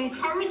people are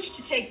encouraged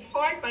to take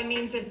part by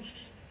means of,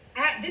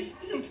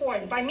 this is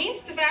important, by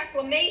means of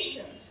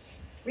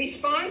acclamations,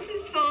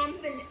 responses,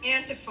 psalms, and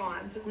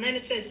antiphons. And then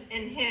it says,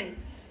 and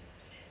hymns.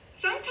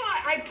 Sometimes,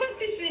 I put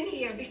this in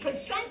here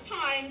because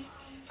sometimes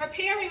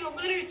preparing a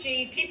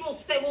liturgy, people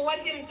say, well, what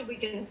hymns are we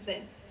going to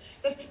sing?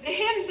 The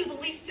hymns are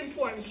the least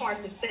important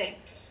part to sing.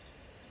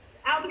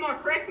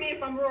 Aldemar, correct me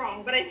if I'm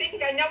wrong, but I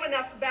think I know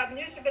enough about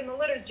music and the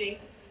liturgy,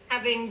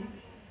 having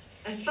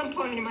at some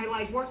point in my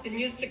life worked in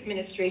music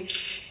ministry.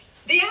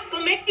 The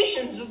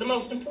acclamations are the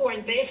most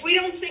important. If we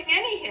don't sing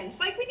any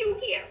hymns, like we do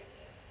here,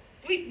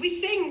 we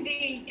sing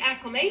the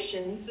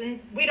acclamations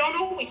and we don't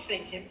always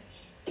sing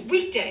hymns.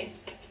 Weekday,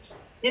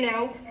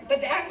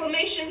 but the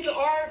acclamations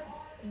are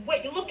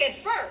what you look at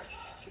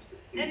first.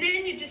 And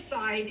then you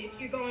decide if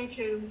you're going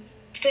to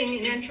sing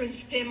an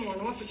entrance hymn or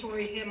an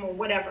offertory hymn or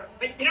whatever.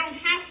 But you don't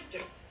have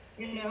to,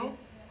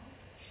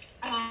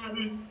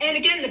 And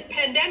again, the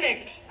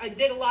pandemic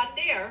did a lot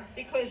there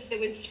because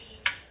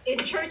in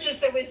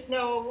churches, there was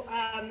no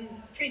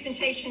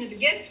presentation of the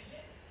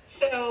gifts.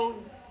 So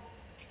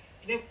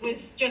there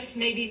was just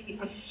maybe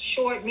a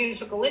short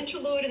musical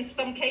interlude in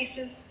some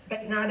cases,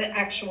 but not an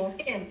actual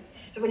hymn.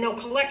 There were no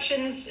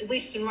collections, at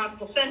least in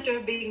Rockville Center,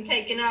 being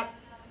taken up.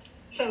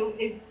 So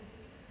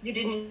you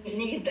didn't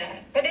need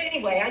that. But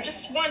anyway, I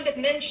just wanted to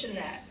mention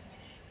that.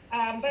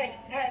 But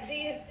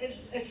the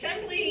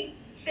assembly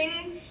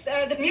sings,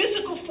 the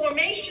musical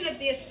formation of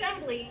the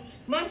assembly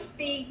must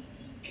be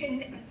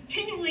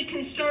continually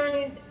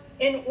concerned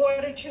in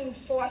order to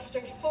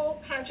foster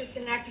full, conscious,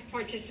 and active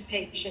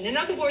participation. In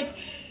other words,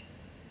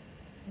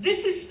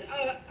 this is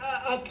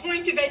a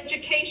point of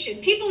education.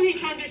 People need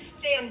to understand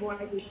understand why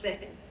we sing.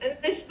 And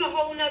this is a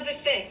whole nother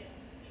thing,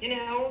 you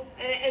know,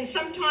 and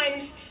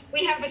sometimes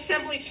we have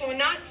assemblies who are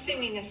not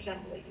singing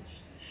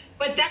assemblies,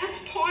 but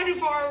that's part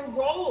of our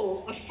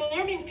role of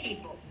forming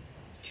people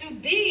to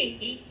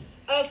be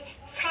a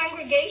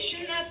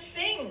congregation that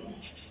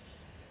sings.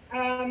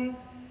 And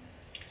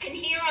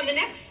here on the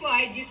next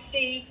slide, you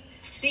see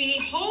the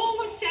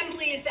whole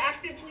assembly is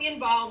actively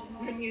involved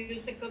in the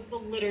music of the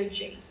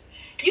liturgy.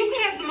 You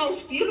could have the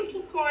most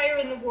beautiful choir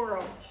in the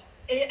world,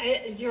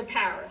 your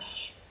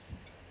parish,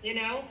 you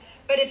know,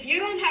 but if you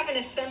don't have an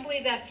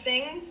assembly that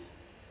sings,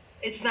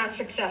 it's not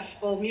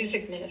successful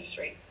music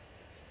ministry.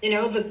 You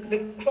know, the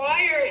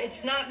choir,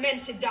 it's not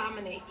meant to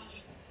dominate.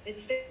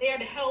 It's there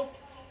to help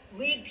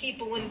lead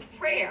people in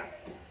prayer.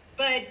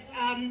 But,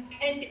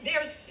 and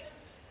there's,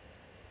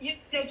 you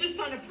know, just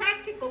on a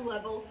practical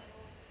level,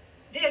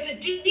 there's a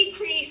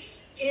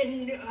decrease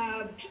in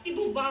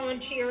people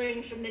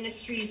volunteering for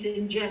ministries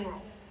in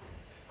general,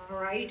 all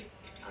right,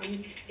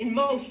 in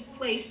most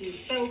places.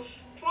 So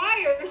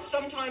choirs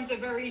sometimes are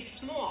very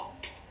small.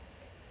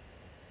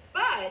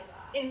 But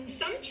in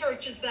some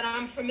churches that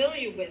I'm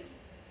familiar with,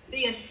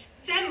 the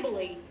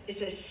assembly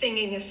is a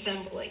singing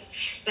assembly.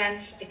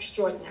 That's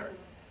extraordinary,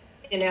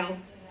 you know,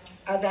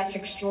 that's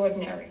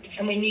extraordinary.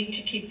 And we need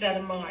to keep that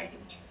in mind.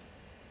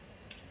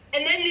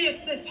 And then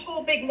there's this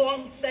whole big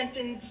long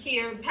sentence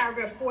here,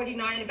 paragraph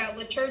 49, about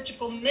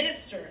liturgical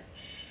minister.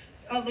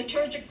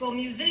 Liturgical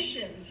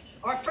musicians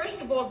are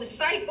first of all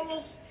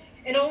disciples,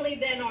 and only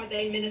then are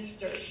they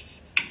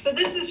ministers. So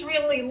this is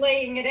really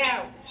laying it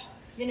out,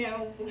 you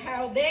know,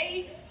 how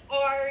they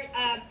are,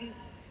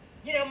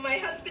 you know, my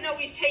husband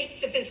always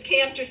hates if his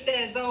cantor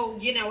says, oh,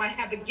 you know, I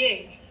have a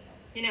gig,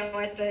 you know,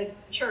 at the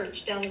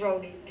church down the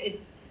road.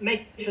 It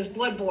makes his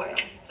blood boil.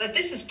 But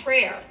this is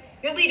prayer.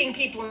 You're leading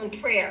people in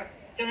prayer.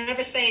 Don't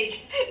ever say,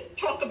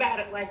 talk about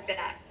it like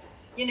that.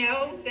 You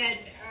know, that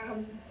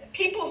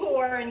people who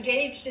are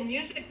engaged in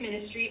music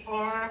ministry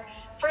are,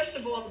 first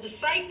of all,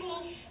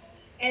 disciples,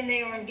 and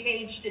they are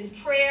engaged in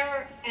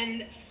prayer,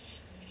 and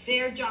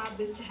their job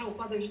is to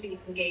help others be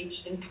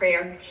engaged in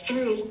prayer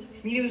through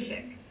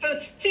music. So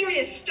it's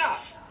serious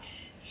stuff.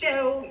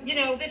 So, you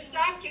know, this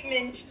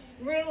document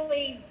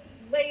really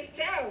lays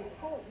out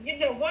who, you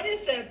know, what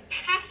is a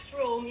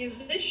pastoral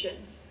musician,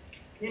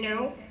 you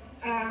know?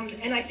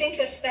 And I think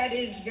that that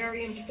is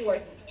very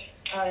important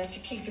to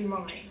keep in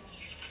mind.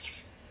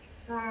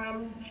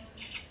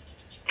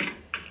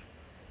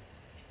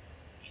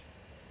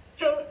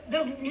 So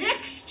the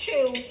next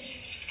two,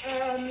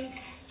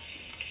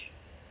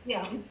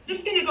 yeah, I'm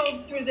just going to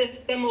go through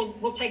this, then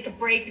we'll take a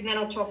break, and then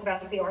I'll talk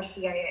about the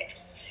RCIA.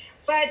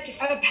 But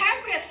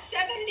paragraph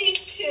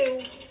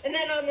 72, and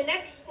then on the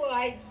next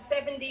slide,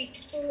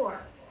 74.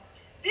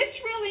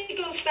 This really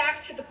goes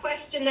back to the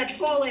question that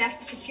Paul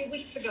asked a few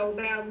weeks ago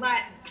about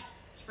Latin,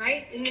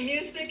 right? In the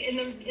music,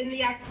 in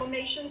the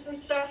acclamations and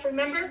stuff,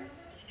 remember?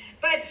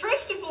 But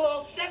first of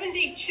all,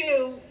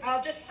 72,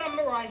 I'll just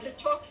summarize, it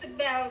talks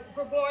about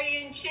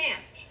Gregorian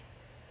chant,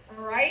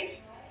 all right?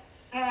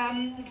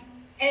 And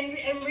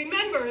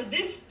remember,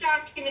 this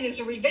document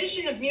is a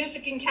revision of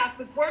Music in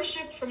Catholic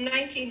Worship from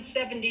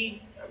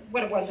 1970,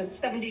 what was it,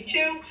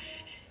 72?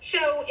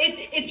 So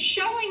it's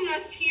showing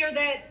us here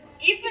that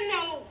even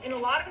though in a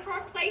lot of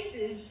our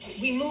places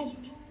we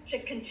moved to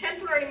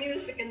contemporary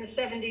music in the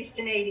 70s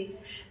and 80s,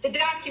 the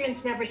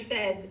documents never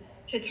said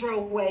to throw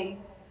away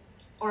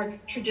our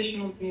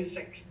traditional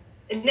music.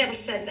 It never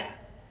said that.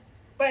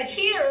 But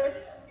here,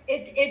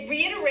 it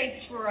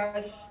reiterates for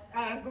us,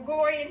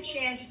 Gregorian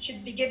chant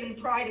should be given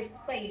pride of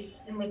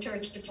place in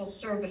liturgical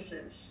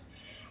services.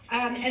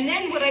 And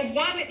then what I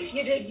wanted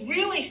you to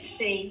really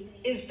see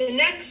is the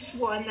next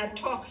one that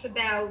talks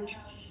about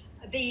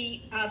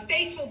the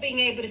faithful being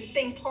able to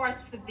sing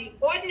parts of the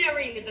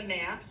ordinary of the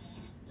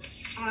Mass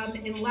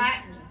in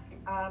Latin.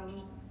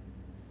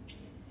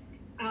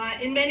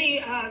 In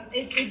many,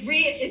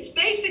 it's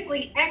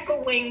basically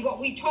echoing what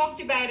we talked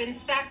about in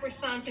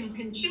Sacrosanctum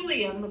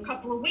Concilium a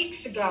couple of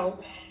weeks ago,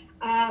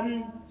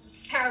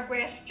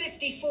 paragraphs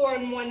 54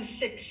 and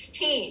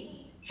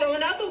 116. So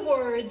in other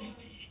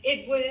words,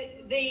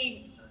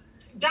 the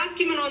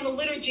document on the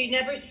liturgy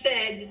never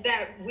said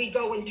that we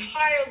go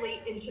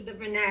entirely into the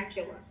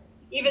vernacular,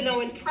 even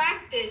though in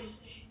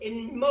practice,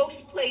 in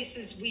most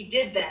places we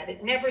did that.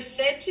 It never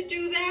said to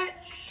do that.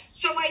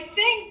 So I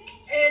think,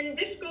 and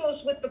this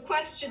goes with the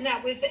question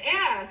that was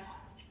asked,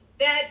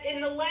 that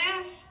in the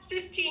last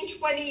 15,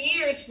 20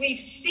 years, we've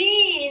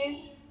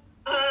seen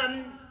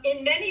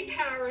in many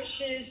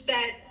parishes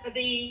that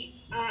the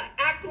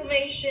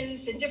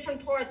acclamations in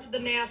different parts of the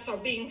Mass are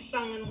being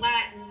sung in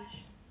Latin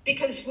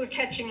because we're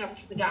catching up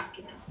to the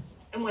documents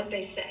and what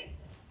they say.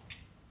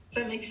 Does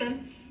that make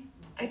sense?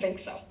 I think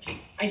so.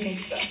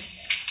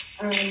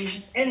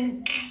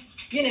 And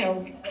you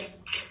know,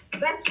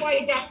 that's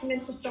why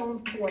documents are so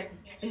important.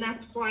 And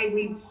that's why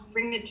we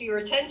bring it to your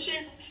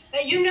attention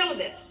that you know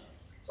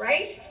this,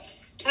 right?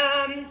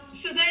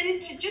 So then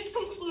to just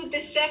conclude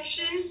this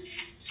section,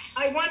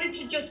 I wanted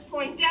to just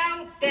point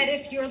out that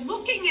if you're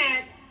looking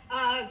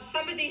at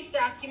some of these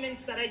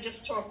documents that I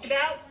just talked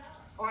about,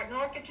 art and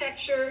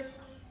architecture,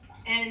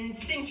 and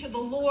sing to the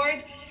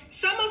Lord.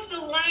 Some of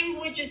the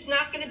language is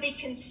not going to be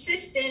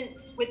consistent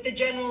with the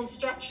general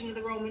instruction of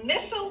the Roman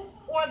Missal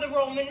or the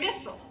Roman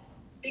Missal,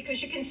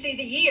 because you can see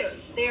the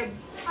years they're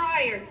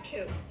prior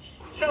to.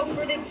 So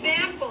for an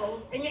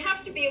example, and you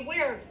have to be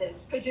aware of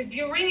this, because if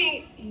you're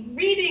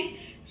reading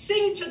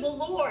Sing to the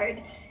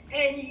Lord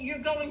and you're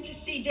going to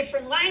see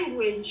different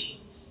language,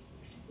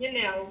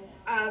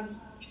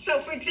 so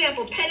for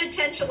example,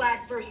 penitential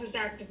act versus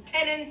act of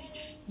penance,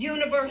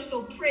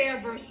 universal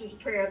prayer versus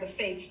prayer of the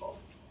faithful.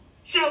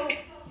 So,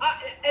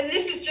 and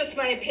this is just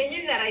my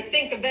opinion, that I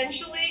think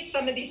eventually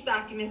some of these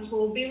documents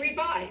will be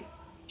revised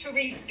to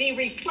be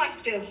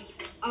reflective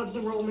of the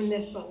Roman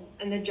Missal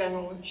and the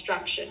general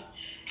instruction.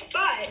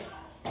 But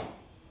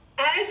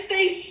as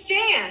they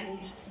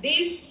stand,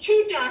 these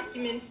two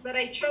documents that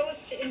I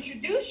chose to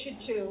introduce you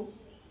to,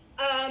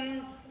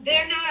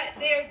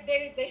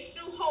 they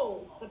still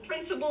hold. The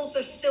principles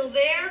are still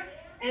there,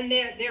 and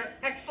they're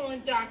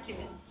excellent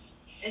documents,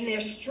 and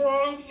they're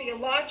strong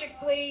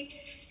theologically,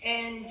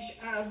 and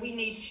we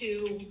need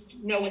to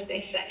know what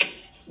they say.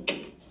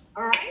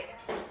 All right?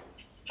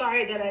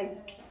 Sorry that I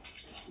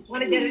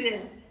want to get it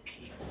in.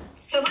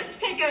 So let's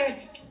take a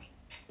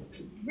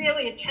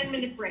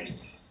 10-minute break.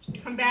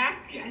 Come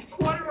back at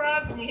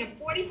 1:15, and we have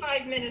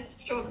 45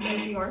 minutes to talk about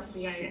the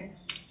RCIA.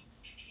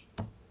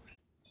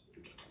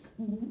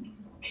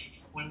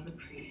 One of the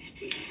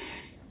priests we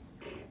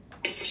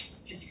had,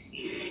 just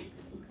he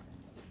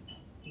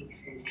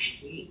said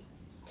to me,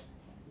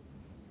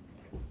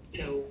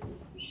 so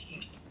he,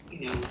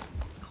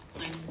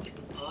 cleanse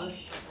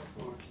us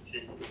of our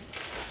sins.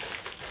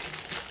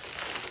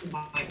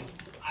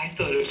 I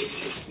thought it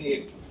was just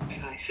me,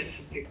 and I said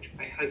something to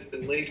my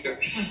husband later,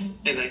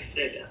 and I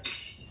said,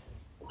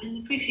 when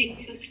the priest,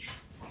 he goes,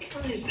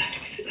 what is that?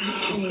 I said,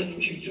 I'll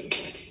let you know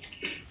this.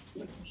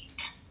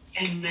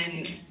 And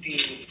then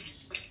the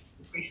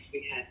priest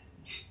we had,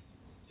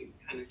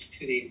 kind of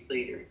 2 days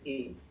later,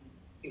 he,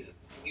 the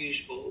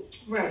usual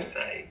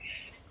side,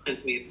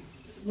 cleansed me of my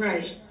sins.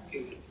 Right.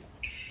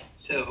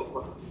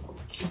 So,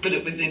 but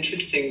it was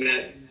interesting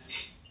that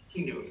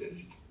he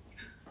noticed.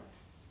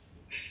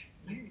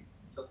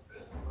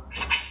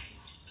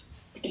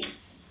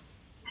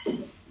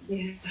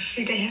 Yeah.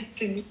 See, they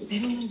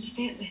don't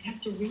understand. They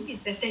have to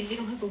read that they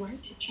don't have a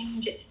right to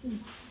change it.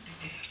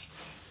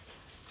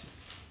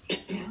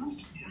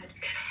 It's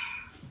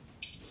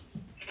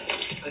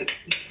like,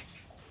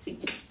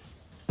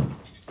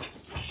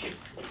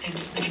 and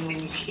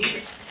when you hear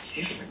it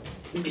different,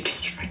 it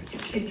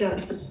strikes. It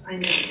does. I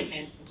know.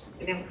 And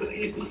on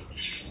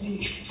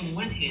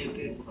one hand,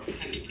 it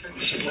kind of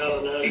hurts.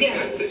 No.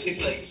 Yeah.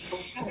 It's like,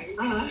 okay.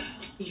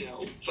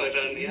 But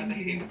on the other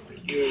hand,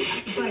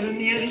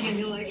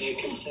 you're like, I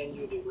can send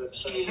you the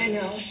website. I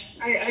know.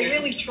 I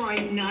really try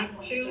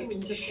not to,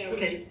 and just say,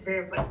 okay, it's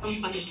prayer, but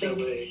sometimes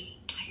things.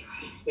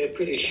 They're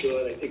pretty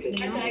short. I think.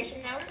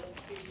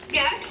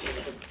 Yes.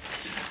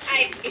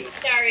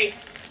 Sorry.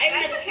 I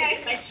have another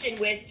quick question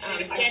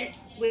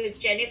with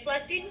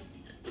genuflecting.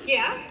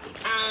 Yeah.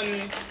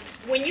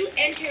 When you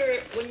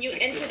enter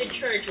the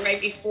church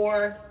right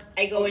before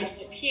I go into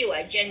the pew,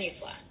 I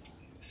genuflect.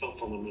 Is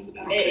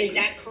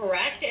that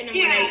correct? And then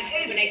when I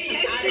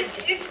come out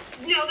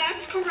no,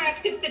 that's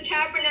correct. If the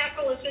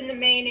tabernacle is in the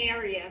main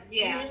area,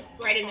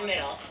 right in the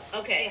middle.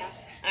 Okay. Yeah.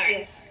 All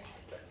right.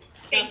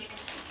 Yeah.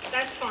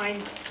 That's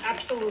fine.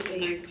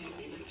 Absolutely. Send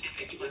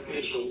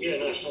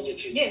it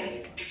to you. Yeah.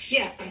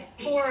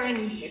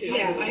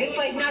 It's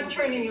like not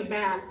turning your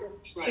back,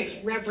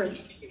 just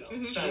reverence.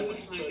 And the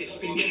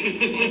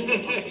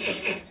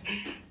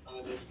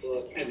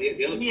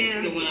other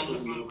Yeah. So when I'm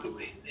on my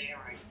way there,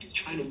 I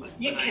try to.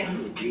 You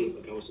can. review it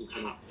like I was some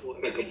kind of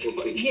like a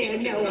book. Yeah,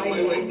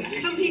 no,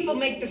 some people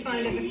make the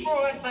sign of the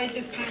cross. I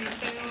just kind of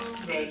say,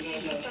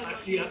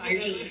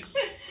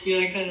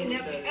 I kind of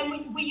looked at it.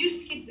 And we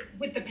used to keep,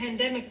 with the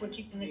pandemic, we're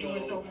keeping the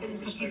doors open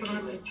so people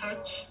don't have to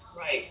touch.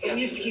 Right. But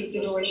we used to keep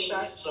the doors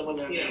shut. Someone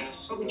that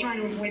asked. But we're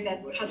trying to avoid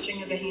that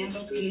touching of the handles.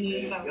 So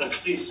to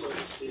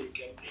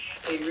speak, and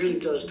it really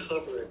does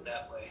cover it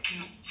that way.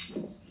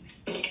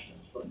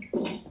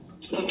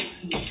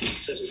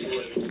 Says it's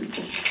working.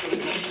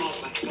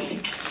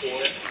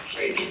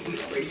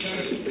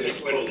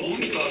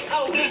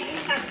 Oh,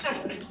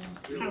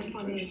 how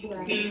funny is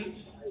that?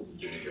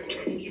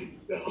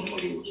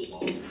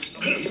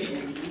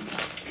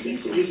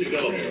 Years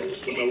ago,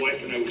 when my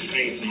wife and I were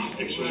trained,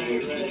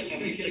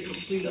 It's a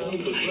complete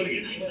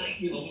opposite.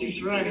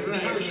 Right.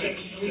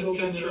 It's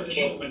kind of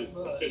 12 minutes.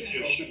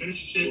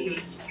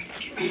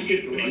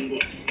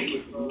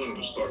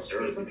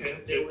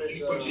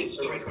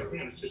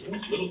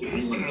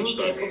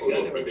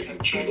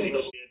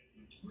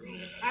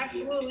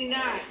 Absolutely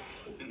not.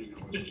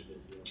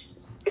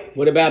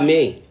 What about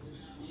me?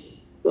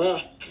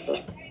 What's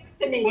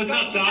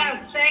up, Doc?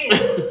 Without saying.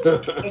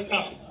 What's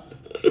up?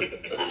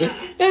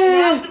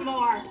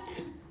 Valdemar.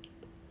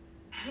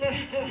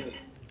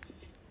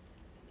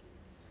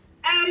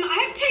 I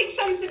have to take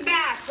something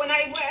back. When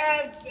I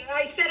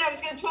said I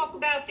was going to talk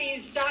about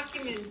these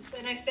documents,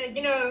 and I said,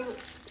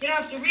 You don't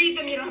have to read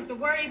them. You don't have to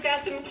worry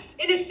about them.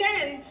 In a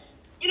sense,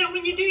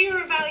 when you do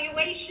your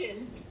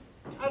evaluation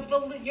of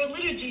your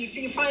liturgy for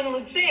your final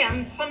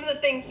exam, some of the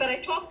things that I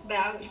talked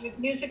about with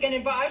music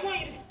and I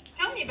want you to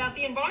tell me about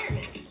the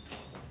environment.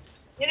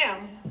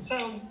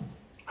 So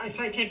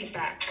I take it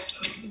back.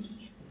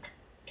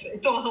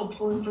 It's all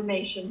helpful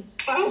information.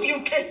 I hope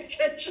you pay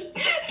attention.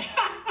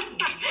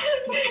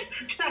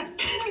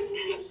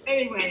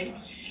 Anyway,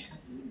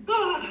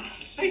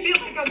 I feel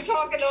like I'm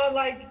talking on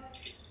like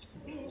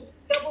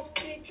double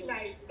speed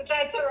tonight, but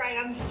that's all right.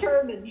 I'm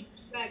determined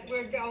that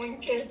we're going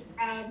to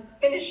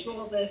finish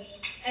all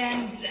this.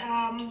 And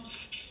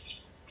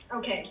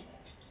okay,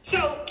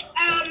 so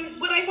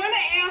what I want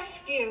to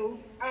ask you,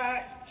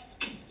 I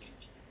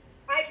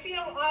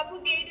feel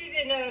obligated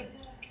in a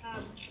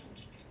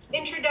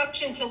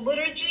introduction to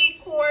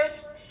liturgy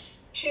course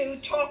to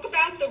talk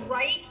about the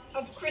rite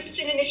of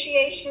Christian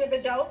initiation of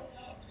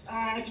adults,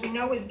 as we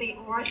know is the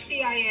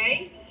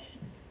RCIA,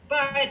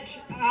 but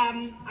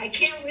I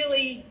can't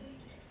really,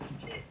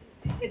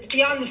 it's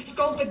beyond the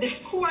scope of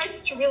this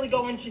course to really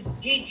go into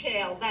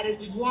detail that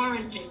is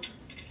warranted.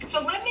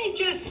 So let me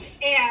just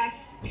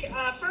ask,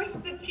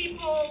 first the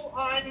people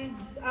on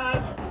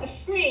the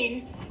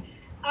screen,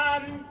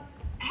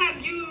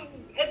 have you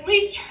at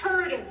least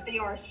heard of the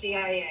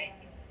RCIA?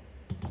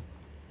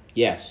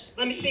 Yes.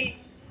 Let me see.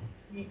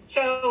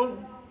 So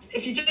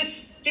if you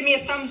just give me a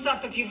thumbs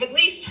up if you've at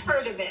least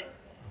heard of it.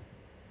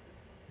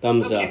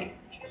 Thumbs up. Okay.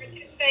 So I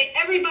can say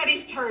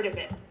everybody's heard of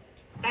it.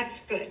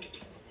 That's good.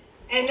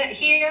 And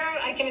here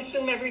I can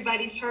assume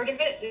everybody's heard of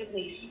it at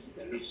least.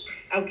 Yes.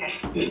 Okay.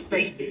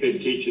 Great. Been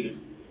teaching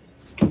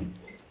it.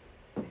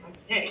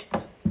 Okay.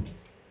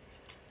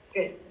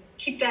 Good.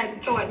 Keep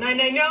that thought. And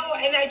I know,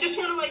 and I just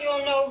want to let you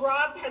all know,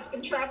 Rob has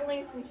been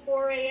traveling since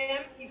 4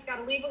 a.m. He's got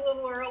to leave a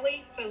little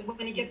early. So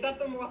when he gets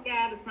up and walk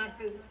out, it's not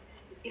because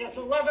he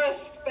doesn't love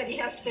us, but he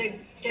has to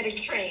get a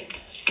train.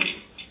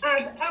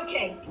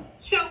 Okay.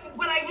 So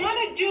what I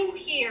want to do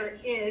here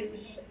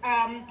is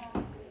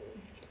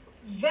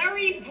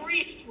very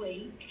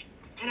briefly,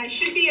 and I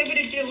should be able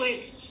to do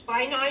it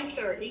by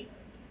 9:30,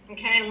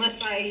 okay,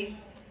 unless I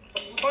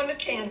go on a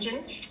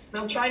tangent,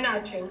 and I'll try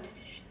not to.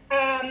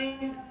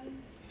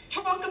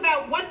 Talk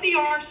about what the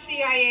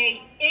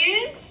RCIA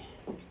is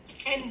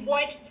and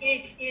what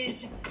it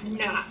is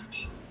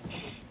not.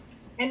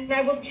 And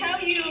I will tell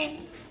you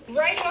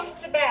right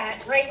off the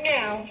bat, right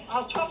now,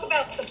 I'll talk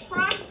about the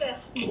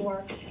process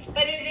more,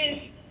 but it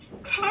is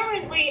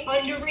currently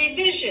under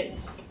revision.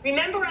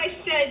 Remember I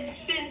said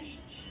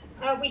since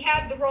we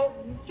have the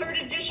third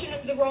edition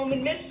of the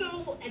Roman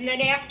Missal, and then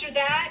after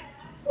that,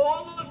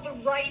 all of the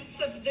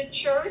rites of the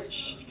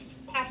church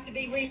have to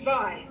be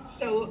revised.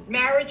 So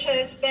marriage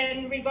has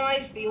been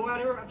revised, the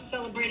order of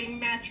celebrating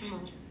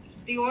matrimony,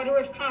 the order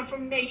of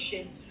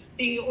confirmation,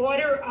 the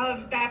order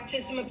of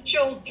baptism of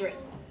children.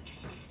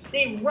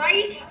 The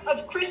rite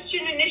of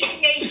Christian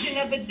initiation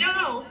of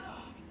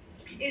adults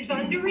is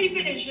under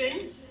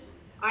revision.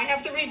 I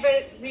have the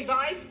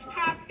revised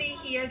copy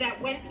here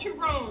that went to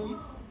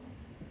Rome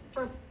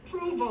for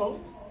approval.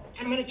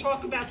 I'm going to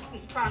talk about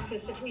this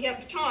process if we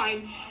have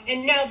time.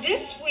 And now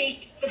this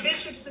week, the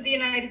bishops of the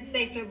United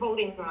States are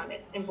voting on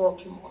it in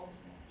Baltimore.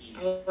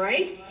 All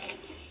right?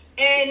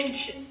 And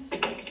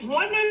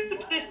one of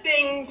the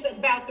things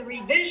about the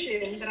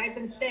revision that I've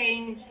been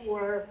saying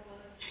for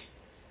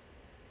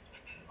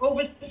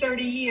over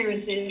 30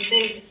 years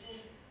is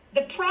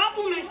the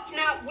problem is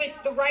not with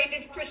the rite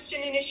of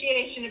Christian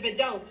initiation of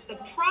adults. The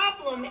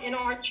problem in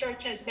our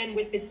church has been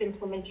with its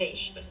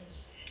implementation.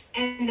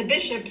 And the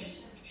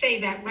bishops say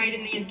that right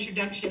in the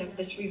introduction of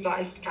this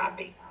revised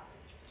copy.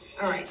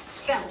 All right,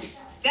 so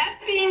that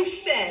being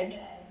said,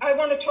 I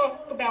want to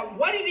talk about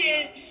what it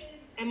is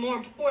and more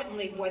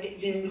importantly, what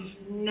it is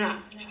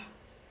not.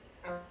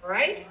 All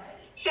right,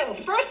 so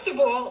first of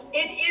all,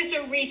 it is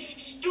a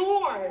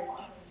restored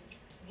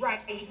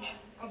rite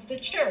of the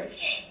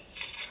church.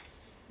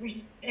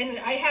 And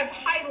I have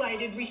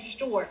highlighted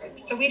restored.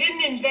 So we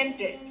didn't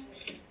invent it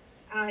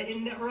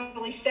in the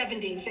early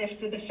 70s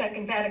after the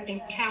Second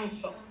Vatican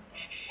Council.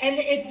 And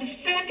the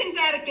Second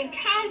Vatican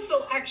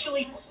Council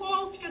actually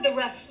called for the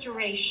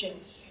restoration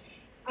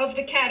of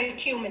the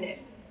catechumenate.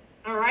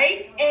 All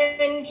right.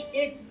 And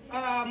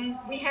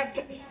we have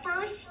the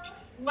first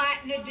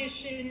Latin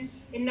edition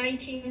in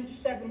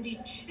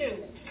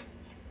 1972.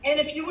 And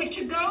if you were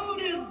to go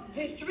to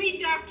the three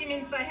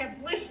documents I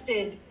have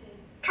listed,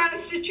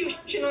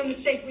 Constitution on the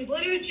Sacred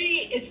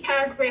Liturgy, it's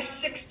paragraph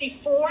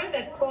 64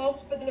 that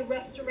calls for the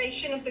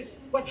restoration of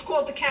what's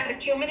called the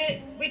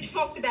catechumenate. We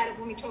talked about it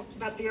when we talked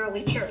about the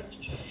early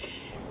church.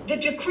 The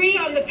decree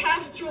on the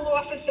pastoral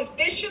office of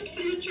bishops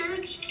in the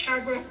church,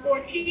 paragraph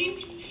 14,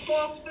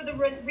 calls for the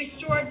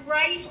restored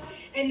rite,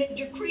 and the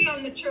decree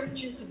on the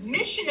church's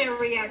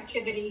missionary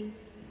activity,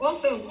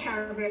 also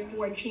paragraph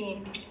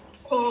 14,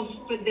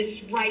 calls for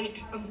this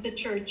rite of the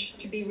church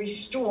to be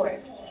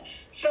restored.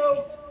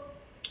 So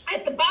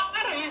at the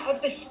bottom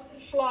of the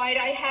slide,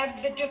 I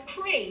have the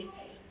decree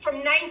from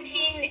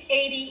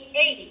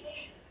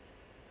 1988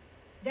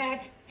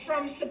 that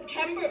from 1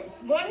 September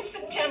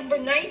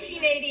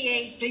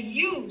 1988, the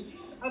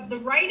use of the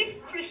rite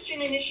of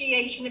Christian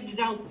initiation of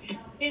adults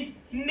is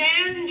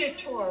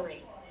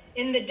mandatory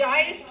in the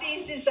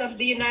dioceses of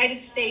the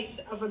United States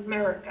of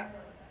America.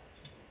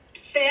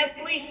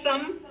 Sadly,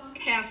 some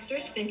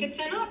pastors think it's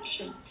an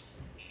option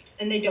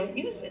and they don't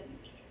use it.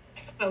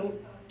 So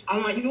I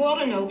want you all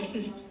to know this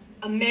is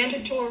a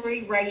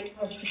mandatory rite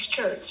of the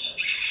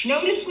church.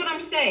 Notice what I'm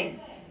saying.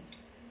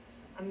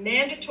 A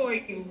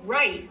mandatory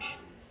rite,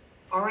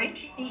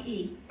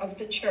 R-I-T-E, of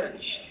the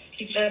church.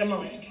 Keep that in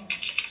mind.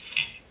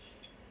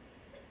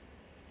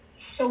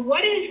 So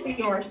what is the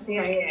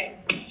RCIA?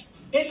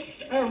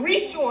 This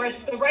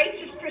resource, The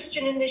Rites of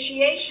Christian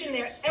Initiation,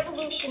 Their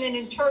Evolution and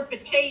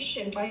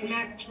Interpretation by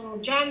Maxwell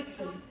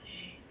Johnson.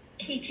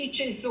 He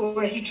teaches,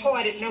 or he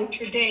taught at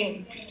Notre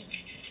Dame.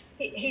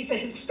 He's a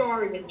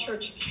historian,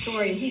 church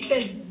historian. He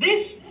says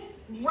this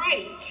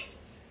rite,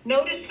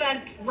 notice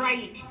that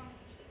rite,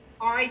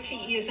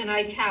 R-I-T-E is in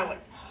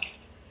italics,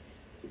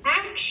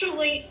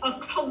 actually a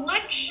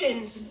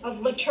collection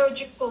of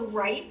liturgical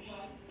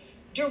rites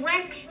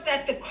directs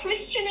that the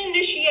Christian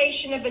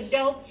initiation of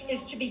adults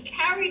is to be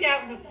carried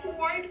out in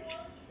accord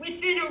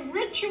within a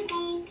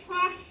ritual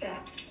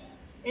process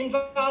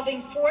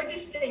involving 4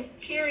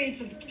 distinct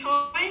periods of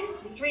time,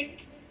 3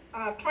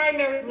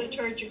 primary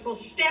liturgical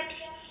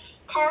steps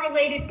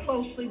correlated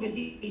closely with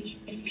each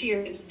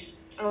periods.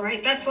 All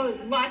right, that's a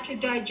lot to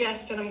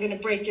digest, and I'm going to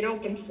break it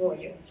open for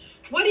you.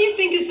 What do you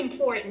think is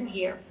important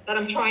here that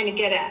I'm trying to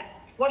get at?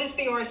 What is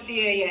the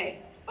RCIA?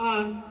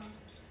 A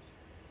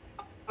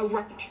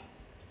rite.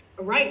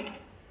 A rite.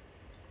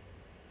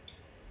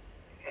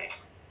 Okay.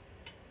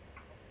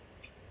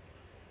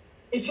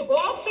 It's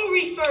also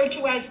referred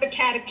to as the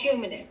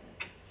catechumenate.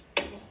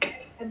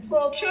 And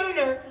Paul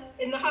Turner,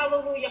 in the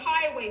Hallelujah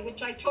Highway,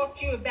 which I talked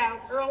to you about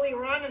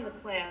earlier on in the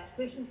class,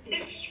 this is the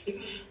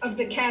history of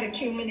the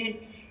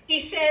catechumenate. He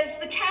says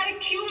the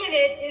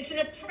catechumenate is an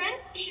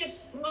apprenticeship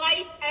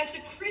life as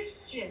a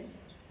Christian.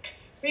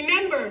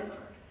 Remember,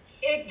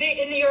 in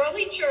the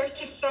early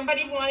church, if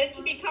somebody wanted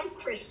to become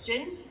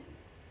Christian,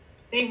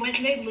 they went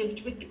and they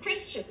lived with the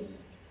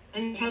Christians.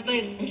 And so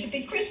they learned to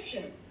be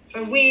Christian.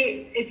 So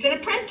it's an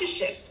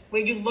apprenticeship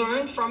where you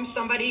learn from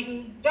somebody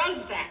who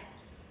does that.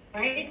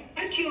 Right?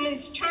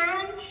 Catechumens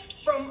turn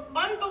from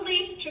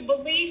unbelief to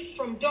belief,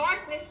 from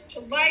darkness to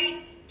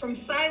light, from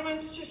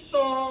silence to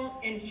song,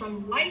 and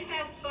from life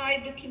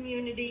outside the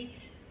community,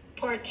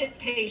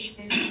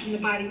 participation in the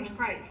body of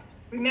Christ.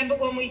 Remember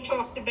when we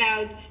talked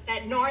about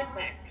that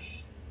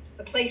narthex,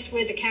 the place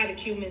where the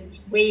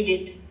catechumens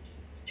waited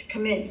to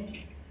come in.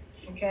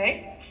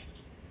 Okay?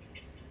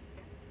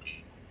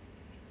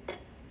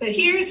 So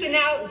here's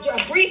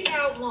a brief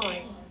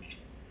outline.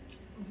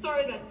 I'm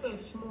sorry that's so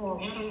small.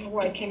 I don't know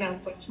why it came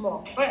out so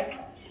small, but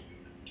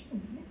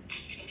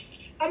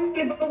I'm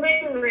going to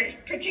belabor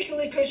it,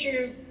 particularly because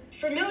you're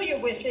familiar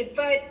with it,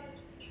 but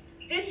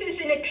this is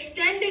an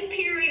extended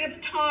period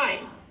of time.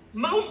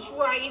 Most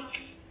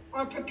rites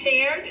are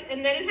prepared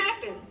and then it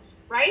happens,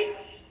 right?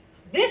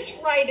 This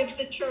rite of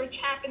the church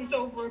happens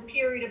over a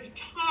period of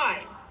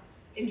time,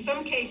 in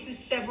some cases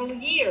several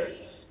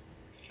years,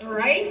 all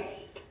right?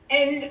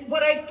 And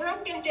what I've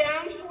broken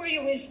down for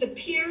you is the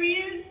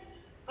period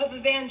of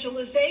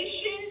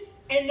evangelization,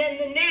 and then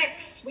the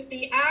next, with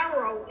the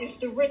arrow, is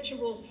the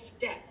ritual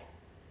step.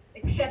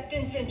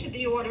 Acceptance into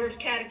the order of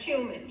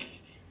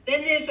catechumens.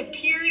 Then there's a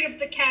period of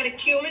the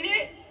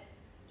catechumenate,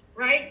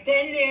 right?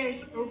 Then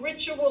there's a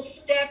ritual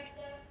step,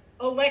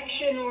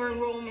 election or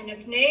enrollment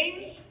of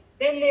names.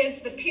 Then there's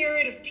the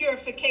period of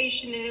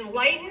purification and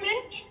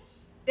enlightenment.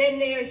 Then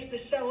there's the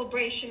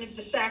celebration of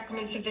the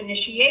sacraments of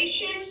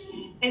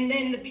initiation. And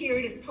then the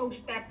period of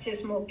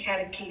post-baptismal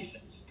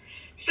catechesis.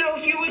 So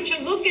if you were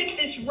to look at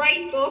this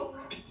rite book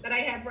that I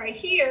have right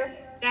here,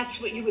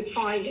 that's what you would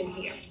find in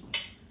here.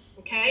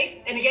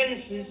 Okay, and again,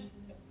 this is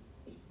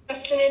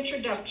just an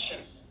introduction.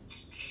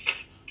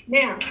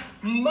 Now,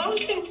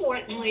 most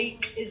importantly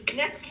is the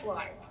next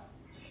slide,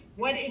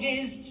 what it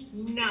is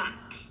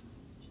not.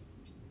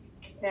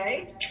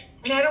 Okay,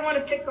 and I don't want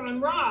to pick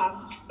on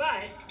Rob,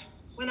 but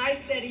when I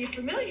said, are you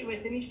familiar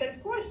with it? He said,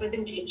 of course, I've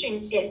been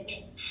teaching it.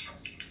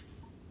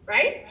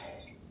 Right?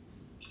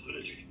 It's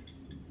liturgy.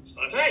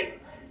 That's right.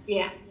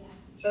 Yeah.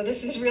 So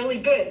this is really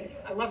good.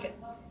 I love it.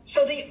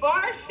 So the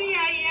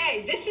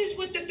RCIA, this is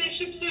what the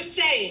bishops are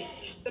saying.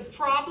 The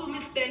problem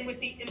has been with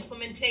the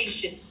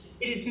implementation.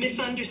 It is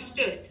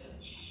misunderstood.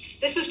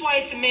 This is why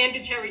it's a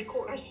mandatory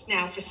course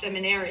now for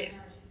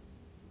seminarians.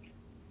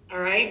 All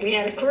right? We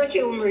had a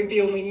curriculum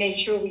review and we made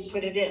sure we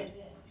put it in.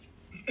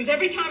 Because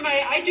every time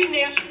I do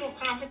national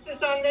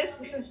conferences on this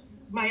is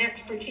my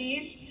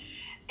expertise.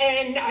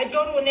 And I'd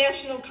go to a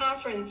national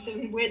conference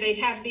where they'd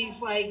have these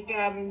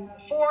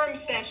forum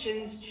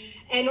sessions,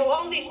 and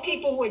all these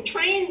people who are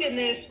trained in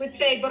this would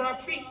say, but our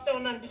priests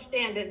don't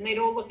understand it. And they'd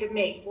all look at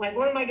me like,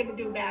 what am I going to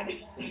do about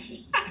it?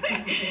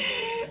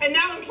 And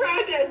now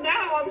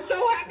I'm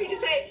so happy to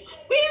say,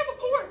 we have a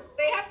course.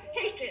 They have to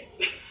take it.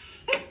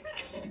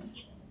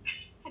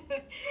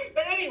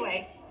 But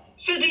anyway,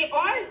 so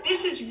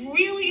this is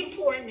really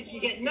important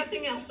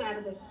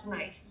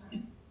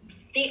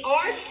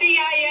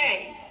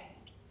RCIA,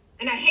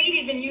 and I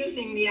hate even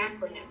using the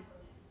acronym.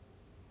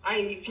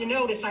 If you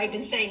notice, I've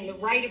been saying the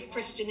Rite of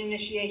Christian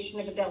Initiation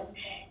of Adults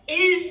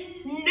is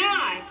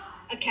not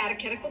a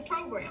catechetical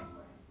program.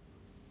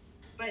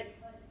 But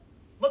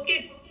look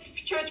at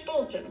church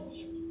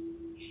bulletins.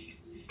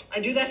 I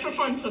do that for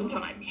fun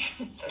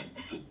sometimes.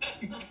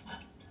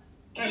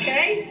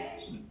 Okay?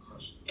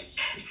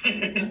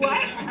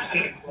 What?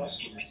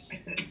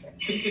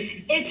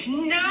 It's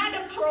not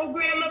a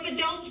program of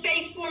adult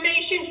faith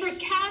formation for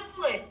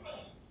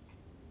Catholics.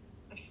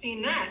 I've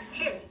seen that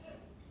too.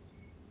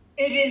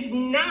 It is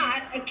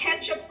not a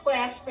catch-up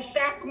class for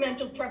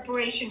sacramental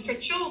preparation for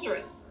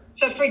children.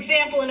 So, for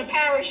example, in a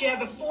parish, you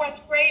have a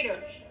 4th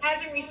grader,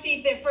 hasn't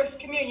received their first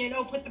communion,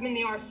 put them in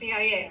the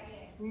RCIA.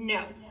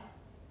 No,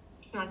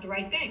 it's not the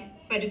right thing,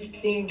 but it's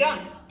being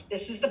done.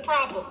 This is the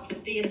problem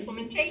with the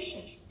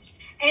implementation.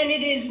 And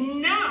it is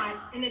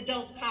not an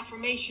adult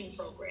confirmation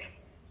program.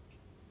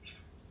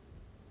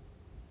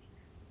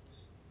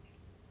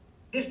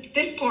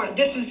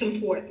 This is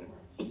important,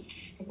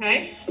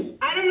 okay?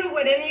 I don't know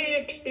what any of your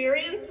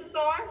experiences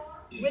are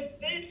with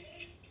it,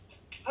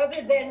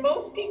 other than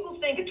most people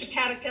think it's a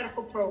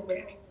catechetical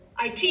program.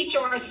 I teach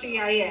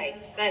RCIA.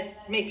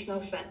 That makes no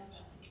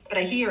sense, but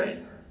I hear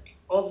it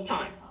all the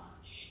time.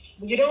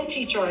 You don't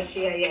teach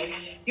RCIA.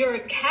 You're a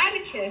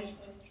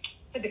catechist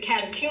for the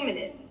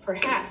catechumenate,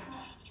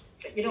 perhaps,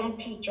 but you don't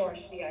teach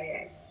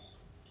RCIA.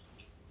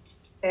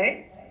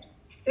 Okay?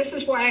 This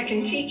is why I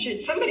can teach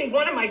it.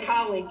 One of my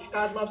colleagues,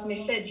 God love me,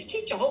 said, "You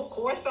teach a whole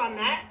course on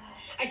that?"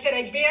 I said,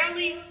 "I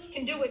barely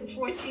can do it in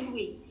 14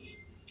 weeks.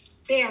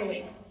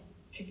 Barely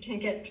can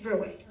get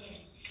through it."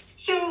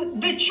 So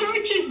the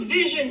church's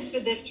vision for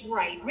this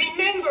rite,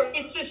 remember,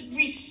 it's a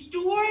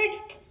restored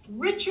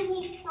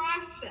ritual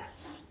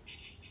process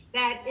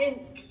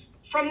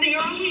from the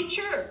early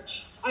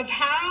church of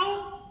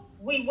how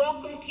we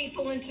welcome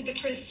people into the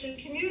Christian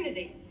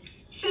community.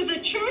 So the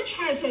church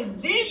has a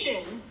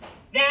vision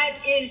that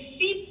is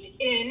seeped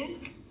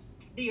in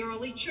the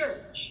early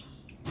church.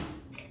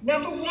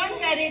 Number one,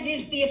 that it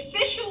is the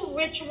official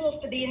ritual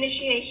for the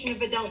initiation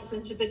of adults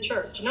into the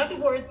church. In other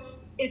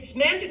words, it's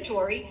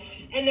mandatory,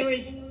 and there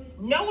is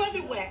no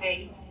other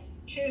way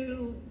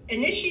to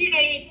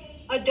initiate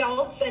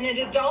adults. And an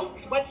adult,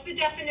 what's the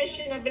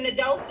definition of an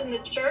adult in the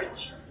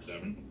church?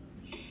 7.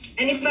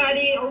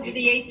 Anybody over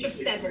the age of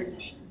 7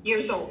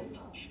 years old.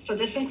 So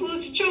this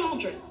includes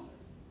children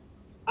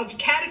of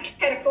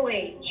catechetical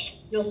age.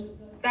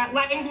 That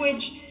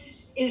language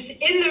is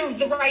in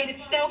the rite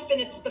itself, and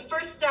it's the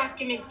first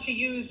document to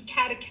use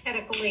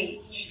catechetical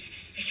age.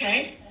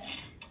 Okay?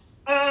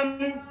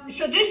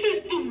 So this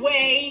is the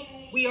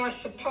way we are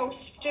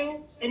supposed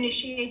to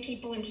initiate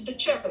people into the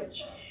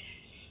church.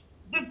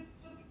 The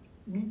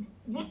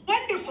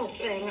wonderful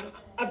thing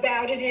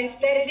about it is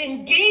that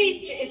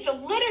it's a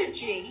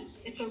liturgy,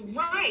 it's a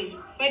rite,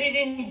 but it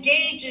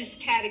engages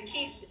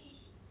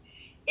catechesis.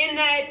 In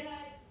that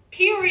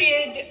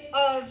period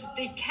of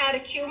the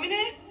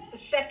catechumenate, the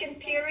second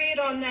period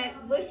on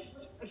that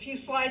list a few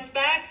slides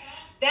back,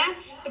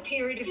 that's the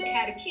period of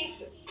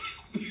catechesis.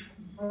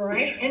 All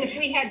right? And if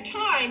we had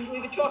time, we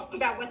would talk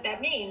about what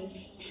that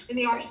means in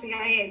the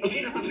RCIA, but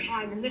we don't have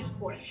time in this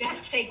course. You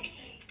have to take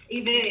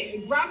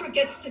either Robert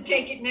gets to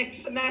take it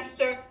next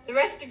semester, the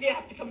rest of you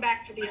have to come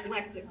back for the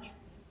elective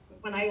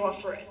when I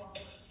offer it.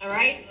 All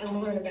right?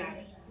 And learn about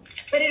it.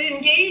 But it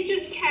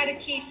engages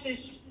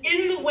catechesis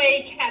in the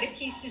way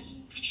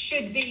catechesis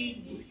should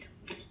be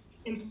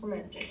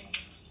implemented.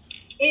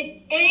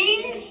 It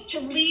aims to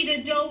lead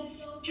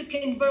adults to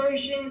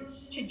conversion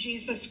to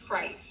Jesus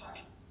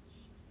Christ.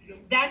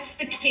 That's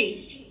the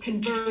key,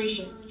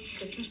 conversion.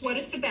 This is what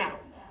it's about.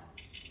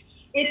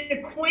 It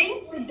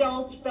acquaints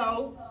adults,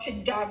 though, to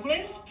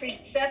dogmas,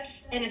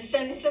 precepts, and a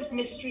sense of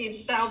mystery of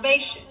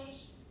salvation.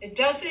 It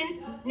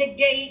doesn't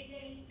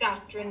negate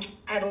doctrine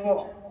at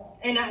all.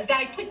 And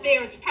I put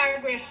there, it's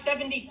paragraph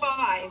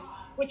 75,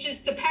 which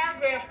is the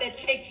paragraph that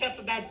takes up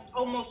about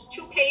almost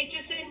 2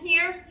 pages in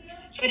here,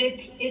 but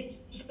it's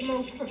the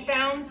most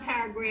profound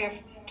paragraph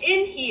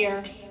in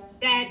here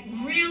that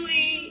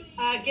really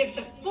gives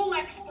a full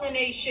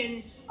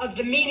explanation of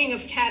the meaning of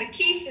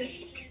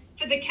catechesis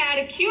for the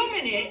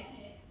catechumenate.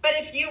 But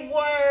if you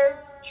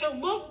were to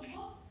look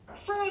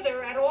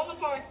further at all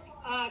of our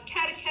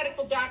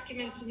catechetical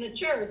documents in the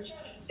church,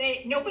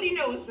 nobody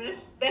knows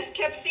this, best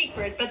kept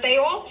secret, but they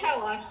all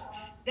tell us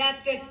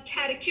that the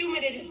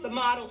catechumenate is the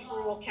model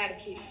for all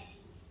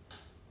catechesis.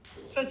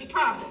 So it's a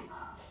problem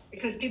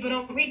because people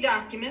don't read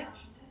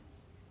documents,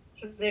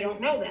 so they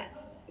don't know that,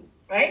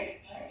 right?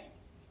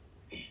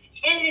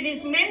 And it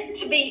is meant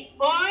to be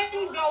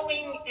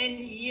ongoing and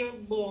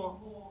year-long.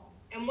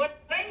 And what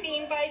I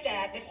mean by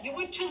that, if you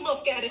were to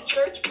look at a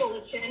church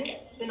bulletin,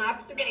 it's an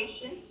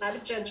observation, not a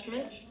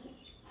judgment,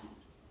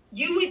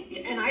 you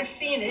would, and I've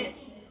seen it,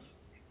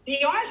 the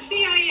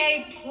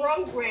RCIA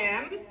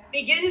program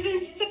begins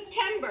in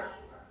September.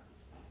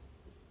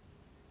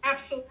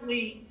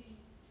 Absolutely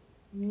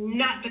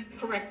not the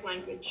correct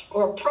language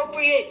or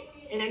appropriate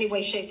in any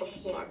way, shape, or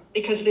form,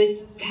 because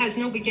it has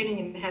no beginning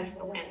and it has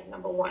no end,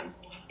 number one.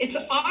 It's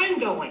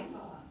ongoing.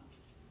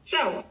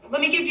 So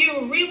let me give you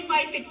a real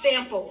life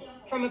example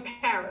from a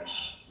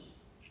parish.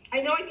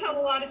 I know I tell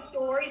a lot of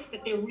stories,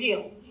 but they're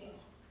real.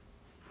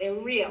 They're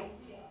real.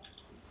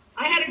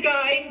 I had a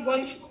guy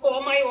once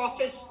call my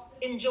office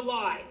in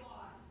July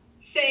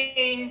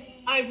saying,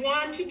 I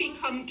want to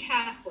become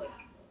Catholic.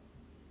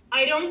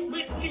 I don't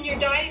live in your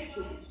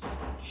diocese.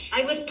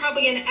 I live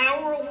probably an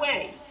hour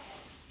away.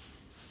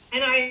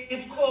 And I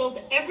have called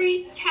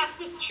every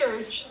Catholic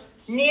church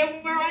near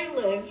where I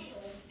live,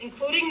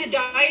 including the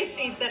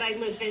diocese that I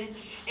live in,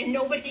 and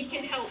nobody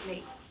can help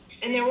me.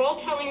 And they're all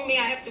telling me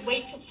I have to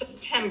wait till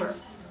September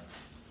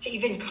to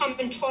even come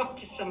and talk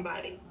to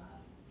somebody.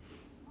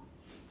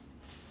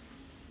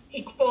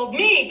 He called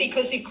me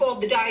because he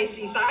called the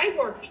diocese I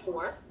worked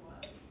for,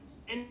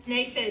 and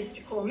they said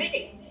to call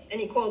me. And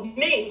he called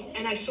me,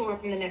 and I saw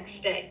him the next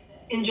day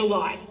in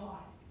July.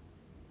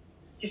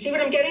 You see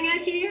what I'm getting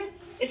at here?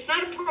 It's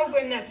not a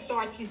program that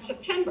starts in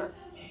September.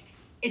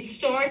 It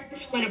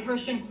starts when a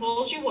person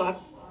calls you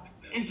up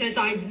and says,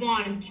 I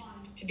want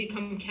to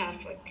become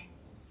Catholic.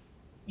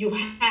 You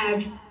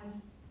have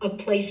a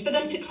place for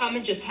them to come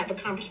and just have a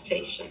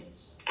conversation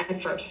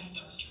at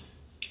first.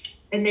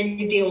 And then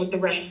you deal with the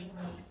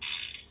rest.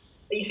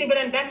 But you see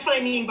that's what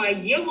I mean by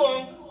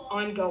year-long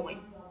ongoing.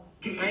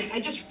 Right? I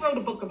just wrote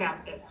a book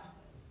about this.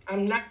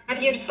 I'm not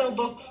here to sell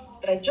books,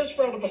 but I just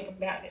wrote a book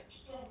about it.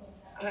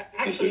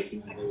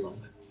 Actually, I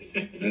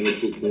have a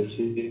quick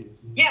question.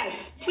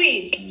 Yes,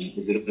 please.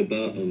 Is it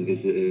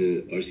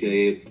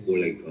RCIA for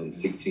like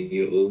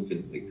 16-year-olds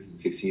and like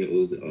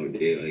 16-year-olds? Are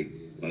they like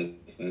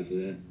qualified for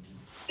that?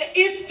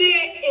 If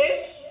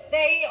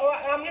they are,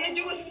 I'm going to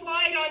do a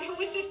slide on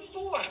who is it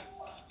for.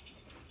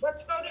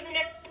 Let's go to the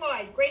next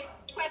slide. Great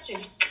question.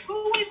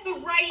 Who is the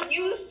rite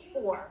used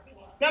for?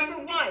 Number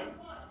one,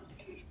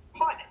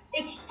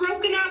 it's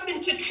broken up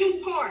into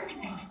two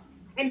parts.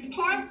 And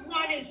part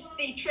one is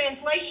the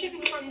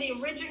translation from the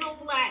original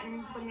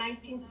Latin from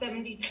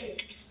 1972.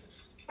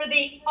 For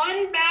the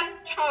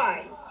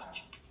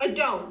unbaptized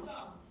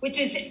adults, which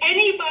is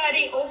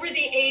anybody over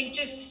the age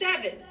of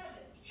 7.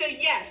 So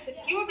yes,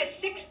 if you have a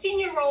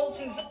 16-year-old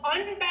who's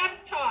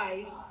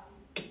unbaptized,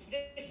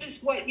 this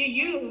is what you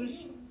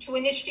use to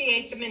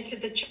initiate them into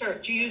the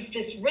church. You use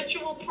this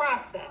ritual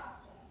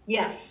process.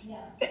 Yes.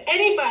 For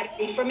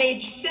anybody from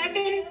age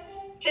 7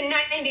 to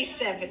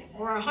 97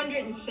 or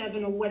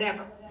 107 or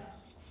whatever.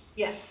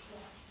 Yes.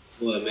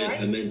 Well,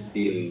 I meant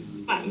the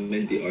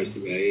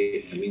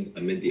RCIA. I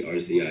meant the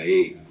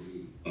RCIA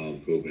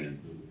program.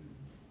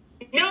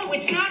 No,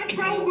 it's not a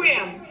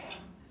program.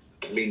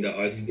 I mean the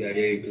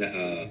RCIA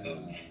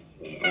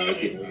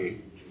RCIA.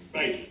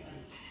 Right.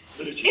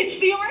 Liturgy. It's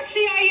the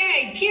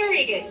RCIA,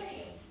 period.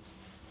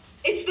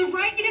 It's the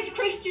rite of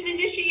Christian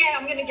initiation.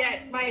 I'm going to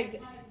get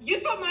you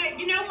thought my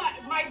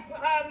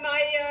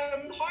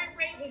heart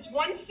rate was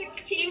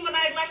 116 when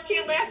I left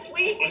here last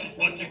week?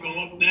 What's it go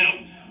up now?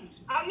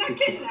 I'm not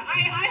kidding. I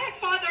had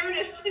Father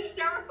Ernest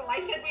hysterical.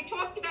 I said, we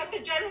talked about the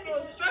general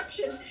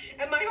instruction,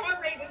 and my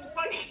heart rate was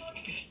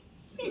 116.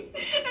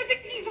 I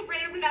think he's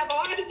afraid I'm going to have a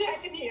heart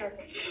attack in here.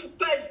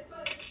 But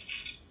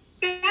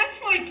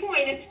that's my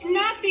point. It's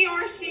not the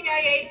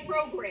RCIA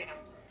program.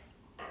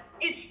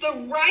 It's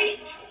the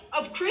rite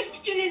of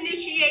Christian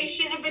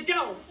initiation of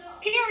adults,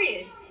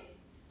 period.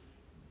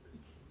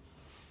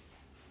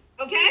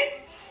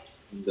 Okay?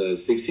 The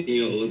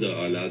 16-year-olds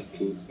are allowed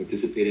to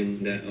participate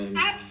in that?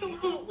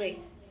 Absolutely.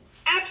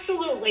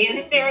 Absolutely.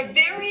 And there are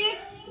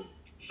various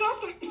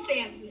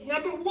circumstances.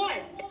 Number one,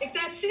 if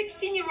that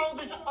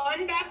 16-year-old is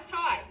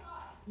unbaptized,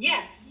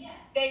 yes,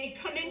 they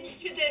come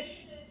into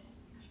this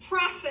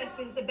process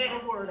is a better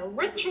word, a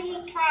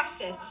ritual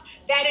process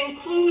that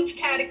includes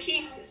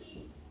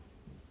catechesis.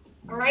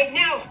 All right,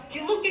 now, if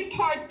you look at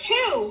part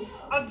 2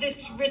 of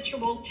this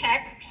ritual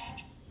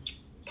text,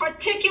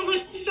 particular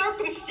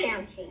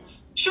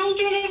circumstances,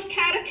 children of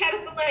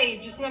catechetical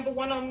age is number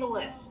 1 on the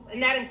list,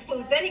 and that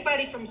includes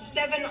anybody from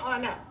 7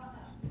 on up.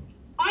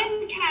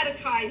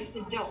 Uncatechized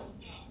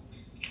adults.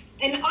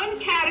 And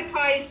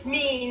uncatechized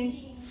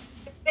means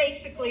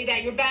basically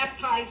that you're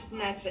baptized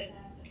and that's it.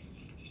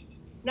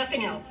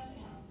 Nothing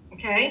else,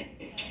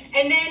 okay?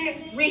 And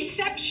then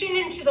reception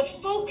into the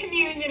full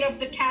communion of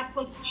the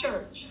Catholic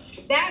Church.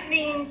 That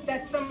means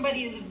that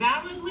somebody is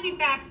validly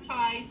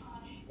baptized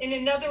in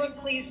another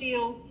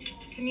ecclesial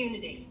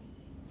community.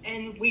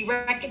 And we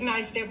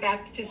recognize their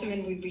baptism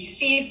and we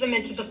receive them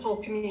into the full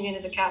communion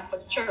of the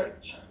Catholic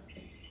Church.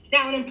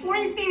 Now, an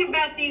important thing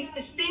about these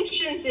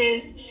distinctions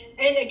is,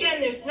 and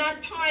again, there's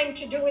not time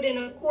to do it in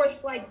a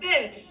course like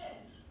this,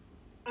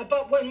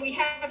 but when we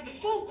have the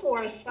full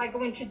course, I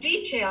go into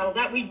detail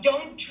that we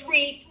don't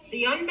treat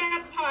the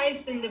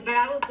unbaptized and the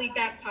validly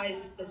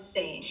baptized the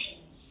same.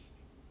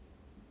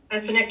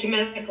 That's an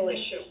ecumenical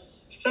issue.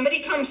 If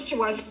somebody comes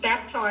to us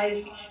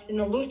baptized in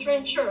the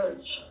Lutheran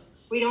Church,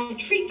 we don't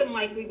treat them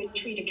like we would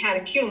treat a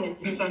catechumen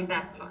who's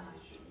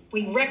unbaptized.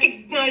 We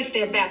recognize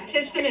their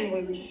baptism and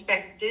we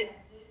respect it,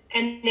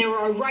 and there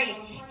are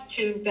rites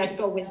that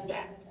go with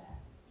that.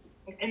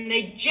 And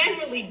they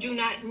generally do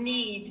not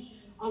need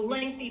a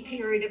lengthy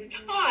period of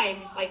time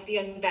like the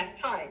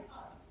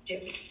unbaptized do.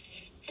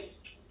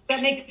 Does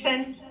that make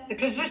sense?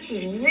 Because this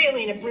is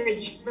really an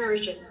abridged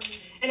version.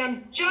 And I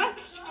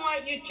just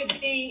want you to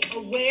be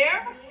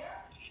aware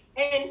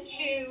and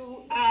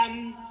to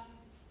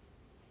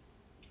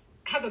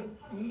have a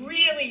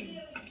really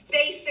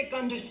basic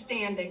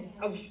understanding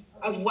of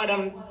what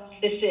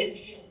this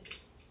is.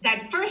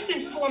 That first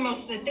and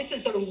foremost, that this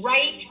is a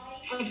rite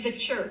of the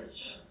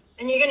church.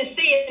 And you're going to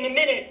see in a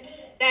minute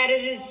that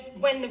it is,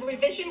 when the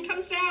revision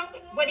comes out,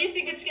 what do you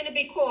think it's going to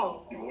be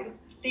called? The order.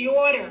 The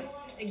order,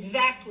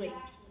 exactly.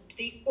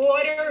 The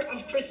order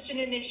of Christian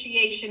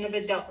initiation of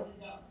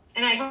adults.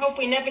 And I hope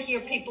we never hear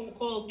people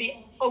call it the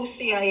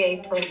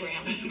RCIA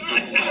program.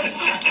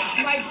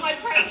 My blood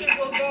pressure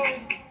will go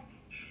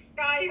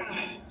sky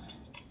high.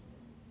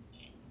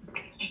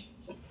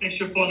 Make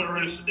sure Father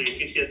Ernest is there in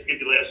case he has to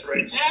give you last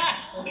rites.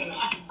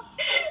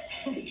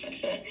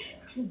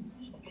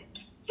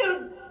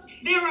 So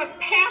there are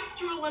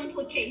pastoral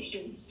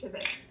implications to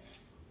this.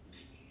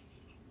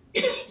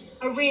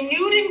 A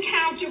renewed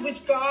encounter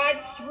with God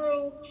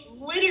through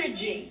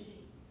liturgy.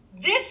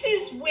 This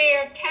is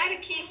where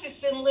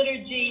catechesis and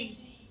liturgy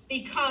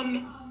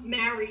become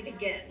married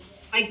again,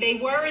 like they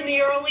were in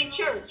the early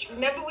church.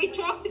 Remember, we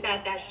talked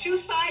about that, two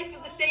sides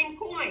of the same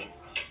coin.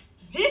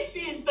 This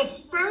is the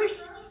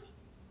first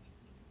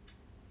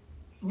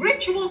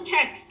ritual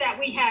text that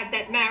we have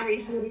that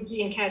marries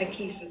liturgy and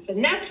catechesis.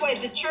 And that's why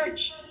the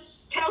church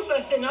tells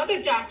us in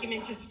other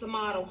documents it's the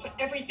model for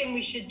everything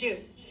we should do.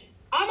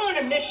 I'm on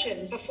a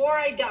mission before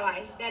I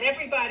die that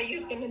everybody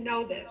is going to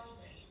know this.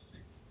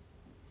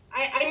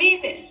 I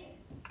mean it.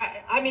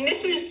 I mean,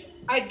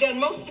 I've done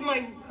most of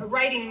my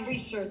writing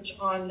research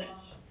on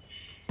this,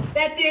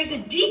 that there's a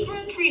deeper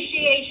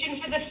appreciation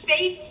for the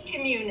faith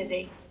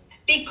community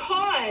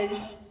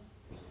because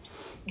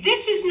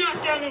this is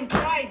not done in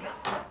private.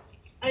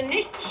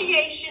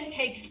 Initiation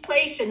takes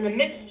place in the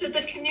midst of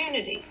the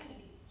community.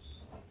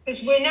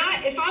 Because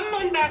if I'm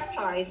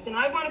unbaptized and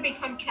I want to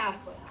become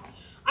Catholic,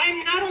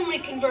 I'm not only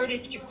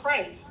converted to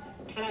Christ,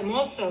 but I'm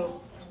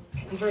also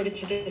converted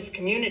to this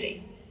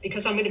community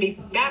because I'm going to be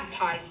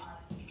baptized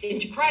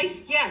into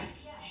Christ,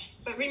 yes.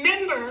 But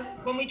remember,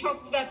 when we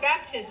talked about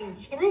baptism,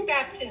 through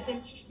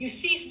baptism, you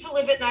cease to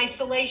live in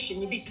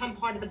isolation. You become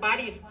part of the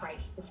body of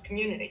Christ, this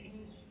community.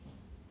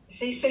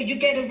 See, so you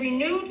get a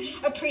renewed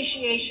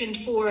appreciation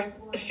for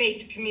the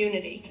faith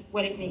community,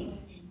 what it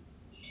means.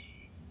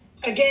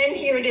 Again,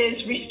 here it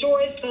is,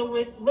 restores the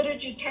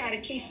liturgy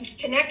catechesis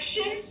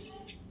connection,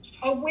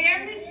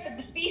 awareness for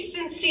the feasts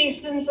and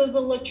seasons of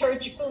the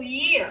liturgical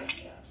year.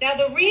 Now,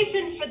 the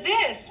reason for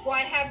this, why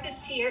I have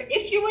this here,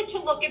 if you were to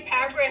look at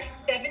paragraph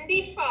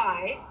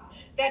 75,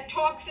 that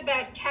talks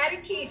about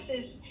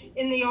catechesis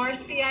in the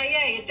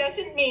RCIA, it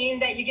doesn't mean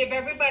that you give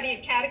everybody a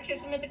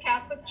catechism of the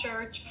Catholic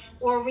Church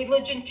or a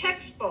religion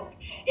textbook.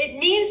 It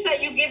means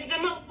that you give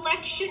them a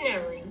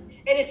lectionary,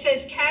 and it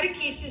says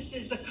catechesis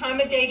is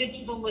accommodated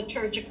to the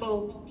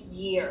liturgical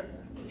year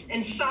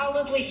and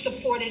solidly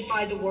supported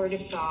by the Word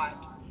of God.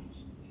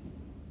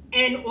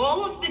 And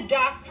all of the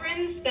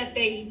doctrines that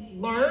they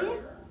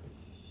learn,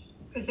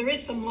 because there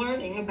is some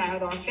learning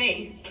about our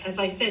faith, as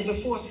I said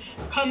before,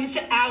 comes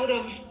out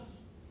of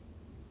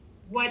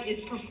what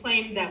is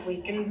proclaimed that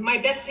week. And my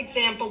best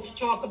example to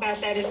talk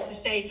about that is to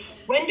say,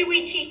 when do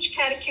we teach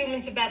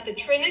catechumens about the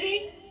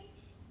Trinity?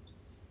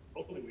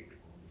 Holy Week.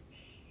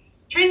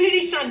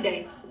 Trinity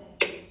Sunday.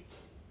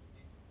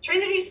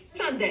 Trinity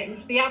Sunday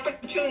is the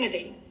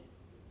opportunity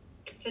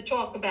to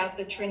talk about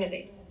the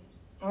Trinity.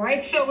 All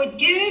right, so it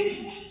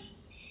gives,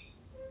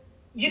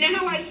 you know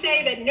how I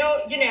say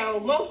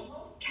that most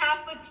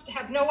Catholics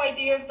have no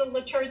idea of the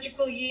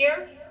liturgical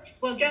year?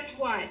 Well, guess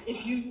what?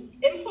 If you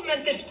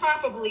implement this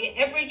properly,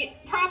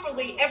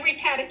 every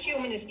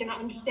catechumen is going to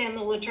understand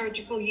the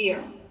liturgical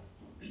year.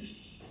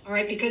 All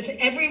right, because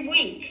every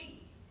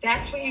week,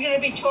 that's what you're going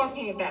to be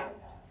talking about.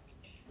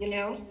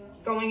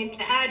 Going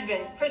into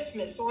Advent,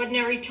 Christmas,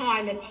 ordinary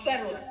time,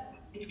 etc.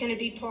 It's going to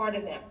be part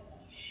of them.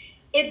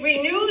 It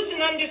renews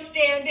an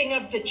understanding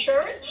of the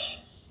church,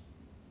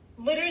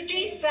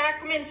 liturgy,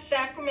 sacraments,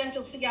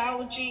 sacramental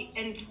theology,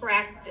 and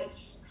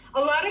practice.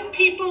 A lot of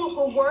people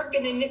who work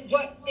in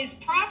what is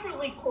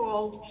properly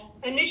called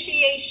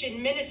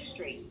initiation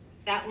ministry,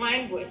 that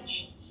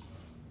language,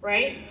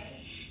 right?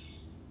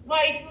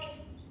 Like,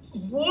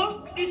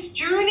 walk this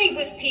journey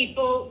with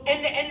people,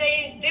 and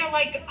they're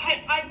like,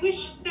 I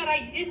wish that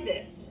I did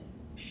this.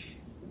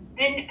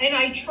 And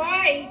I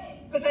try,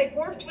 because I've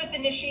worked with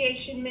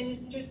initiation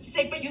ministers, to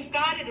say, but you've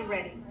got it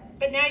already.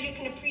 But now you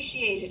can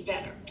appreciate it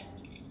better.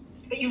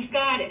 But you've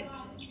got it.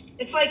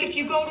 It's like if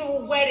you go to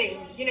a wedding,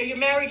 you're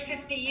married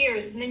 50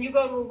 years, and then you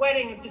go to a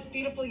wedding of this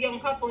beautiful young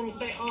couple, and you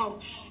say, oh,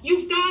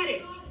 you've got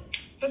it.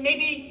 But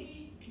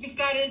maybe you've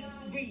got to,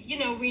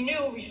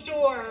 renew,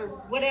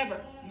 restore,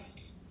 whatever.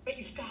 But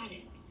you've got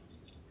it.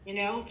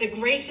 The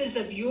graces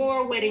of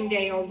your wedding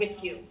day are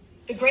with you.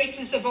 The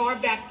graces of our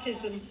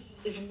baptism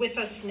is with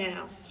us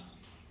now.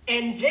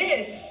 And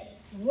this,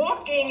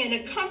 walking and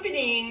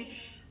accompanying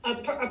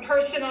a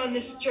person on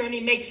this journey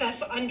makes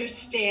us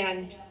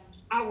understand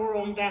our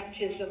own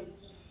baptism,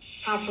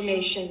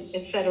 confirmation,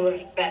 etc.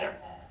 better,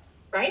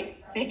 right?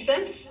 Make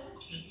sense?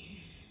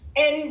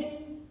 And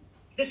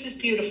this is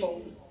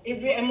beautiful.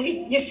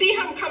 You see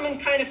how I'm coming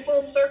kind of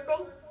full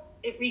circle?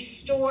 It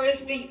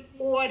restores the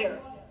order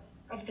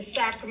of the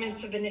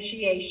sacraments of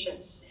initiation.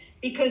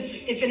 Because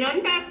if an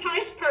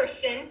unbaptized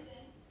person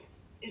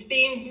is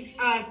being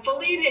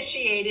fully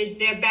initiated,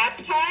 they're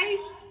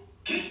baptized,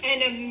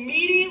 and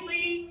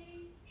immediately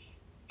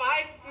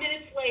 5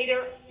 minutes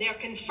later, they're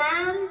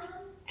confirmed,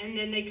 and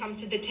then they come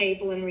to the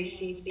table and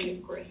receive the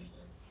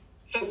Eucharist.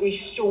 So it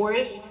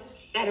restores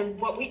that are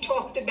what we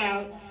talked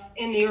about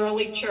in the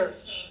early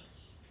church.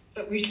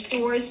 So it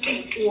restores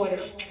the order.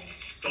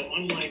 So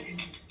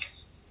unlike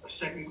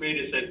second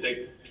graders that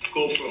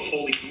go for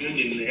Holy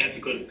Communion, they have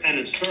to go to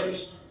penance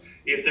first.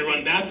 If they're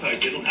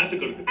unbaptized, they don't have to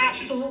go to confession.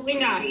 Absolutely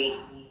not.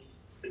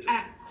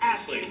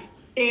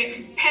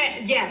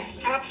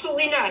 Yes,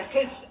 absolutely not.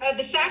 Because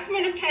the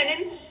sacrament of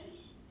penance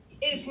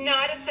is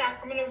not a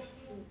sacrament of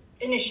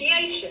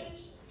initiation.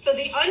 So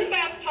the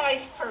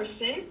unbaptized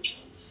person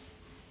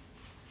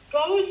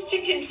goes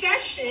to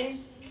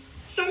confession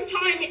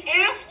sometime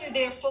after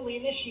they're fully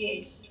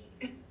initiated,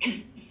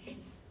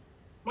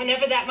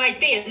 whenever that might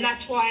be. And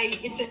that's why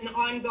it's an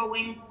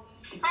ongoing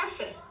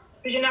process,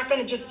 because you're not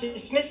going to just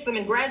dismiss them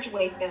and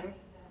graduate them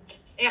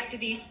after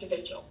the Easter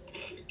Vigil.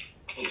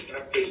 Well,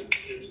 baptism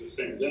is the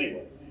sins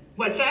anyway.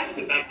 What's that?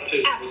 The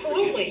baptism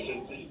absolutely. Is the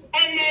sins anyway.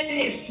 And then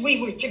if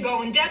we were to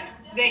go in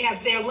depth, they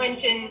have their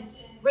Lenten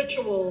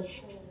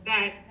rituals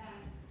that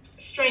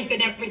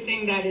strengthen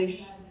everything that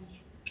is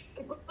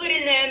good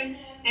in them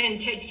and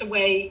takes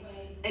away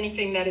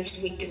anything that is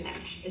weak in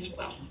them as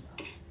well.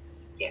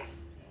 Yeah.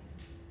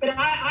 But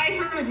I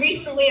heard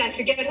recently, I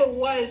forget who it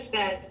was,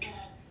 that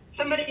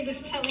somebody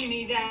was telling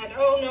me that,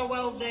 oh no,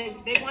 well, they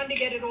wanted to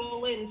get it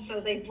all in, so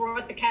they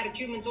brought the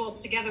catechumens all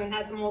together and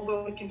had them all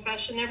go to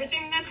confession and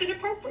everything. That's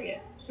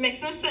inappropriate. It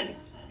makes no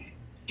sense.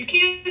 You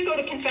can't go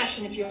to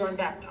confession if you're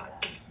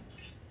unbaptized.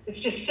 It's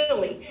just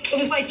silly. It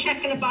was like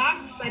checking a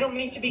box. I don't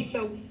mean to be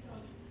so...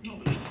 No,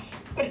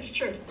 but it's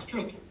true. It's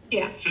true.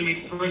 Yeah. So it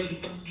makes the person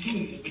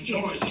in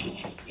charge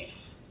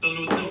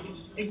don't know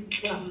what they're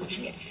doing. Well,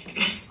 yeah.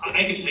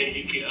 I can say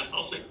it. Yeah,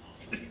 I'll say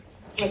it.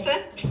 What's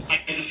that? I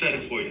just said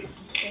it for you.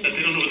 That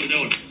they don't know what they're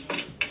doing.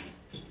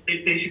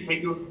 They should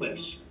take your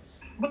class.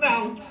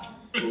 Well,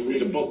 We'll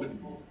read a book.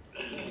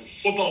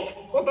 Or both.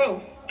 Or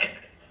both.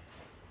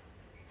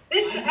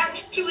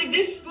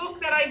 This book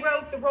that I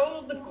wrote, The Role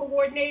of the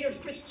Coordinator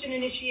of Christian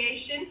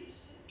Initiation,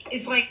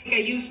 is like I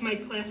used my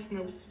class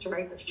notes to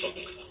write this book.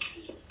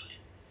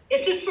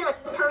 This is for a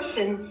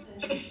person,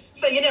 just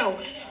so you know.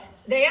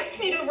 They asked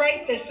me to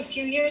write this a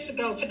few years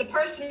ago for the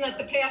person that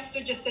the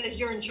pastor just says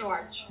you're in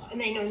charge, and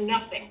they know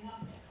nothing.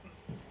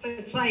 So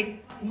it's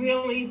like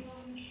really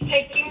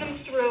taking them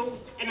through,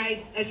 and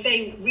I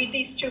say read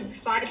these two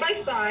side by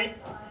side.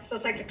 So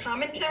it's like a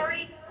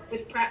commentary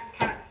with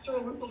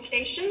pastoral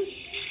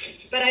implications.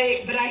 But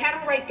I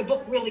had to write the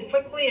book really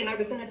quickly, and I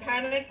was in a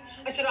panic.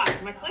 I said,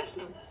 my class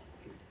notes.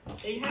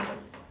 There you have it.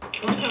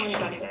 Don't tell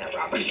anybody that,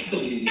 Robert.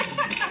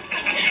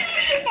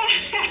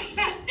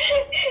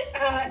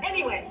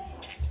 Anyway,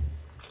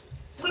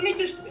 let me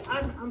just,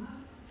 I'm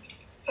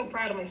so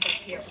proud of myself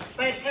here.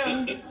 But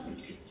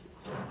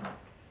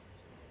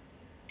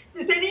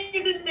does any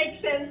of this make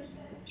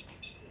sense?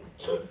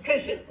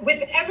 Because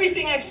with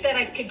everything I've said,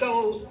 I could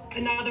go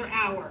another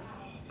hour,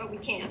 but we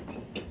can't.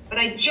 But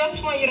I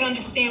just want you to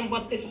understand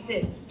what this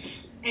is.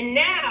 And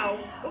now,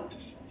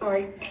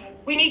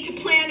 we need to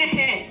plan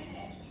ahead.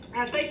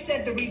 As I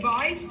said, the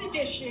revised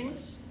edition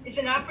is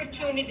an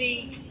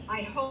opportunity,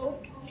 I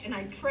hope and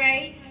I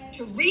pray,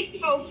 to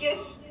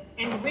refocus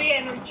and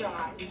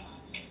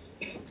re-energize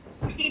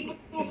people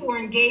who are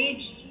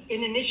engaged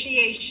in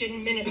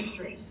initiation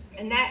ministry.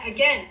 And that,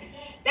 again,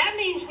 that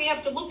means we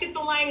have to look at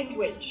the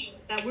language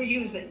that we're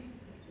using,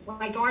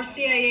 like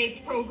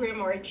RCIA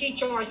program, or I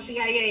teach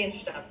RCIA and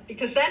stuff,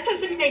 because that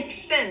doesn't make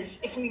sense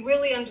if we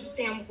really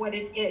understand what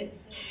it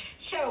is.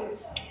 So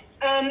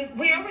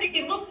we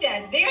already looked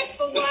at, there's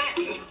the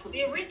Latin.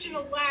 The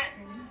original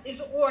Latin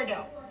is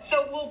ordo.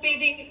 So it will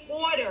be the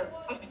order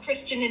of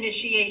Christian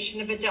initiation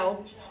of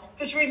adults.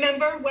 Because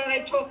remember what I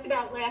talked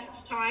about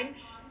last time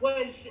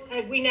was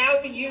we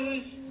now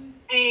use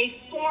a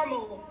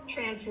formal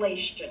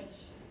translation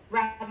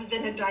rather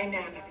than a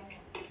dynamic.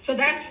 So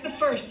that's the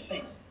first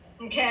thing,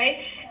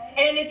 okay?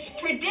 And it's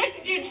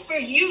predicted for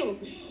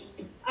use.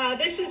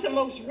 This is a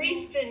most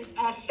recent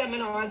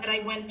seminar that I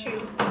went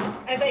to.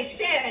 As I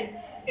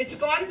said, it's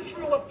gone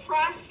through a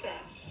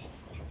process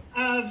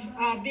of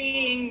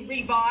being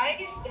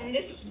revised, and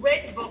this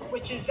red book,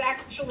 which is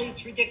actually,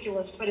 it's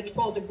ridiculous, but it's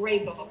called a gray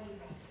book,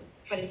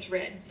 but it's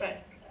red,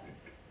 but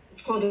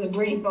it's called a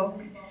gray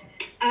book,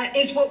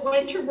 is what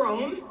went to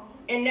Rome,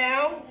 and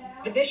now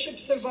the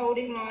bishops are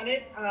voting on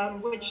it,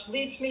 which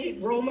leads me,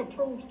 Rome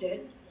approved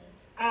it.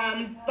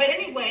 But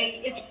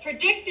anyway, it's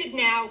predicted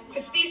now,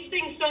 because these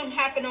things don't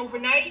happen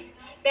overnight,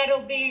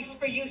 that'll be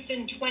for use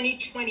in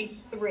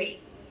 2023.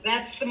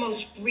 That's the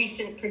most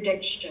recent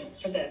prediction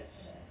for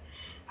this.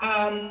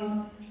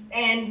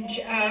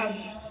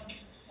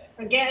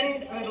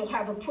 Again, it'll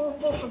have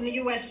approval from the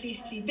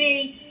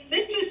USCCB.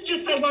 This is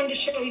just, I wanted to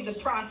show you the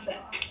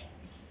process.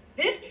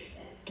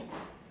 This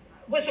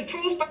was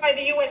approved by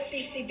the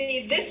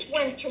USCCB. This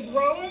went to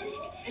Rome,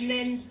 and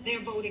then they're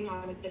voting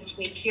on it this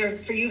week here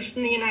for use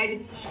in the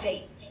United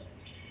States.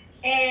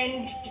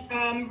 And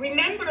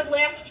remember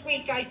last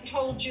week I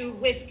told you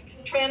with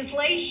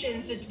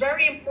translations, it's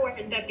very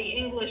important that the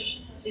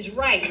English is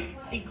right,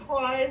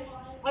 because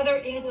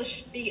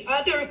the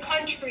other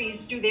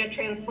countries do their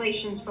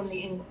translations from the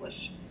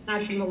English,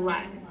 not from the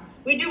Latin.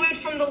 We do it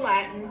from the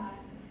Latin,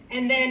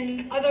 and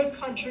then other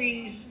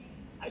countries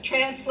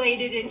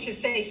translate it into,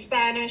 say,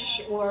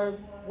 Spanish or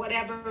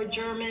whatever,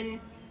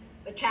 German,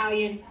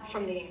 Italian,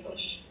 from the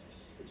English.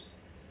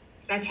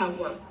 That's how it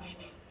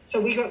works. So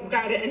we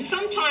got it, and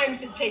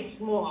sometimes it takes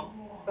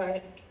long,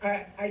 but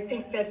I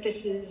think that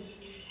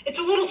it's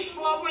a little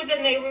slower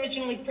than they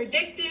originally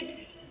predicted,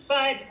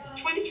 but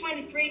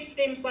 2023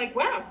 seems like,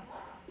 wow,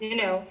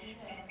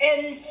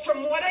 And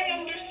from what I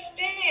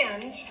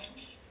understand,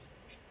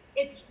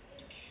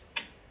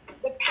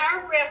 the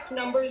paragraph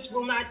numbers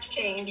will not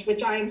change,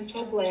 which I am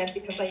so glad,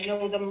 because I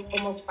know them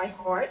almost by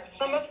heart,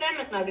 some of them,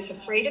 and I was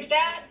afraid of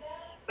that,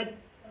 but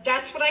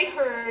that's what I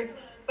heard.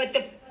 But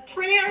the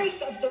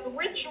prayers of the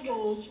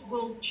rituals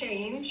will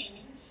change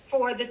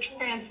for the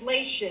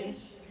translation.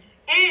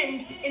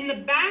 And in the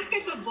back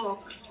of the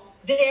book,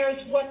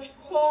 there's what's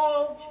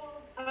called,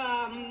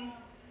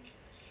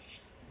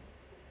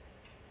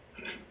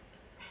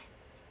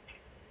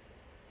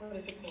 what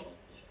is it called?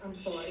 I'm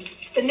sorry.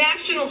 The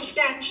national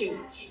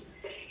statutes.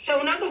 So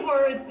in other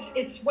words,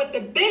 it's what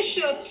the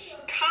bishop's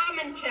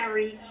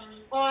commentary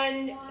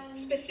on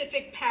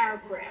specific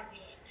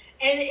paragraphs.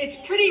 And it's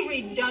pretty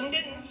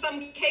redundant in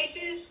some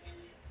cases,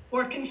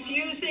 or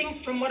confusing.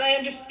 From what I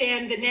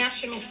understand, the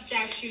national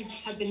statutes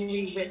have been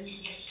rewritten.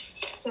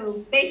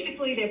 So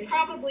basically, they're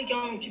probably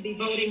going to be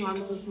voting on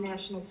those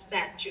national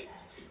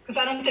statutes, because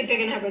I don't think they're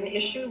going to have an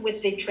issue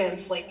with the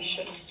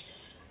translation.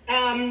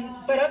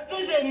 But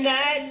other than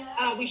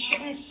that, we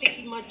shouldn't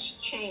see much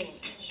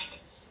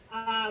change.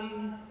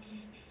 But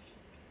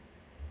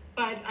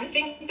I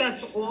think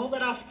that's all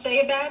that I'll say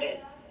about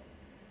it.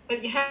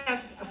 But you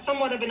have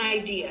somewhat of an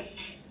idea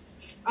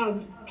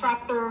of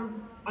proper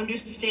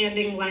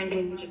understanding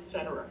language,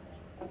 etc.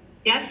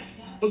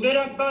 Yes? We're good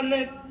up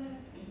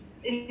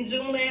in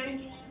Zoom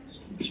land?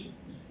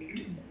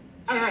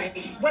 All right.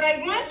 What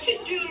I want to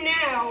do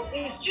now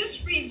is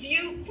just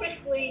review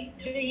quickly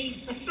the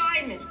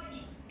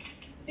assignments.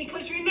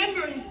 Because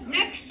remember,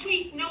 next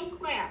week, no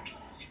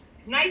class.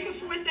 Night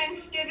before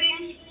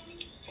Thanksgiving,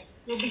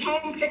 you'll be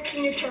home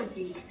fixing your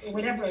turkeys or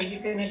whatever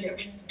you're going to do.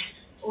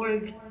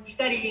 Or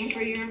studying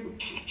for your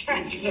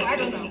tests. I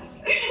don't know.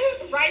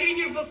 Writing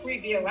your book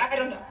review. I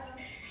don't know.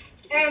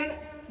 And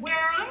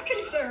where I'm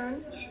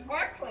concerned,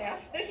 our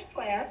class, this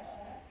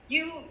class,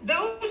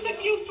 those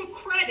of you for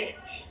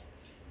credit,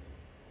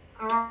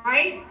 all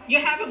right, you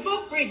have a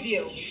book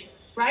review,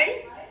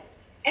 right?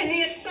 And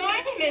the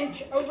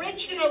assignment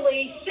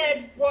originally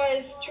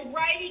was to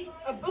write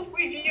a book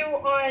review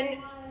on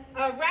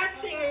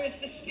Ratzinger's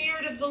The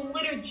Spirit of the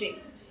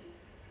Liturgy.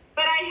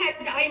 But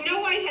I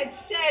know I had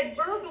said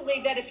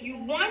verbally that if you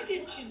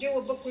wanted to do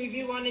a book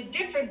review on a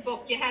different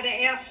book, you had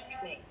to ask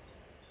me.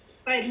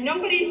 But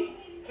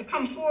nobody's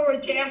come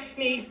forward to ask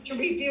me to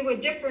review a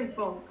different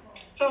book.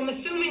 So I'm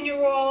assuming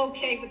you're all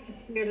okay with The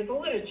Spirit of the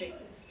Liturgy.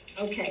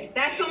 Okay,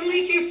 that's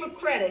only if you're for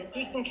credit,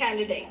 deacon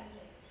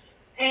candidates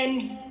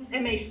and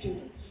MA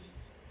students.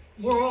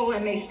 We're all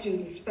MA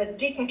students, but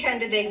deacon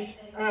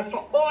candidates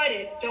for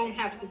audit don't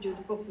have to do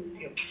the book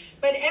review.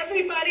 But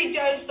everybody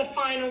does the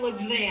final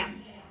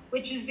exam,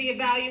 which is the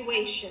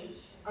evaluation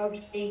of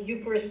the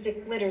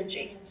Eucharistic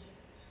liturgy.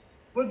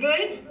 We're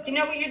good? You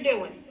know what you're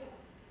doing.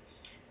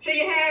 So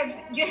you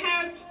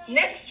have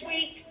next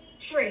week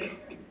free.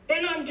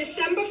 Then on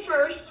December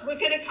 1st, we're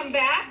going to come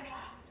back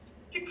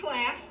to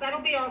class.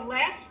 That'll be our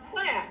last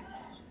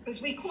class,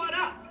 because we caught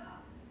up.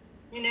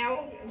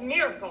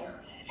 Miracle.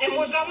 And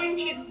we're going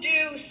to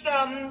do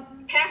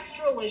some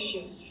pastoral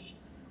issues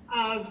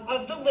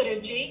of the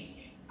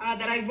liturgy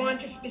that I want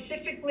to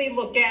specifically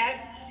look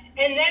at.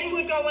 And then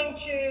we're going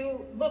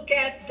to look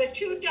at the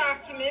two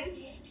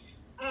documents,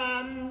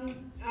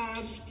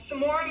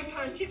 Summorum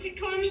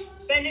Pontificum,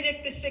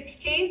 Benedict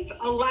XVI,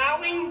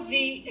 allowing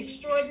the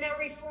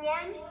extraordinary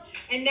form.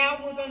 And now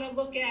we're going to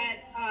look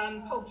at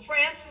Pope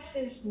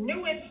Francis's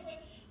newest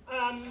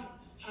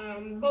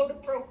motu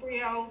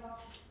proprio,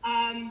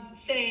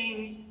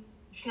 saying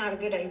it's not a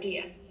good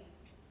idea.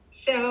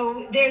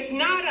 So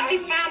I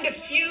found a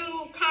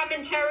few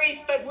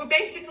commentaries, but we're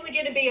basically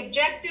going to be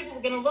objective.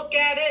 We're going to look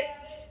at it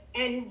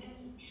and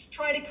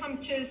try to come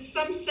to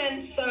some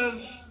sense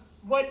of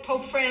what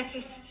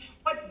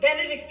what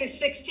Benedict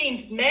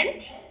XVI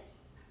meant,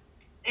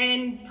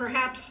 and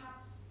perhaps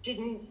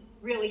didn't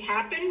really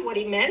happen, what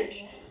he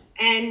meant.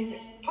 And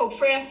Pope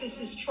Francis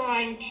is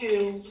trying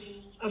to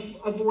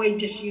avoid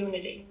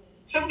disunity.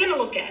 So we're going to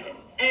look at it.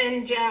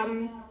 And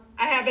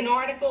I have an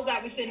article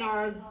that was in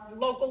our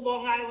local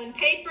Long Island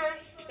paper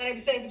that I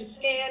was able to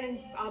scan, and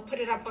I'll put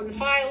it up on the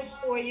files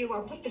for you.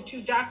 I'll put the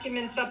 2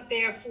 documents up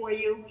there for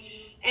you,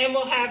 and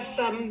we'll have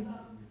some,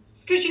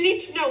 because you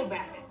need to know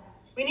about it.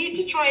 We need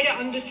to try to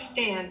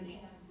understand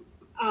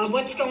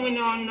what's going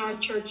on in our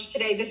church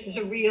today. This is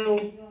a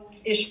real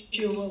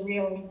issue, a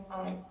real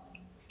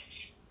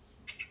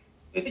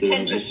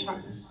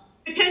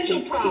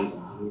potential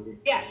problem.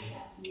 Yes,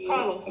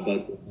 Carlos.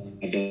 About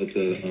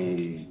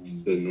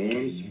the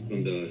norms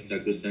from the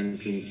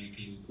Sacrosanctum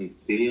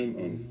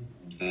Concilium.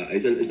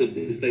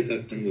 It's like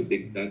a kind of a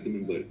big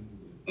document, but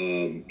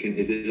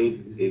is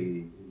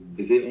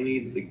it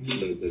only like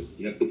the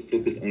you have to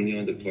focus only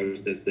on the parts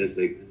that says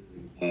like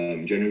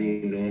general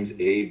norms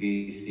A,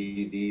 B,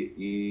 C, D,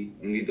 E,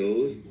 only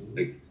those?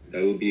 Like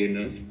that would be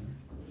enough?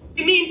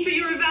 You mean for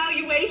your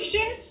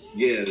evaluation?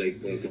 Yeah,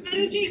 like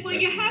liturgy. Well,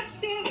 you have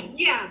to,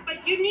 yeah,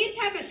 but you need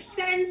to have a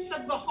sense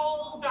of the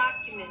whole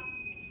document,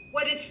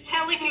 what it's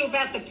telling you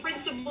about the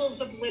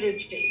principles of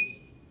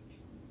liturgy.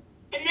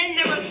 And then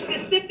there are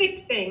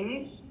specific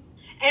things,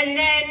 and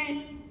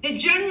then the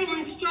general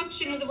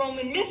instruction of the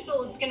Roman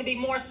Missal is going to be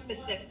more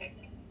specific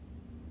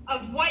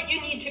of what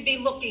you need to be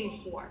looking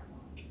for.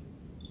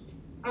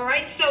 All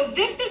right, so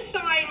this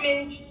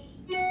assignment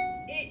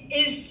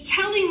is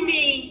telling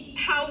me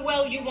how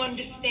well you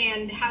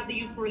understand how the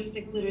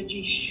Eucharistic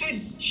liturgy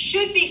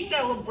should be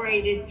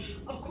celebrated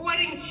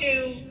according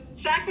to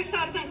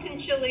Sacrosanctum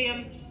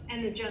Concilium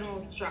and the general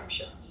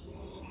instruction.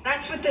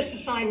 That's what this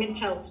assignment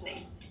tells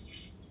me.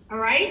 All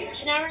right?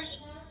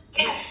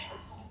 Yes.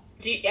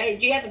 Do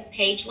you have a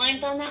page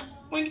length on that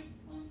one?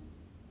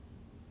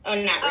 Oh,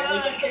 not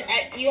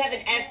really. You have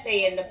an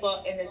essay in the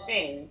book, in the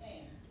thing.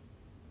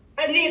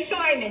 And the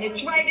assignment,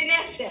 it's write an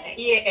essay.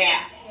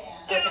 Yeah.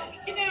 So,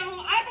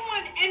 I don't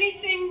want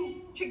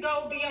anything to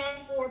go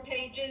beyond 4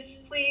 pages,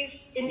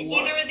 please, in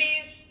either of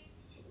these.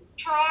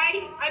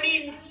 Try. I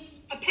mean,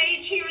 a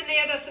page here and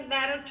there doesn't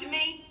matter to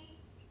me,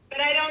 but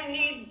I don't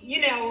need,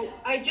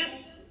 I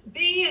just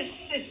be as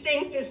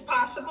succinct as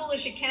possible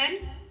as you can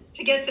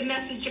to get the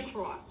message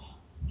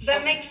across. Does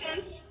that make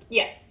sense?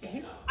 Yeah.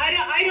 Mm-hmm. I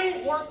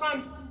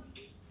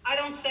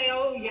don't say,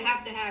 oh, you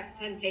have to have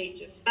 10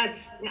 pages. I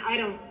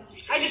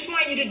just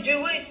want you to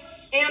do it,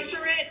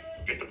 answer it,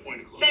 get the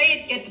point across. Say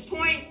it, get the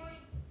point.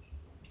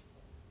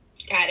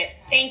 Got it.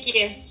 Thank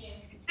you.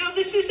 Now,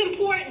 this is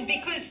important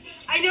because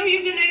I know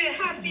you're going to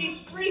have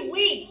these 3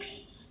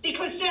 weeks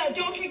because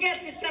don't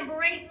forget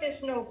December 8th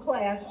there's no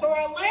class. So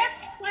our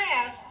last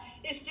class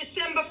is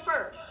December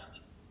 1st.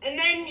 And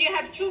then you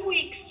have 2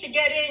 weeks to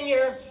get in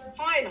your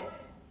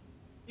finals,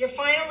 your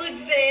final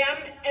exam,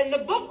 and the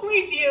book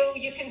review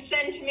you can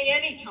send to me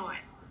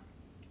anytime.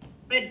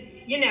 But,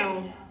 you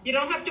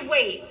don't have to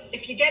wait.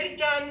 If you get it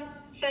done,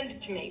 send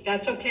it to me.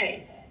 That's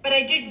okay. But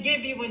I did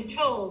give you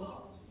until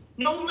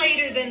no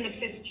later than the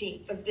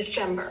 15th of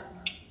December.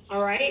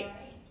 All right?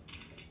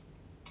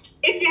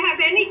 If you have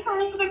any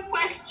further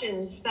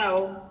questions,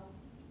 though,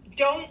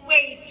 don't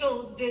wait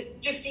till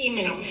just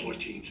email me. December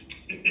 14th.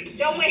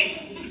 Don't wait.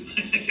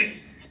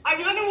 I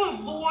want to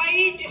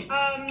avoid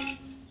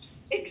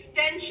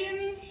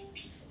extensions,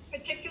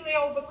 particularly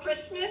over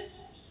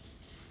Christmas.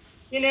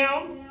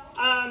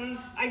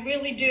 I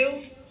really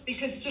do,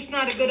 because it's just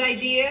not a good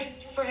idea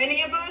for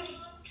any of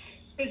us,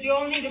 because you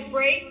all need a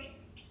break.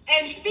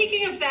 And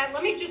speaking of that,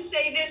 let me just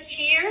say this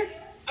here.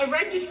 A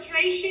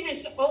registration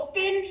is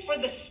open for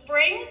the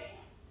spring.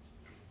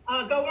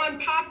 Go on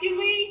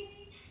Populi.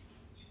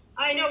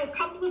 I know a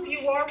couple of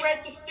you are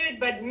registered,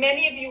 but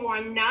many of you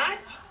are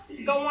not.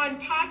 Go on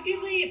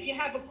Populi. If you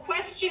have a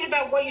question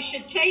about what you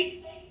should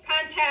take,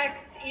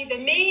 contact either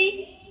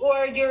me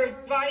or your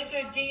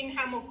advisor, Dean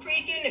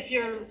Hamill-Cregan, if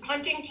you're a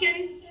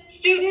Huntington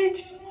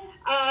student.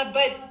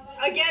 But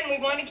again, we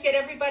want to get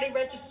everybody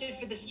registered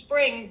for the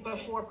spring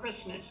before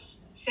Christmas.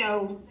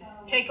 So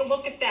take a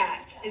look at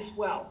that as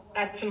well.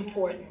 That's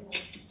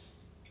important.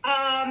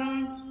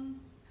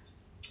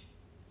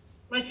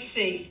 Let's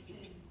see.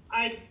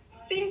 I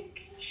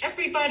think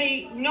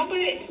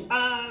nobody,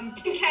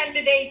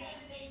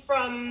 candidates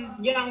from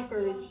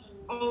Yonkers,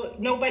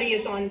 nobody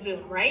is on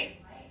Zoom, right?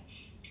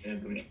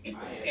 Anthony.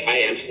 I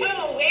am.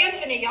 Oh,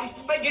 Anthony,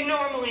 but you're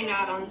normally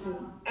not on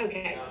Zoom.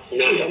 Okay.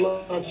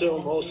 No, I'm on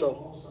Zoom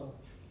also.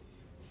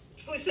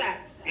 Who's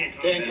that?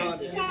 Dan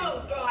Condon.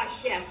 Oh,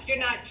 gosh, yes, you're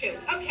not too.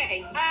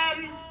 Okay.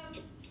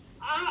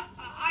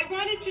 I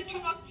wanted to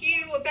talk to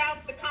you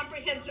about the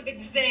comprehensive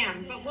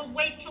exam, but we'll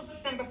wait till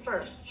December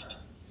 1st.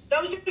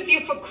 Those of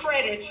you for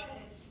credit,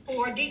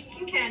 for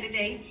deacon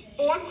candidates,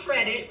 for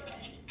credit,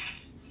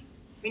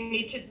 we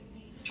need to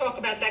talk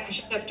about that because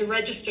you have to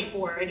register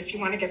for it if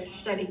you want to get the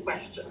study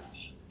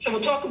questions. So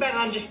we'll talk about it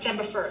on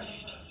December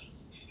 1st.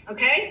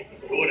 Okay?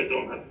 Audit, they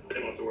don't have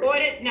to worry.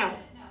 Audit, no.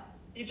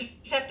 You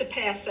just have to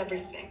pass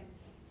everything.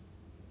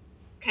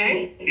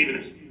 Okay? Well,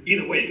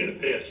 either way, you're going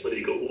to pass, whether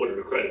you go audit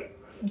or credit.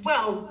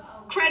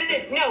 Well,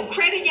 credit,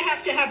 you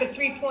have to have a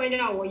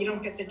 3.0 or you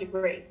don't get the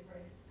degree.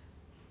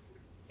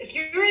 If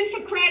you're in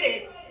for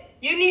credit,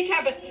 You need to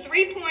have a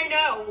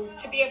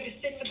 3.0 to be able to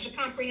sit for the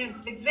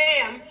comprehensive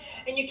exam,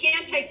 and you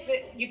can't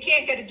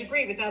get a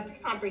degree without the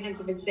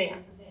comprehensive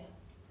exam.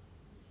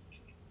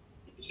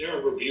 Is there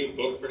a review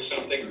book or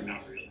something, or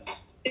not really?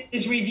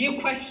 There's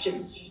review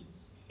questions.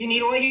 You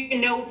need all your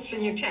notes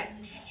and your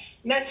texts.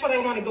 And that's what I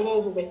want to go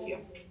over with you.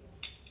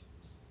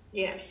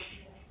 Yeah.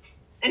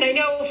 And I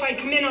know if I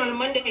come in on a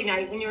Monday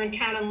night when you're in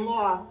canon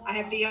law, I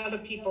have the other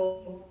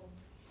people.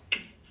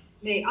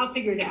 I'll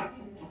figure it out.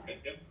 Okay,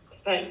 yep.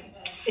 But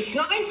it's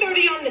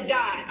 9:30 on the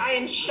dot. I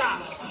am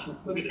shocked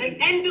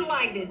and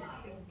delighted.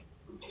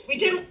 We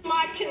did a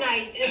lot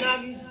tonight, and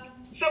I'm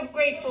so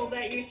grateful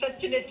that you're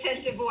such an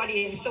attentive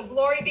audience. So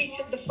glory be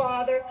to the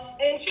Father,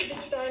 and to the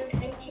Son,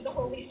 and to the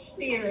Holy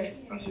Spirit.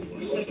 As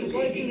it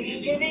was in the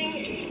beginning,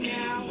 is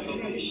now,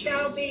 and ever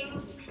shall be,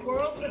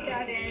 world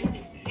without end.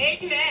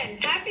 Amen.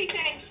 Happy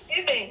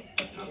Thanksgiving.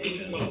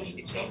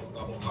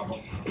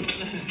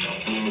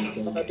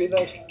 Happy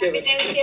Thanksgiving.